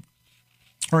 2020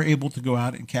 are able to go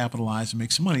out and capitalize and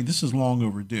make some money. This is long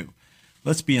overdue.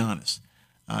 Let's be honest.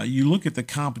 You look at the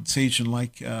compensation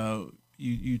like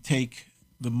you take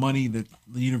the money that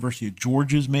the University of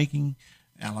Georgia is making,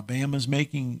 Alabama's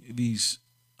making, these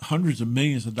hundreds of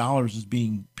millions of dollars is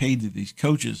being paid to these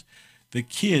coaches. The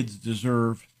kids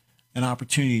deserve an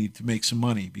opportunity to make some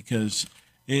money, because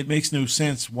it makes no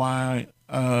sense why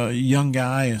a young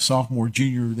guy, a sophomore,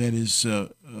 junior, that is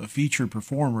a featured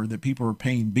performer that people are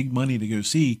paying big money to go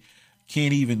see,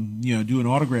 can't even do an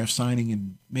autograph signing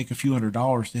and make a few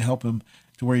 $100s to help him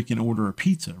to where he can order a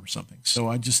pizza or something. So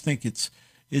I just think it's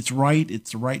right.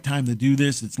 It's the right time to do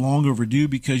this. It's long overdue,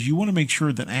 because you want to make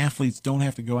sure that athletes don't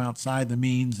have to go outside the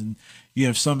means. And you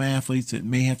have some athletes that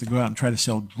may have to go out and try to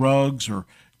sell drugs or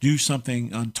do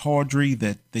something untawdry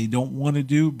that they don't want to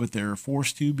do, but they're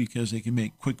forced to because they can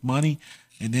make quick money.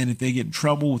 And then if they get in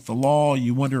trouble with the law,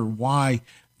 you wonder why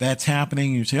that's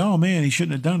happening. You say, oh man, he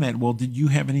shouldn't have done that. Well, did you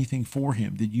have anything for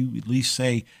him? Did you at least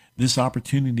say, this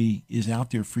opportunity is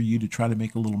out there for you to try to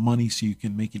make a little money so you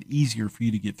can make it easier for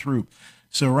you to get through?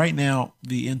 So right now,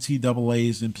 the NCAA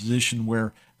is in position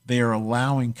where they are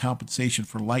allowing compensation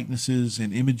for likenesses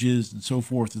and images and so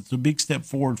forth. It's a big step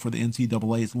forward for the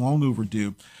NCAA. It's long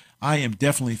overdue. I am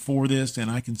definitely for this,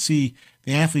 and I can see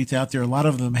the athletes out there. A lot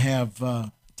of them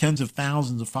have tens of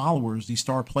thousands of followers, these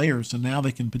star players, so now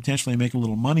they can potentially make a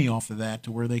little money off of that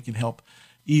to where they can help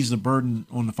ease the burden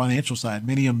on the financial side.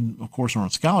 Many of them, of course, are on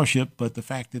scholarship, but the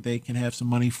fact that they can have some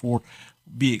money for,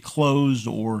 be it clothes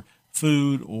or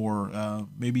food, or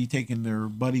maybe taking their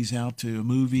buddies out to a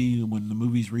movie when the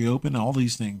movies reopen, all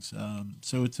these things.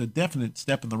 So it's a definite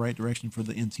step in the right direction for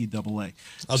the NCAA.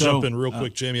 I'll jump in real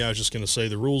quick, Jamie. I was just going to say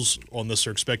the rules on this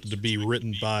are expected to be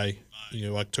written by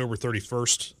October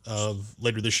 31st of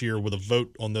later this year, with a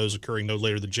vote on those occurring no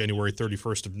later than January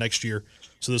 31st of next year.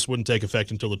 So this wouldn't take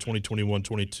effect until the 2021 and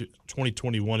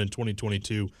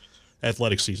 2022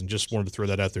 athletic season. Just wanted to throw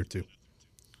that out there too.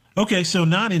 Okay, so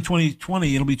not in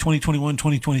 2020. It'll be 2021,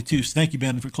 2022. So thank you,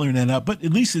 Ben, for clearing that up. But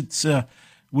at least it's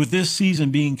with this season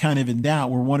being kind of in doubt,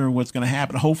 we're wondering what's going to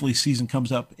happen. Hopefully season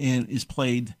comes up and is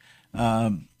played.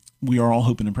 We are all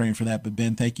hoping and praying for that. But,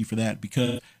 Ben, thank you for that,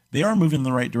 because they are moving in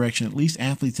the right direction. At least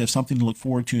athletes have something to look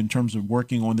forward to in terms of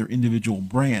working on their individual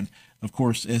brand. Of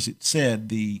course, as it said,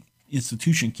 the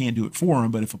institution can't do it for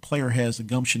them, but if a player has the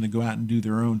gumption to go out and do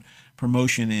their own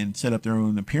promotion and set up their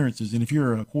own appearances, and if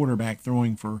you're a quarterback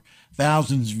throwing for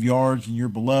thousands of yards and you're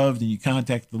beloved and you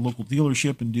contact the local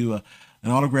dealership and do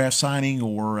an autograph signing,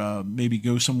 or maybe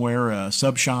go somewhere, a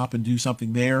sub shop, and do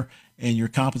something there, and you're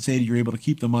compensated, you're able to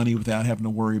keep the money without having to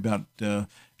worry about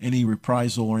any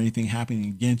reprisal or anything happening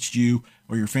against you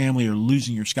or your family or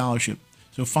losing your scholarship.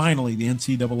 So finally, the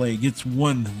NCAA gets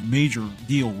one major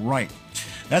deal right.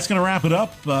 That's going to wrap it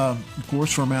up. Of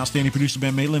course, from outstanding producer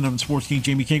Ben Maitland, I'm the Sports King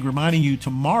Jamie King, reminding you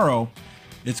tomorrow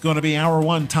it's going to be Hour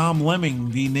 1, Tom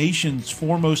Lemming, the nation's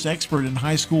foremost expert in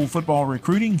high school football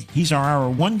recruiting. He's our Hour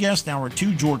 1 guest. Hour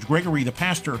 2, George Gregory, the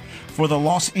pastor for the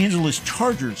Los Angeles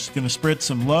Chargers, going to spread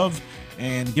some love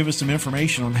and give us some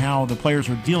information on how the players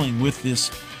are dealing with this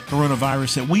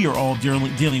coronavirus that we are all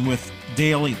dealing with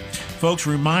daily. Folks,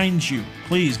 remind you,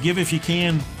 please give if you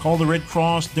can, call the Red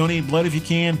Cross, donate blood if you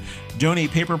can,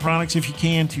 donate paper products if you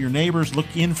can to your neighbors, look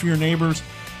in for your neighbors,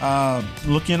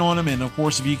 look in on them, and of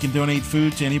course if you can donate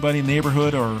food to anybody in the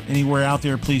neighborhood or anywhere out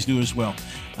there, please do as well.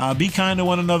 Be kind to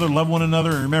one another, love one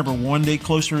another, and remember, one day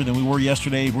closer than we were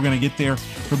yesterday. We're going to get there.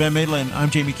 For Ben Maitland, I'm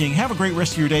Jamie King. Have a great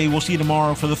rest of your day. We'll see you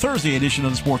tomorrow for the Thursday edition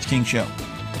of the Sports King Show.